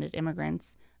undocumented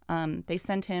immigrants. They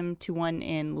sent him to one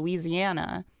in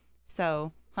Louisiana,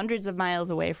 so hundreds of miles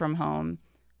away from home.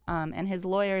 And his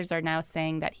lawyers are now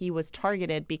saying that he was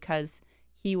targeted because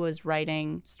he was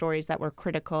writing stories that were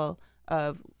critical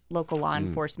of local law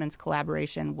enforcement's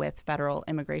collaboration with federal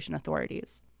immigration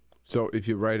authorities. So if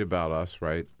you write about us,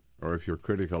 right, or if you're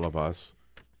critical of us,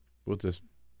 we'll just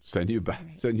send you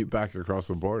back across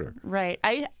the border. Right.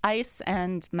 ICE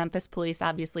and Memphis police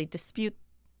obviously dispute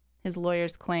his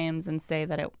lawyer's claims and say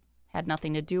that it had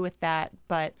nothing to do with that.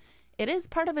 But it is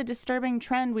part of a disturbing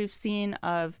trend we've seen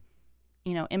of,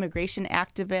 immigration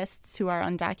activists who are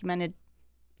undocumented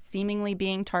seemingly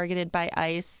being targeted by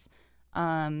ICE.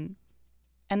 And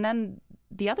then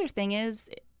the other thing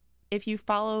is, if you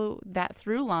follow that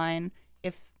through line,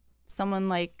 if someone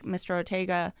like Mr.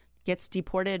 Ortega gets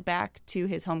deported back to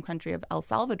his home country of El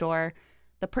Salvador,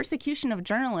 the persecution of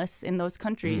journalists in those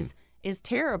countries is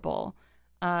terrible.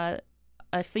 A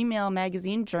female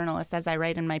magazine journalist, as I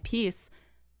write in my piece,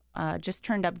 just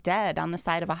turned up dead on the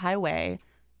side of a highway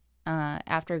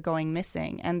after going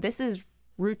missing. And this is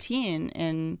routine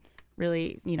in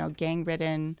really,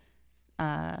 gang-ridden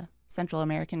Central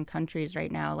American countries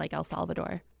right now, like El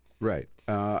Salvador. Right.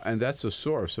 And that's the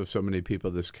source of so many people,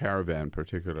 this caravan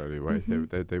particularly, right?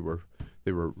 Mm-hmm.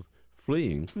 They were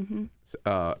fleeing,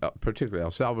 particularly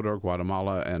El Salvador,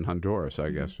 Guatemala, and Honduras, I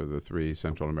guess, are the three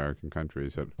Central American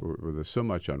countries where there's so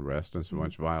much unrest and so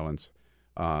much violence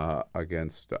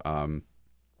against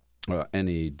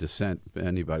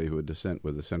anybody who would dissent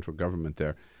with the central government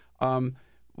there.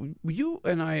 You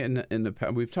and I, in the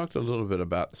past, we've talked a little bit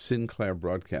about Sinclair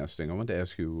Broadcasting. I want to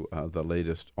ask you the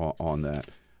latest on that.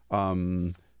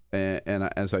 And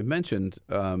as I mentioned,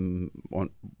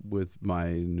 with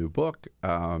my new book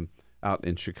out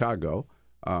in Chicago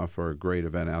for a great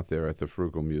event out there at the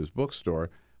Frugal Muse bookstore,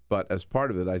 but as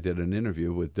part of it, I did an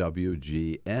interview with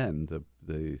WGN,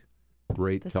 the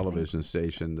great television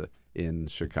station in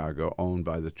Chicago, owned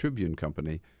by the Tribune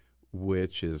Company,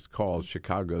 which is called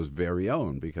Chicago's very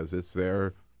own because it's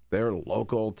their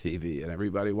local TV and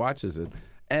everybody watches it,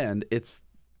 and it's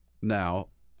now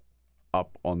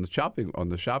up on the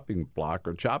chopping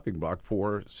block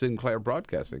for Sinclair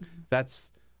Broadcasting.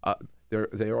 That's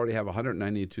they already have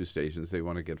 192 stations. They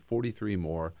want to get 43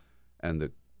 more, and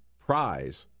the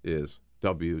prize is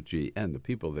WGN. The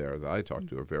people there that I talked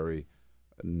to are very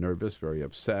nervous, very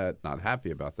upset, not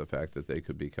happy about the fact that they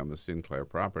could become a Sinclair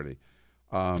property.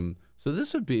 So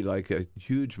this would be like a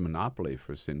huge monopoly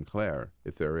for Sinclair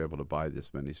if they're able to buy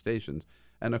this many stations.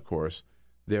 And, of course,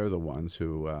 they're the ones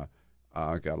who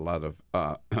got a lot of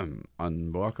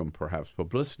unwelcome, perhaps,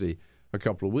 publicity a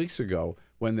couple of weeks ago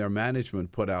when their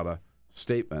management put out a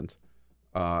statement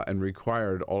and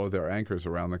required all of their anchors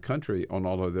around the country on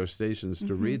all of their stations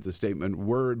to read the statement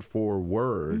word for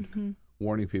word,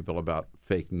 warning people about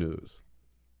fake news.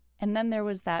 And then there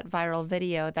was that viral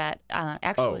video that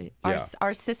actually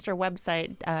our sister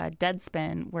website,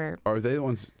 Deadspin, where are they the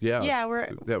ones? Yeah,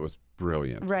 that was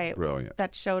brilliant. Right, brilliant.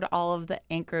 That showed all of the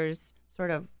anchors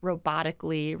sort of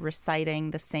robotically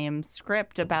reciting the same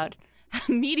script about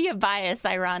media bias,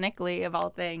 ironically, of all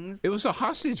things. It was a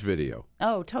hostage video.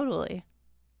 Oh, totally.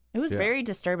 It was very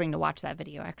disturbing to watch that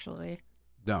video, actually.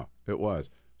 No, it was.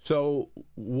 So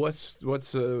what's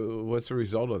the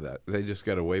result of that? They just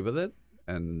got away with it?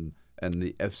 And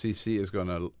the FCC is going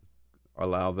to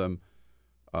allow them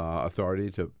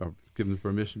authority to give them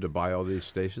permission to buy all these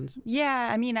stations? Yeah,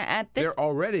 I mean, they're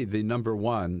already the number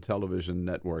one television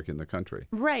network in the country.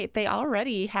 Right. They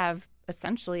already have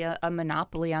essentially a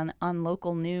monopoly on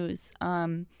local news.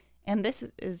 And this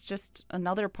is just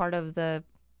another part of the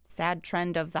sad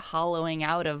trend of the hollowing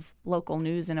out of local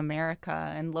news in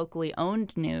America and locally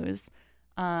owned news.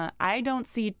 I don't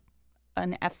see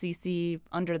an FCC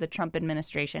under the Trump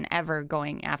administration ever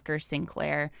going after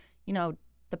Sinclair.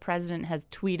 The president has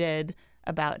tweeted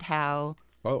about how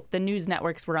the news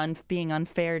networks were being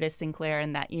unfair to Sinclair,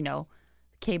 and that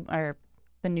the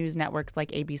news networks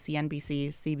like ABC,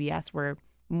 NBC, CBS were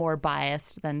more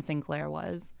biased than Sinclair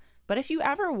was. But if you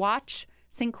ever watch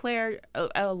Sinclair,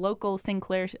 a local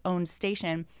Sinclair-owned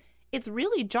station, it's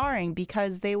really jarring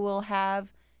because they will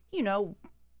have,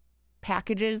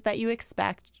 packages that you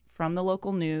expect from the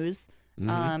local news,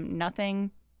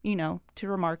 nothing, to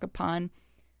remark upon.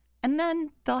 And then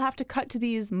they'll have to cut to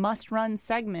these must-run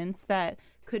segments that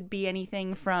could be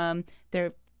anything from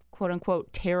their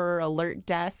quote-unquote terror alert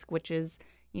desk, which is,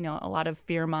 a lot of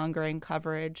fear-mongering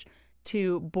coverage,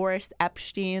 to Boris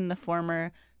Epstein, the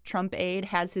former Trump aide,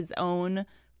 has his own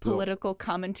political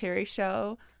commentary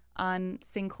show on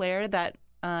Sinclair that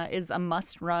is a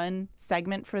must-run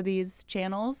segment for these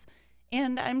channels.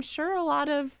 And I'm sure a lot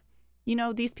of,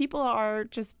 these people are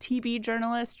just TV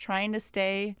journalists trying to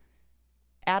stay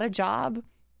at a job,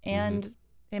 and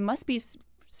it must be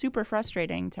super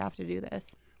frustrating to have to do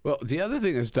this. Well, the other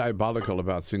thing that's diabolical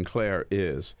about Sinclair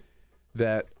is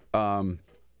that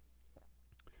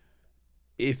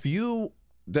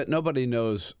that nobody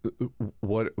knows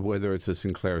whether it's a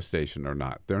Sinclair station or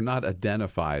not. They're not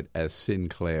identified as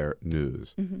Sinclair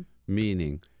News,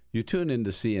 meaning you tune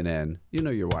into CNN,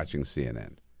 you're watching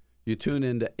CNN. You tune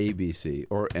into ABC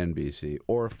or NBC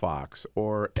or Fox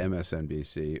or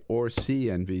MSNBC or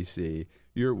CNBC,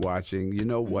 you're watching,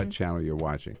 what channel you're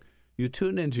watching. You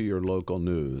tune into your local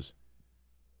news.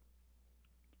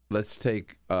 Let's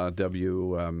take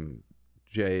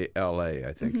WJLA,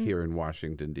 I think, here in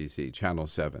Washington, D.C., Channel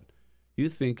 7. You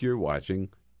think you're watching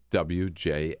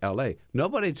WJLA.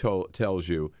 Nobody tells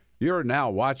you you're now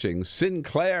watching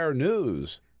Sinclair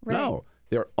News. Right. No,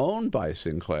 they're owned by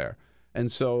Sinclair. And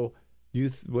so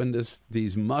when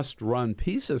these must-run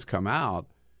pieces come out,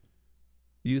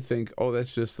 you think, oh,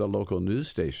 that's just the local news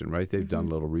station, right? They've done a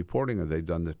little reporting, or they've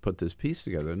put this piece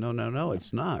together. No,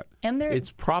 it's not. And it's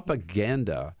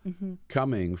propaganda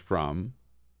coming from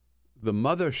the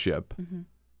mothership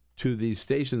to these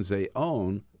stations they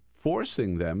own,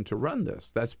 forcing them to run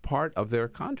this. That's part of their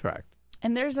contract.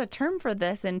 And there's a term for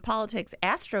this in politics,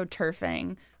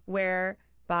 astroturfing,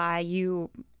 whereby you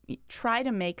try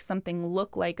to make something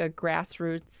look like a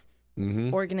grassroots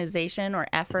organization or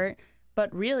effort.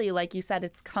 But really, like you said,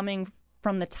 it's coming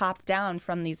from the top down,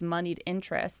 from these moneyed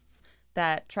interests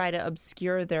that try to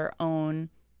obscure their own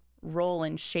role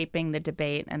in shaping the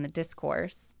debate and the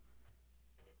discourse.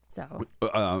 So,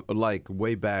 like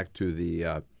way back to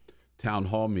the town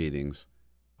hall meetings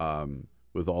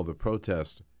with all the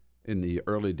protests in the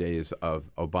early days of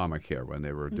Obamacare, when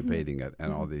they were debating it,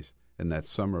 and all these, in that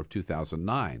summer of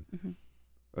 2009.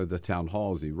 The town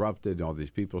halls erupted, all these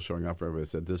people showing up. Everybody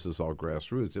said, this is all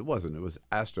grassroots. It wasn't. It was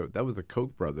that was the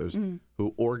Koch brothers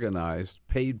who organized,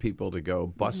 paid people to go,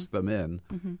 bust them in.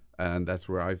 And that's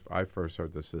where I first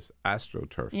heard this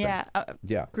astroturf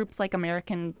thing. Groups like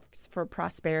Americans for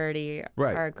Prosperity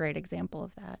are a great example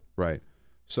of that. Right.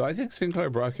 So I think Sinclair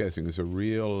Broadcasting is a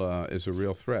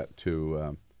real threat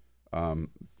to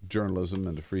journalism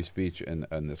and to free speech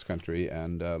in this country.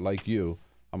 And like you,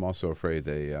 I'm also afraid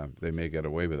they may get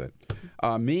away with it.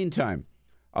 Meantime,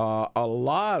 a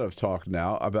lot of talk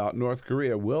now about North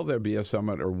Korea. Will there be a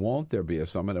summit or won't there be a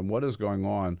summit? And what is going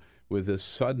on with this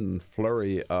sudden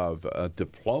flurry of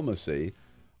diplomacy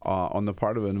on the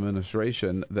part of an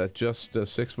administration that just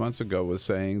 6 months ago was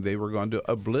saying they were going to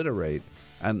obliterate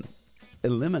and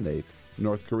eliminate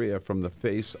North Korea from the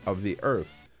face of the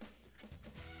earth?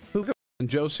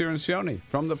 Joe Cirincione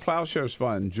from the Ploughshares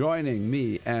Fund joining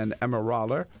me and Emma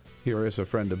Roller. Here is a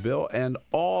friend of Bill and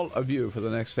all of you for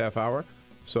the next half hour.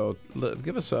 So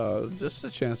give us just a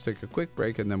chance to take a quick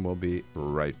break, and then we'll be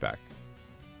right back.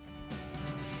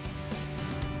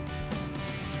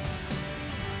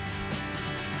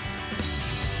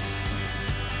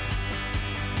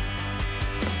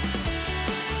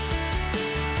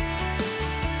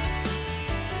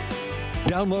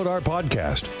 Download our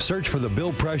podcast, search for The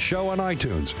Bill Press Show on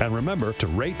iTunes, and remember to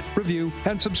rate, review,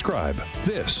 and subscribe.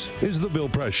 This is The Bill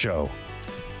Press Show.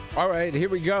 All right, here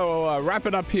we go.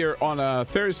 Wrapping up here on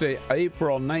Thursday,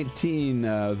 April 19,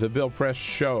 The Bill Press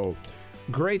Show.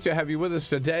 Great to have you with us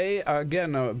today.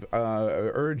 Again,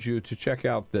 urge you to check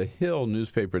out the Hill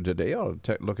newspaper today. I'll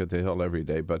look at the Hill every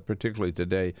day, but particularly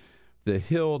today,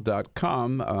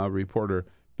 thehill.com. Reporter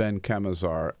Ben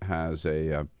Camazar has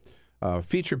a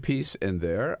feature piece in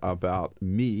there about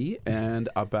me and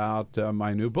about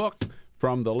my new book,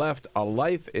 From the Left, A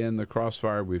Life in the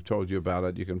Crossfire. We've told you about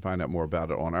it. You can find out more about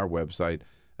it on our website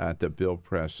at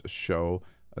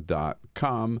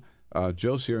thebillpressshow.com.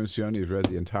 Joe Cirincione has read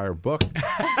the entire book.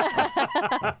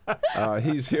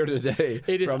 He's here today.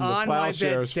 It is from on the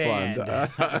Ploughshares my bedstand.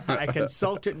 Fund. I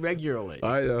consult it regularly.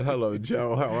 Hello,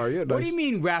 Joe. How are you? What do you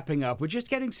mean wrapping up? We're just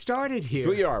getting started here.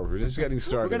 We are. We're just getting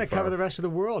started. We're going to cover the rest of the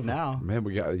world now. Man,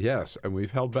 yes, and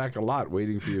we've held back a lot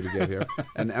waiting for you to get here.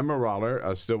 And Emma Roller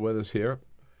still with us here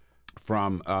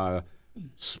from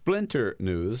Splinter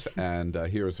News, and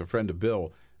here is a friend of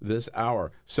Bill this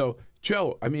hour. So,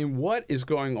 Joe, I mean, what is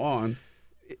going on?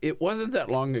 It wasn't that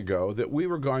long ago that we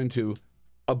were going to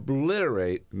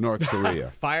obliterate North Korea.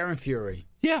 Fire and fury.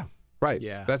 Yeah, right.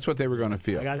 Yeah. That's what they were going to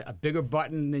feel. I got a bigger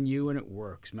button than you, and it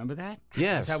works. Remember that?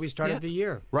 Yes. That's how we started the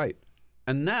year. Right.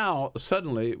 And now,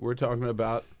 suddenly, we're talking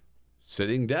about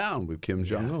sitting down with Kim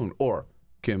Jong Un, or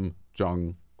Kim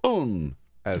Jong Un,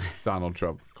 as Donald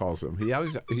Trump calls him. He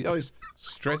always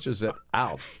stretches it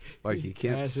out like he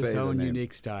can't has say his own the name.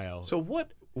 unique style. So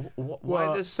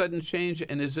why this sudden change,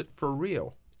 and is it for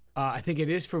real? I think it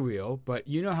is for real, but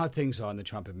you know how things are in the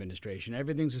Trump administration.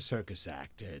 Everything's a circus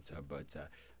act. It's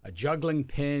a juggling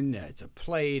pin, it's a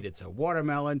plate, it's a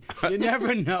watermelon. You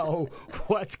never know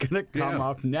what's going to come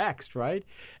up next, right?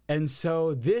 And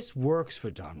so this works for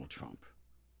Donald Trump.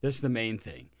 That's the main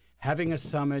thing. Having a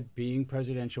summit, being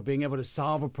presidential, being able to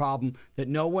solve a problem that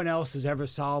no one else has ever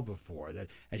solved before,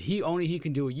 and he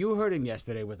can do it. You heard him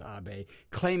yesterday with Abe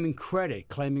claiming credit,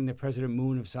 claiming that President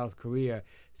Moon of South Korea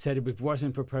said if it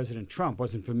wasn't for President Trump,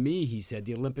 wasn't for me, he said,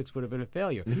 the Olympics would have been a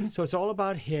failure. Mm-hmm. So it's all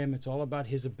about him. It's all about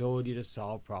his ability to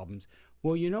solve problems.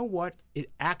 Well, you know what?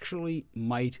 It actually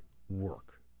might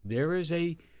work. There is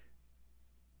a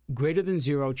greater than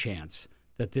zero chance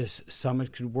that this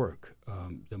summit could work.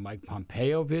 The Mike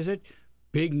Pompeo visit,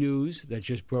 big news that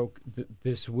just broke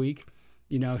this week,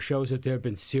 shows that there have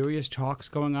been serious talks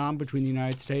going on between the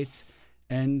United States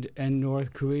and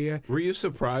North Korea. Were you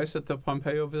surprised at the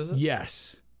Pompeo visit?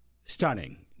 Yes.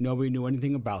 Stunning. Nobody knew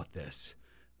anything about this.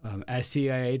 As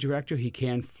CIA director, he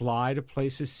can fly to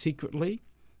places secretly.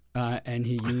 And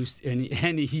he used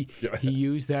he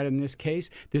used that in this case.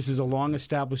 This is a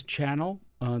long-established channel.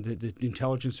 The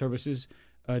intelligence services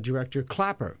director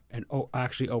Clapper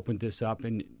actually opened this up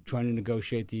and trying to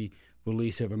negotiate the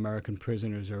release of American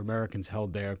prisoners or Americans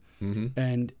held there,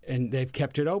 and they've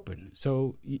kept it open.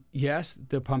 So yes,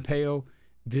 the Pompeo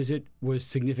visit was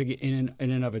significant in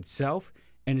and of itself,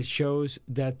 and it shows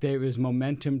that there is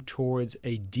momentum towards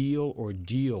a deal or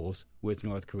deals with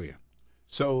North Korea.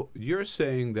 So you're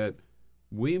saying that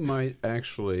we might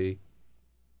actually,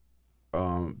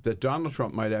 that Donald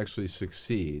Trump might actually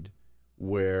succeed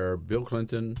where Bill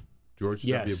Clinton, George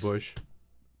W. Bush,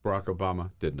 Barack Obama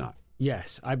did not.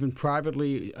 Yes. I've been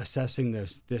privately assessing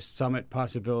this summit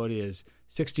possibility as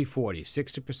 60-40,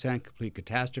 60% complete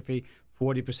catastrophe,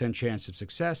 40% chance of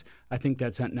success. I think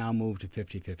that's now moved to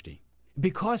 50-50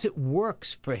 because it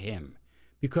works for him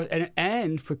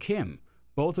and for Kim.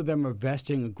 Both of them are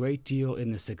vesting a great deal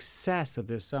in the success of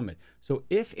this summit. So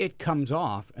if it comes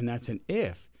off, and that's an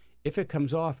if it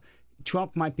comes off,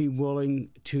 Trump might be willing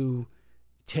to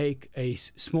take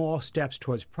small steps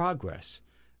towards progress,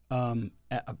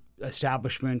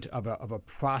 establishment of a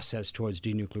process towards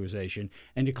denuclearization,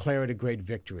 and declare it a great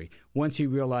victory. Once he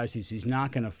realizes he's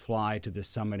not going to fly to the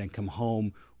summit and come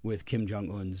home with Kim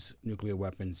Jong Un's nuclear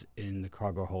weapons in the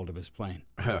cargo hold of his plane.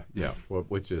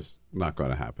 Which is not going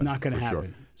to happen. Not going to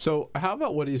happen. Sure. So how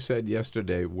about what he said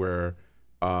yesterday where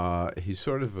he's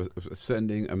sort of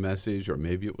sending a message, or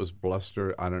maybe it was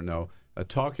bluster, I don't know,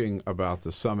 talking about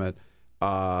the summit.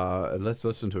 Let's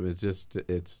listen to him.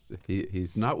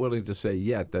 He's not willing to say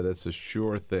yet that it's a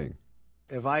sure thing.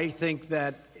 If I think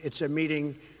that it's a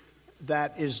meeting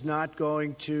that is not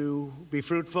going to be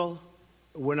fruitful,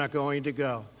 we're not going to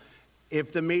go.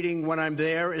 If the meeting, when I'm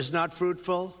there, is not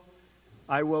fruitful,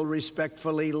 I will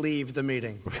respectfully leave the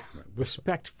meeting.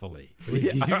 Respectfully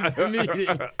leave the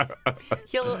meeting.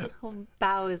 He'll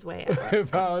bow his way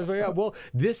out. Well,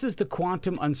 this is the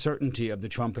quantum uncertainty of the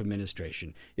Trump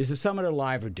administration. Is the summit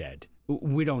alive or dead?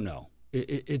 We don't know.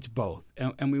 It's both.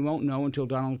 And we won't know until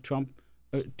Donald Trump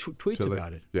tweets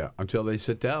about it. Yeah, until they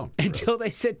sit down. Until they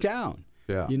sit down.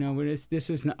 Yeah. This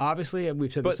is obviously,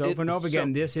 we've said this over and over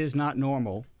again, this is not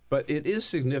normal. But it is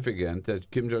significant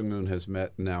that Kim Jong Un has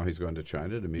met. Now he's going to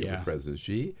China to meet with President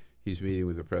Xi. He's meeting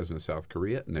with the president of South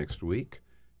Korea next week.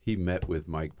 He met with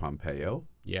Mike Pompeo.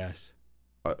 Yes.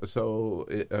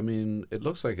 It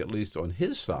looks like at least on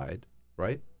his side,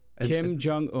 right? Kim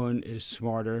Jong Un is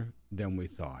smarter than we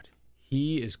thought.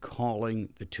 He is calling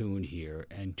the tune here,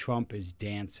 and Trump is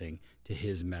dancing to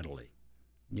his melody.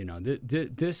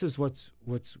 This is what's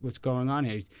going on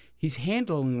here. He's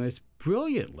handling this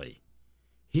brilliantly.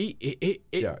 I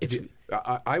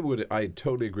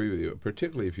totally agree with you,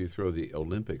 particularly if you throw the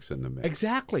Olympics in the mix.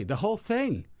 Exactly, the whole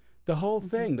thing.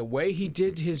 The way he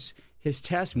did his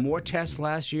tests, more tests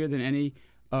last year than any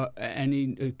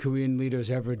Korean leader has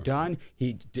ever done.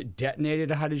 He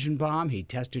detonated a hydrogen bomb. He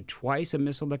tested twice a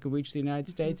missile that could reach the United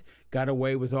States. Got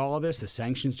away with all of this. The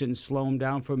sanctions didn't slow him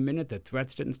down for a minute. The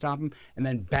threats didn't stop him. And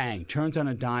then bang, turns on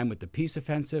a dime with the peace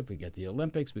offensive. We get the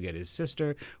Olympics. We get his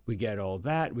sister. We get all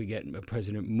that. We get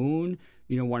President Moon,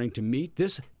 wanting to meet.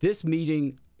 This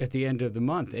meeting at the end of the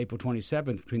month, April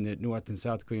 27th, between the North and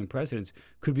South Korean presidents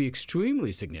could be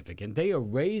extremely significant. They are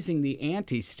raising the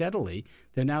ante steadily.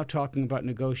 They're now talking about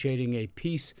negotiating a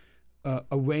peace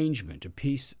arrangement, a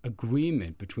peace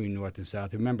agreement between North and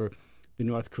South. Remember,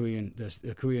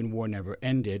 the Korean War never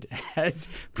ended, as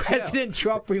President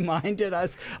Trump reminded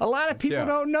us. A lot of people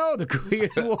don't know the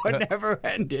Korean War never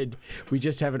ended. We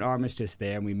just have an armistice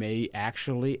there, and we may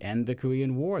actually end the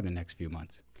Korean War in the next few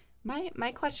months.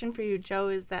 My question for you, Joe,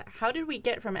 is that how did we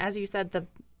get from, as you said, the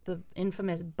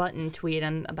infamous button tweet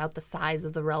and about the size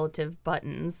of the relative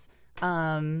buttons?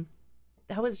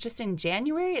 That was just in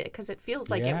January? Because it feels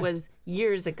like it was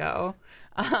years ago.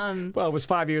 Well, it was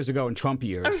 5 years ago in Trump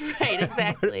years. Right,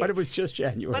 exactly. but it was just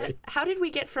January. But how did we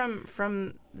get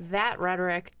from that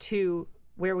rhetoric to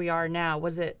where we are now?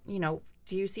 Was it,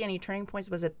 do you see any turning points?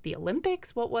 Was it the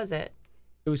Olympics? What was it?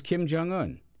 It was Kim Jong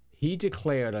Un. He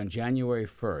declared on January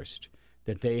 1st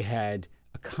that they had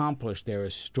accomplished their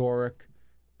historic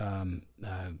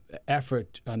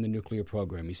effort on the nuclear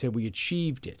program. He said, we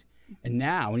achieved it. And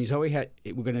now, and he's always had,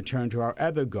 we're going to turn to our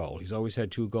other goal. He's always had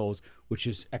two goals, which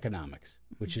is economics,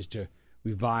 which is to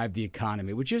revive the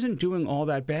economy, which isn't doing all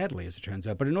that badly, as it turns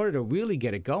out. But in order to really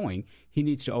get it going, he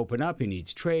needs to open up. He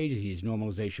needs trade. He needs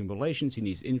normalization of relations. He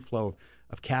needs inflow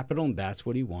of capital, and that's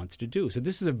what he wants to do. So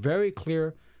this is a very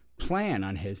clear plan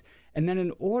on his. And then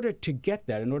in order to get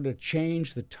that, in order to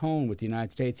change the tone with the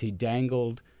United States, he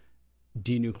dangled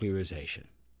denuclearization,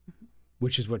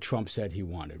 which is what Trump said he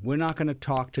wanted. We're not going to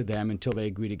talk to them until they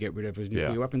agree to get rid of his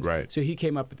nuclear weapons. Right. So he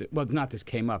came up with this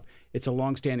came up. It's a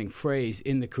longstanding phrase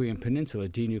in the Korean Peninsula,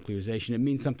 denuclearization. It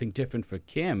means something different for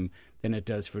Kim than it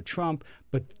does for Trump,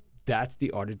 but that's the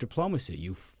art of diplomacy.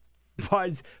 You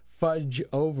fudge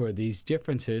over these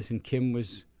differences, and Kim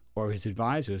or his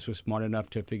advisors were smart enough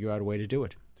to figure out a way to do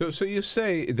it. So you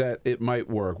say that it might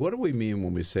work. What do we mean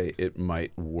when we say it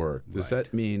might work? Does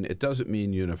that mean it doesn't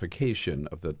mean unification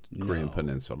of the Korean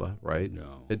Peninsula, right?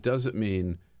 No. It doesn't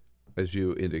mean, as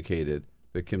you indicated,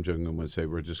 that Kim Jong Un would say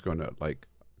we're just going to, like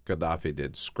Gaddafi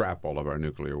did, scrap all of our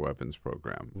nuclear weapons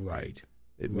program. Right.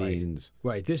 It means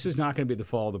This is not going to be the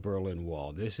fall of the Berlin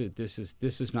Wall. This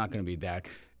is not going to be that.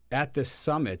 At the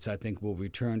summits, I think we'll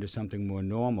return to something more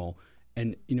normal.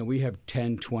 And, we have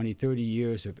 10, 20, 30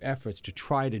 years of efforts to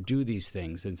try to do these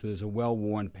things. And so there's a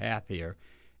well-worn path here.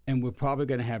 And we're probably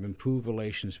going to have improved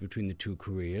relations between the two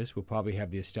Koreas. We'll probably have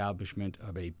the establishment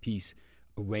of a peace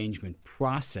arrangement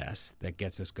process that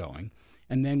gets us going.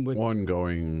 And then with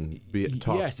ongoing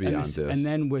talks beyond this. And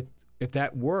then if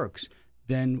that works,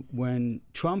 then when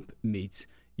Trump meets,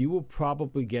 you will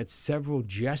probably get several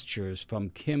gestures from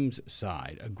Kim's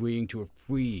side agreeing to a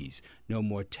freeze, no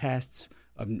more tests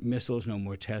of missiles, no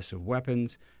more tests of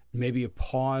weapons, maybe a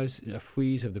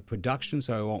freeze of the production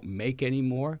so I won't make any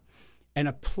more, and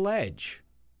a pledge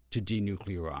to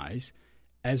denuclearize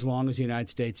as long as the United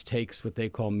States takes what they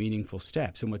call meaningful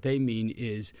steps. And what they mean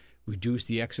is reduce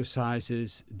the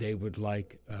exercises. They would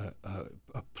like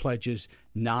pledges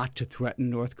not to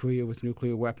threaten North Korea with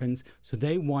nuclear weapons. So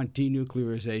they want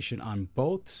denuclearization on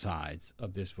both sides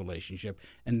of this relationship,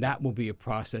 and that will be a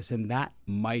process, and that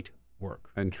might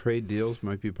work. And trade deals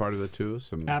might be part of it too?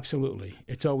 Absolutely.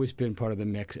 It's always been part of the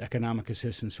mix, economic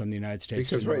assistance from the United States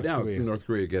because to North Korea. Because right now, North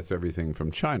Korea gets everything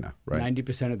from China, right?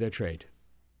 90% of their trade.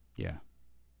 Yeah.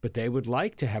 But they would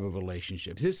like to have a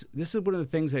relationship. This is one of the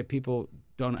things that people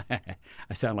don't –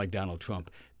 I sound like Donald Trump.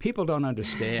 People don't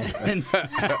understand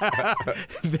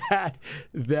that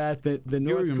the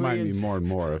North Koreans – You remind me more and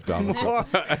more of Donald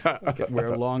Trump.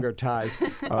 We're longer ties.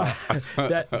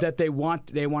 That they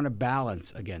want a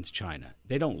balance against China.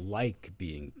 They don't like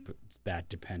being that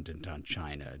dependent on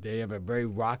China. They have a very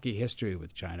rocky history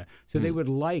with China. So they would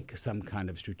like some kind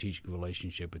of strategic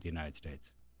relationship with the United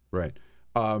States. Right.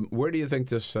 Where do you think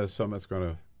this summit's going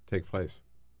to take place?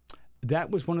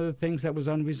 That was one of the things that was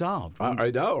unresolved.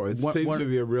 I know. It seems to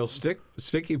be a real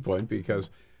sticky point because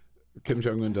Kim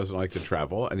Jong Un doesn't like to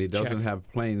travel, and he doesn't have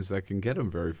planes that can get him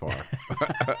very far.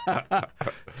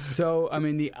 So,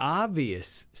 the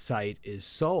obvious site is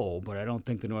Seoul, but I don't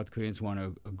think the North Koreans want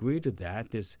to agree to that.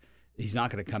 He's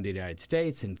not going to come to the United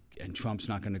States, and Trump's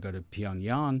not going to go to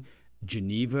Pyongyang.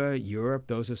 Geneva, Europe,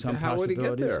 those are some possibilities.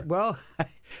 How would he get there? Well,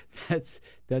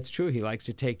 that's true. He likes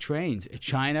to take trains.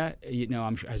 China,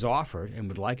 I'm sure, has offered and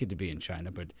would like it to be in China,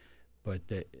 but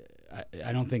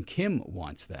I don't think Kim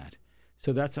wants that.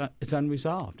 So it's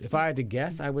unresolved. If I had to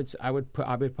guess, I would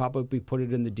probably put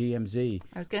it in the DMZ.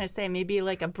 I was going to say maybe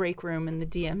like a break room in the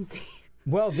DMZ.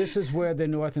 Well, this is where the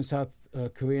North and South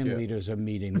Korean leaders are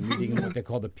meeting in what they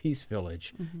call the Peace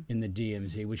Village in the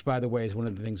DMZ, which, by the way, is one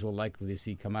of the things we're likely to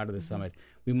see come out of the summit.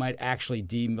 We might actually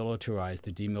demilitarize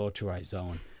the demilitarized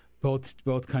zone.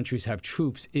 Both countries have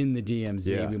troops in the DMZ.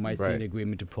 Yeah, we might see an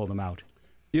agreement to pull them out.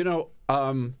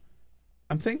 I'm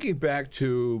thinking back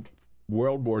to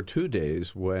World War II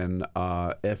days when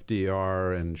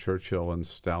FDR and Churchill and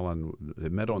Stalin, they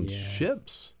met on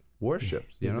ships,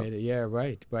 warships, you know?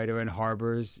 Right. Or in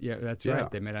harbors. Yeah, that's right.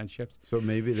 They met on ships. So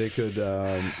maybe they could,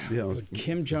 Would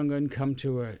Kim Jong Un come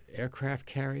to an aircraft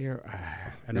carrier,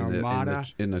 an armada?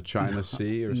 In the China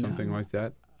Sea or something like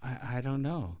that? I don't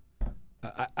know.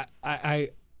 I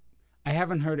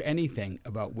haven't heard anything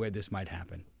about where this might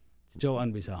happen. Still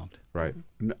unresolved. Right.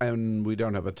 And we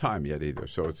don't have a time yet either.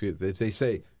 So they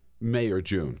say May or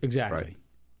June. Exactly. Right.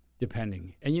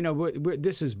 Depending. And,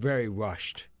 this is very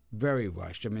rushed. Very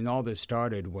rushed. I mean, all this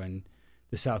started when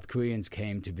the South Koreans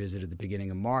came to visit at the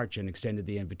beginning of March and extended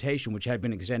the invitation, which had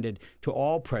been extended to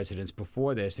all presidents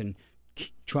before this. And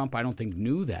Trump, I don't think,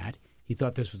 knew that. He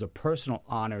thought this was a personal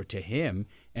honor to him,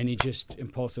 and he just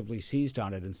impulsively seized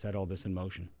on it and set all this in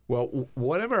motion. Well,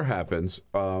 whatever happens,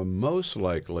 most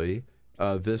likely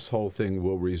this whole thing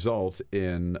will result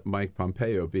in Mike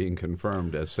Pompeo being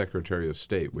confirmed as Secretary of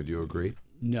State. Would you agree?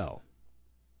 No.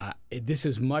 This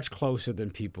is much closer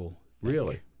than people think.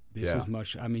 Really? This is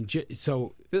much. I mean,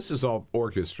 so this is all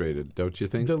orchestrated, don't you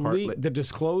think? The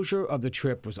disclosure of the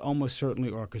trip was almost certainly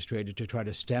orchestrated to try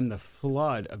to stem the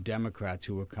flood of Democrats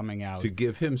who were coming out to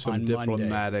give him some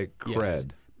diplomatic cred. Yes.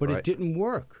 But it didn't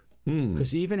work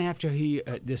because even after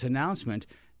this announcement.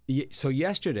 So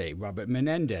yesterday, Robert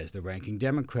Menendez, the ranking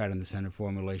Democrat on the Senate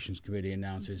Foreign Relations Committee,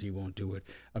 announces he won't do it.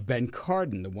 Ben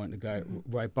Cardin, the guy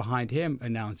right behind him,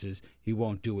 announces he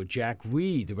won't do it. Jack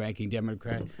Reed, the ranking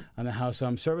Democrat on the House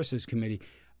Armed Services Committee.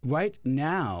 Right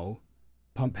now,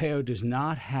 Pompeo does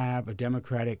not have a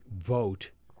Democratic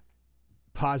vote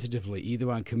positively, either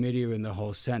on committee or in the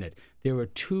whole Senate. There are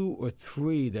 2 or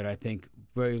 3 that I think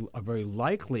are very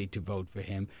likely to vote for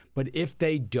him. But if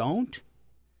they don't,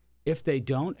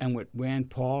 and with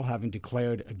Rand Paul having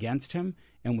declared against him,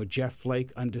 and with Jeff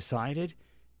Flake undecided,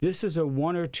 this is a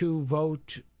 1 or 2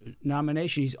 vote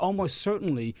nomination. He's almost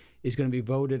certainly is going to be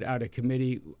voted out of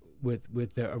committee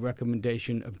with a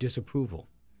recommendation of disapproval.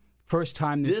 First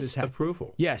time this is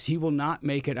disapproval. Yes, he will not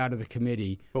make it out of the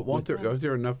committee. But are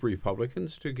there enough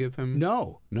Republicans to give him?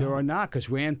 No, there are not, because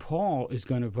Rand Paul is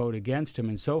going to vote against him,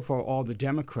 and so far all the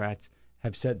Democrats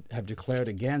have declared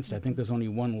against. I think there's only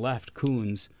one left,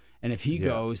 Coons. And if he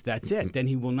goes, that's it. Then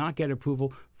he will not get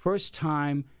approval. First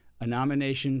time a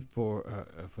nomination for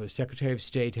Secretary of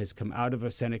State has come out of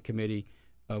a Senate committee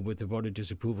with the vote of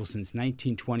disapproval since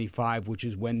 1925, which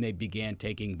is when they began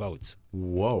taking votes.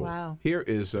 Whoa. Wow. Here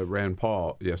is Rand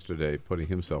Paul yesterday putting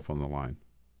himself on the line.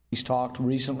 He's talked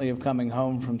recently of coming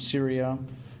home from Syria.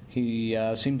 He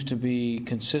seems to be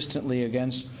consistently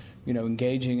against,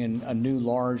 engaging in a new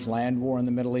large land war in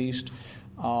the Middle East.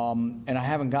 And I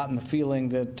haven't gotten the feeling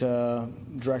that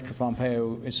Director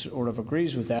Pompeo sort of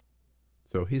agrees with that.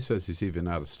 So he says he's even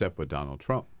out of step with Donald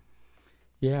Trump.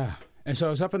 Yeah. And so I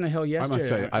was up on the Hill yesterday. I must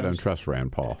say, I don't trust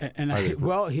Rand Paul.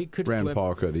 He could Rand flip.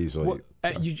 Paul could easily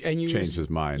change his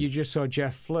mind. You just saw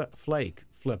Jeff Flake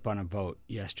flip on a vote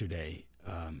yesterday.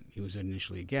 He was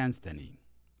initially against, then he...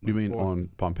 You mean on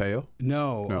Pompeo?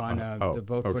 No, on the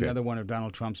vote for another one of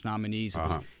Donald Trump's nominees.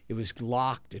 It was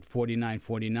locked at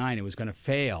 49-49. It was going to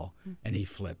fail, and he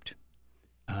flipped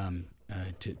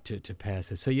to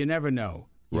pass it. So you never know.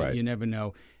 Right. You never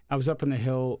know. I was up on the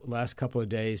Hill last couple of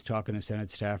days talking to Senate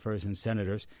staffers and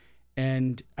senators,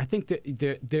 and I think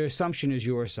that their assumption is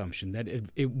your assumption, that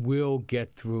it will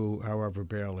get through, however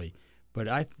barely. But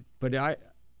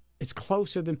it's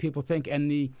closer than people think,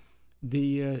 and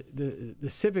the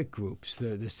civic groups,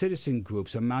 the citizen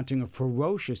groups are mounting a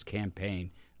ferocious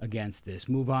campaign against this.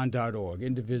 MoveOn.org,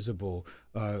 Indivisible,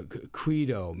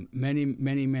 Credo,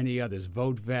 many others,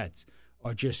 Vote Vets,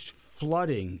 are just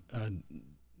flooding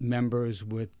members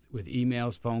with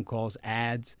emails, phone calls,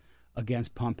 ads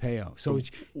against Pompeo. So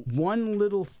it's one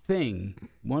little thing,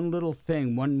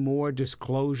 one more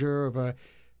disclosure of a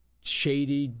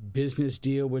shady business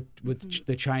deal with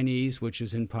the Chinese, which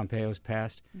is in Pompeo's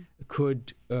past,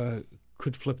 could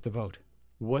flip the vote.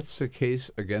 What's the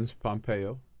case against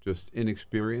Pompeo? Just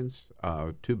inexperience,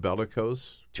 too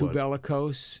bellicose?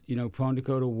 Bellicose, prone to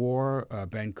go to war.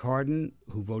 Ben Cardin,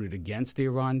 who voted against the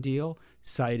Iran deal,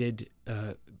 cited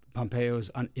Pompeo's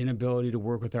inability to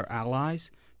work with our allies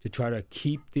to try to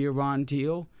keep the Iran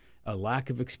deal, a lack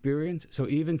of experience. So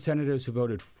even senators who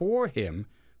voted for him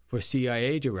for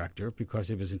CIA director because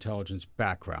of his intelligence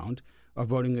background are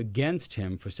voting against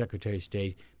him for Secretary of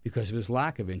State because of his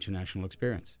lack of international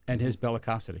experience and his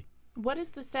bellicosity. What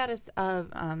is the status of,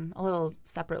 a little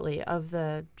separately, of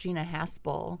the Gina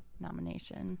Haspel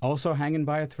nomination? Also hanging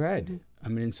by a thread. I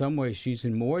mean, in some ways, she's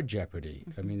in more jeopardy.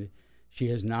 I mean, She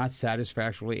has not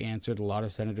satisfactorily answered a lot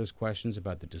of senators' questions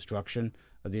about the destruction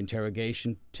of the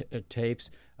interrogation tapes,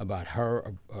 about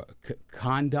her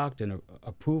conduct and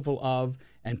approval of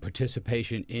and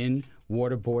participation in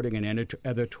waterboarding and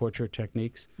other torture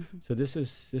techniques. Mm-hmm. So this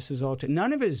is all.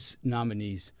 None of his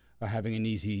nominees are having an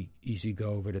easy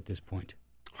go of it at this point.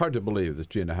 Hard to believe that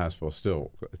Gina Haspel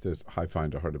still. I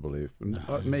find it hard to believe.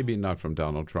 Maybe not from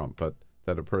Donald Trump, but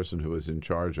that a person who is in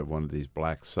charge of one of these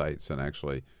black sites and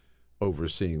actually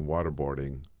overseeing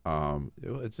waterboarding,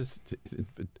 it's just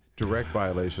a direct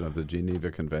violation of the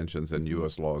Geneva Conventions and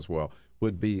U.S. law as well,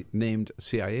 would be named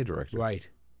CIA director. Right.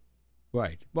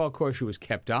 Well, of course, she was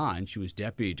kept on. She was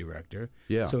deputy director.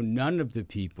 Yeah. So none of the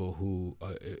people who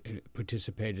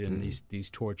participated in these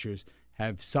tortures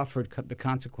have suffered the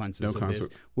consequences of this,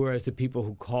 whereas the people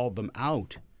who called them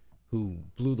out, who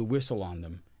blew the whistle on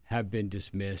them, have been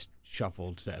dismissed,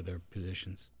 shuffled to other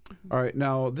positions. All right.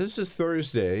 Now, this is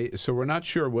Thursday, so we're not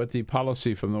sure what the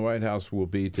policy from the White House will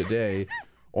be today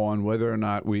on whether or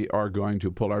not we are going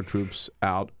to pull our troops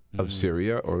out of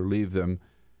Syria or leave them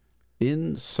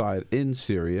in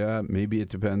Syria. Maybe it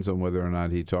depends on whether or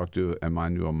not he talked to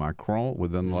Emmanuel Macron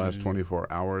within the last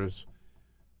 24 hours.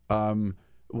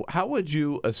 How would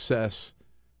you assess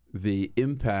the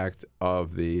impact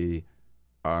of the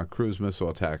cruise missile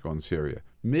attack on Syria?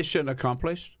 Mission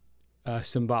accomplished?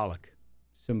 Symbolic.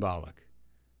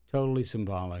 Totally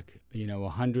symbolic.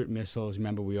 100 missiles.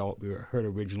 Remember, we heard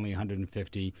originally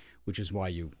 150, which is why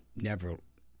you never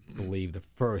believe the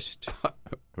first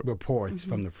reports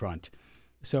from the front.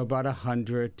 So about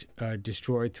 100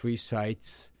 destroyed 3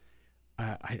 sites.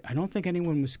 I don't think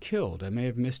anyone was killed. I may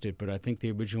have missed it, but I think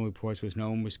the original reports was no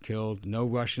one was killed, no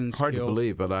Russians Hard killed. to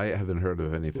believe, but I haven't heard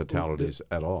of any fatalities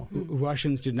at all.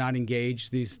 Russians did not engage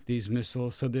these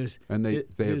missiles. So they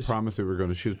had promised they were going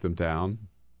to shoot them down.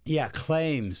 Yeah,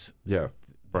 claims. Yeah,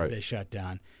 right. They shut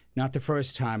down. Not the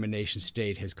first time a nation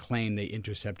state has claimed they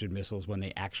intercepted missiles when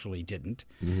they actually didn't.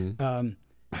 Mm-hmm.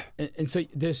 And so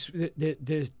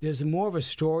there's more of a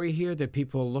story here that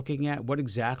people are looking at. What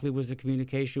exactly was the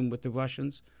communication with the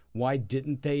Russians? Why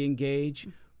didn't they engage?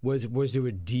 Was there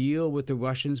a deal with the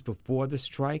Russians before the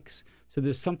strikes? So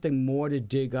there's something more to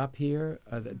dig up here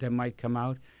that might come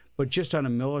out. But just on a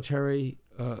military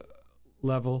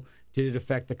level, did it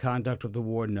affect the conduct of the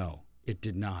war? No, it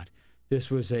did not. This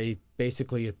was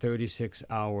basically a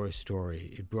 36-hour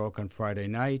story. It broke on Friday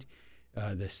night.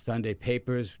 The Sunday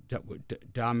papers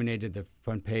dominated the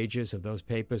front pages of those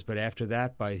papers. But after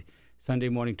that, by Sunday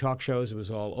morning talk shows, it was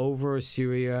all over.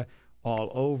 Syria, all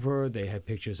over. They had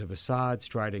pictures of Assad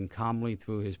striding calmly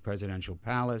through his presidential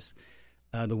palace.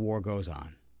 The war goes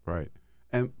on. Right.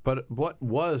 But what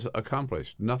was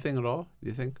accomplished? Nothing at all, do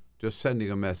you think? Just sending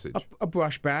a message? A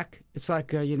brushback. It's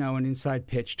like, an inside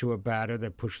pitch to a batter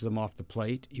that pushes them off the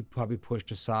plate. You probably pushed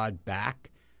Assad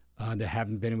back. There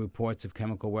haven't been any reports of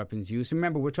chemical weapons used.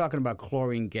 Remember, we're talking about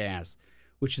chlorine gas,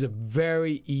 which is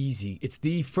it's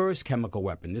the first chemical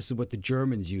weapon. This is what the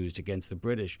Germans used against the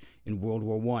British in World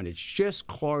War I. It's just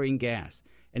chlorine gas,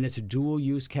 and it's a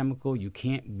dual-use chemical. You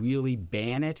can't really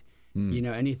ban it.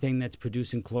 Anything that's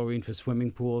producing chlorine for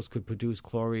swimming pools could produce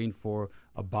chlorine for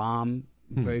a bomb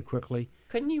very quickly.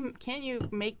 Can't you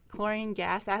make chlorine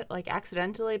gas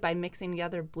accidentally by mixing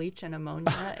together bleach and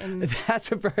ammonia? And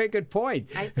that's a very good point.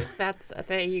 I think that's a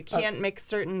thing. You can't mix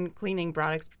certain cleaning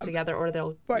products together, or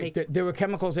they'll right. There were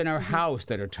chemicals in our house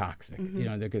that are toxic.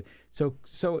 They're good. So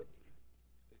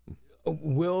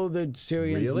will the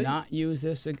Syrians not use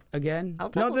this again?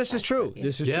 No, this is true.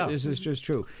 This is just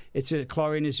true.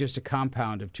 Chlorine is just a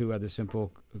compound of 2 other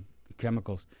simple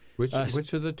chemicals. Which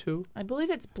are the 2? I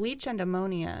believe it's bleach and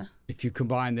ammonia. If you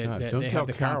combine they have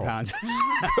the Carol. compounds.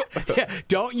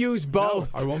 Don't use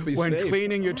both. No, I won't be when safe.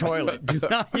 Cleaning your toilet. Do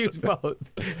not use both.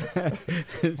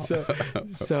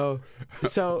 so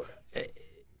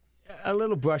a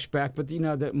little brushback, but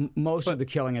most of the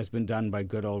killing has been done by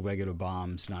good old regular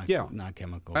bombs, not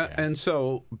chemical gas. And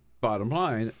so, bottom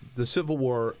line, the civil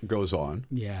war goes on.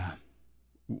 Yeah.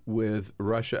 With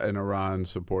Russia and Iran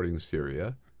supporting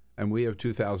Syria. And we have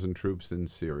 2,000 troops in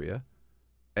Syria,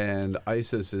 and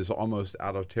ISIS is almost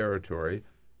out of territory.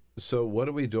 So what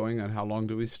are we doing, and how long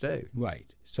do we stay?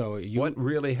 Right. So what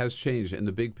really has changed in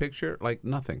the big picture? Like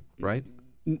nothing, right?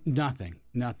 Nothing.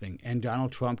 And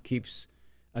Donald Trump keeps,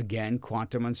 again,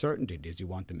 quantum uncertainty. Does he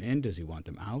want them in? Does he want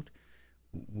them out?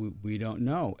 We don't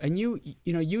know. And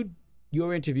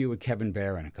your interview with Kevin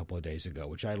Barron a couple of days ago,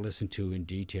 which I listened to in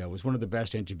detail, was one of the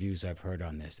best interviews I've heard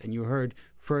on this. And you heard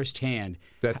firsthand.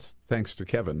 That's thanks to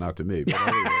Kevin, not to me. But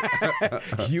anyway.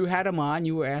 You had him on.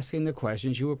 You were asking the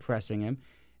questions. You were pressing him.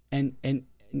 And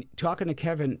talking to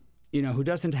Kevin, who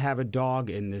doesn't have a dog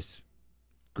in this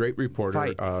great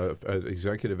reporter,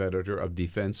 executive editor of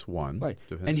Defense One. Right.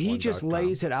 And he just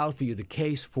lays it out for you, the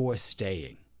case for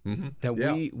staying.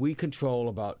 That we control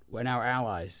about, and our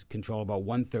allies control about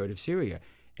 1/3 of Syria.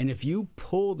 And if you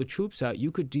pull the troops out,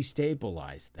 you could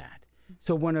destabilize that.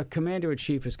 So when a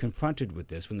commander-in-chief is confronted with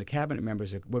this, when the cabinet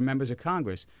members were members of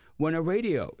Congress, when a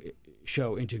radio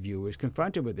show interviewer is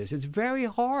confronted with this, it's very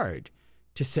hard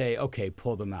to say, okay,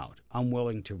 pull them out. I'm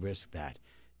willing to risk that.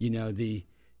 You know, the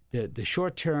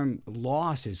short-term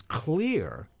loss is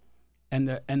clear, and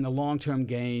the long-term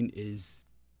gain is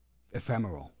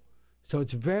ephemeral. So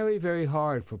it's very, very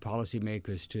hard for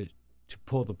policymakers to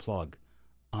pull the plug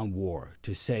on war,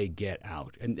 to say get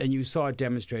out. And you saw it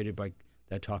demonstrated by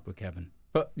that talk with Kevin.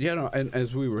 But, you know, and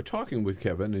as we were talking with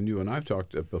Kevin, and you and I've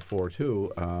talked before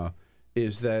too,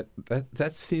 is that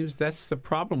seems that's the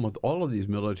problem with all of these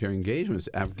military engagements.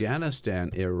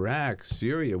 Afghanistan, Iraq,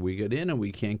 Syria, we get in and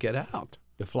we can't get out.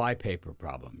 The flypaper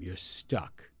problem. You're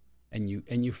stuck. And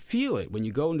you feel it. When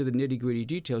you go into the nitty-gritty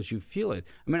details, you feel it.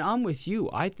 I mean, I'm with you.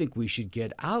 I think we should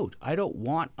get out. I don't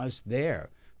want us there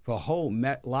for a whole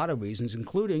lot of reasons,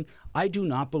 including I do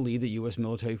not believe that U.S.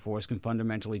 military force can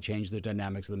fundamentally change the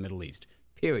dynamics of the Middle East,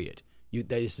 period.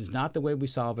 This is not the way we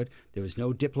solve it. There is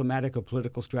no diplomatic or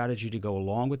political strategy to go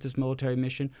along with this military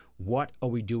mission. What are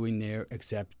we doing there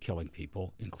except killing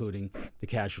people, including the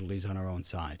casualties on our own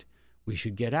side? We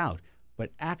should get out.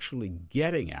 But actually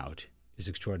getting out is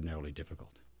extraordinarily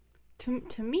difficult.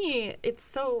 To me, it's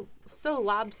so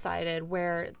lopsided,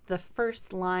 where the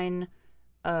first line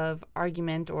of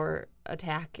argument or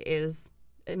attack is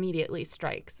immediately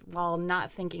strikes, while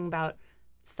not thinking about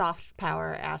soft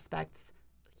power aspects,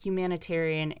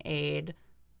 humanitarian aid.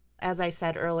 As I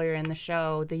said earlier in the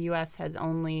show, the U.S. has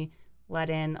only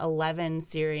let in 11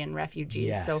 Syrian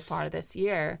refugees so far this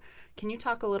year. Can you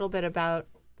talk a little bit about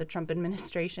the Trump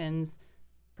administration's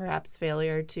perhaps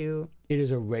failure to... It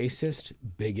is a racist,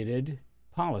 bigoted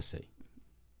policy.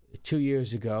 2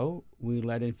 years ago, we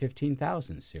let in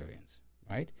 15,000 Syrians,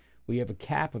 right? We have a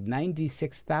cap of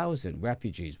 96,000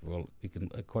 refugees. Well, we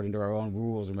can, according to our own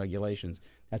rules and regulations,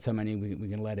 that's how many we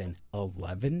can let in.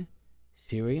 11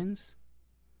 Syrians?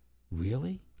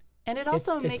 Really? And it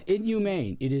also makes... It's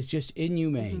inhumane. It is just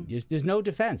inhumane. There's no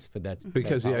defense for that.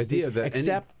 Because that the idea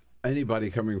that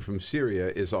anybody coming from Syria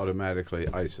is automatically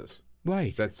ISIS.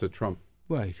 Right. That's the Trump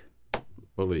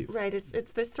belief. Right.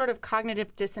 It's this sort of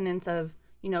cognitive dissonance of,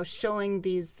 showing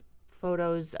these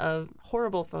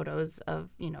horrible photos of,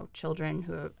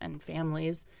 children and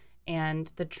families,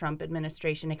 and the Trump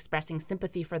administration expressing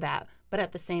sympathy for that. But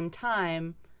at the same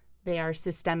time, they are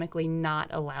systemically not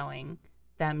allowing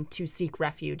them to seek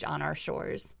refuge on our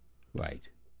shores. Right.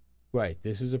 Right.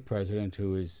 This is a president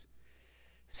who is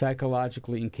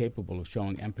psychologically incapable of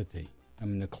showing empathy. I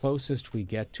mean, the closest we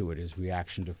get to it is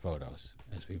reaction to photos,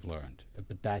 as we've learned.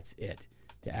 But that's it.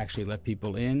 To actually let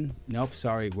people in, nope,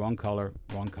 sorry, wrong color,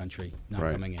 wrong country,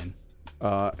 not coming in.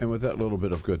 And with that little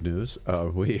bit of good news,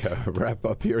 we wrap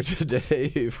up here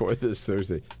today for this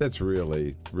Thursday. That's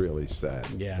really, really sad.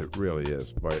 Yeah. It really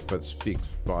is. But speaks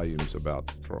volumes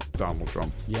about Donald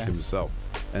Trump himself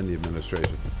and the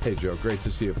administration. Hey, Joe, great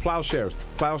to see you. Ploughshares,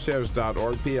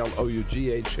 ploughshares.org,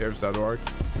 P-L-O-U-G-H, shares.org,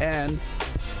 and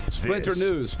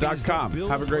SplinterNews.com.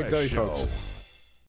 Have a great day, folks.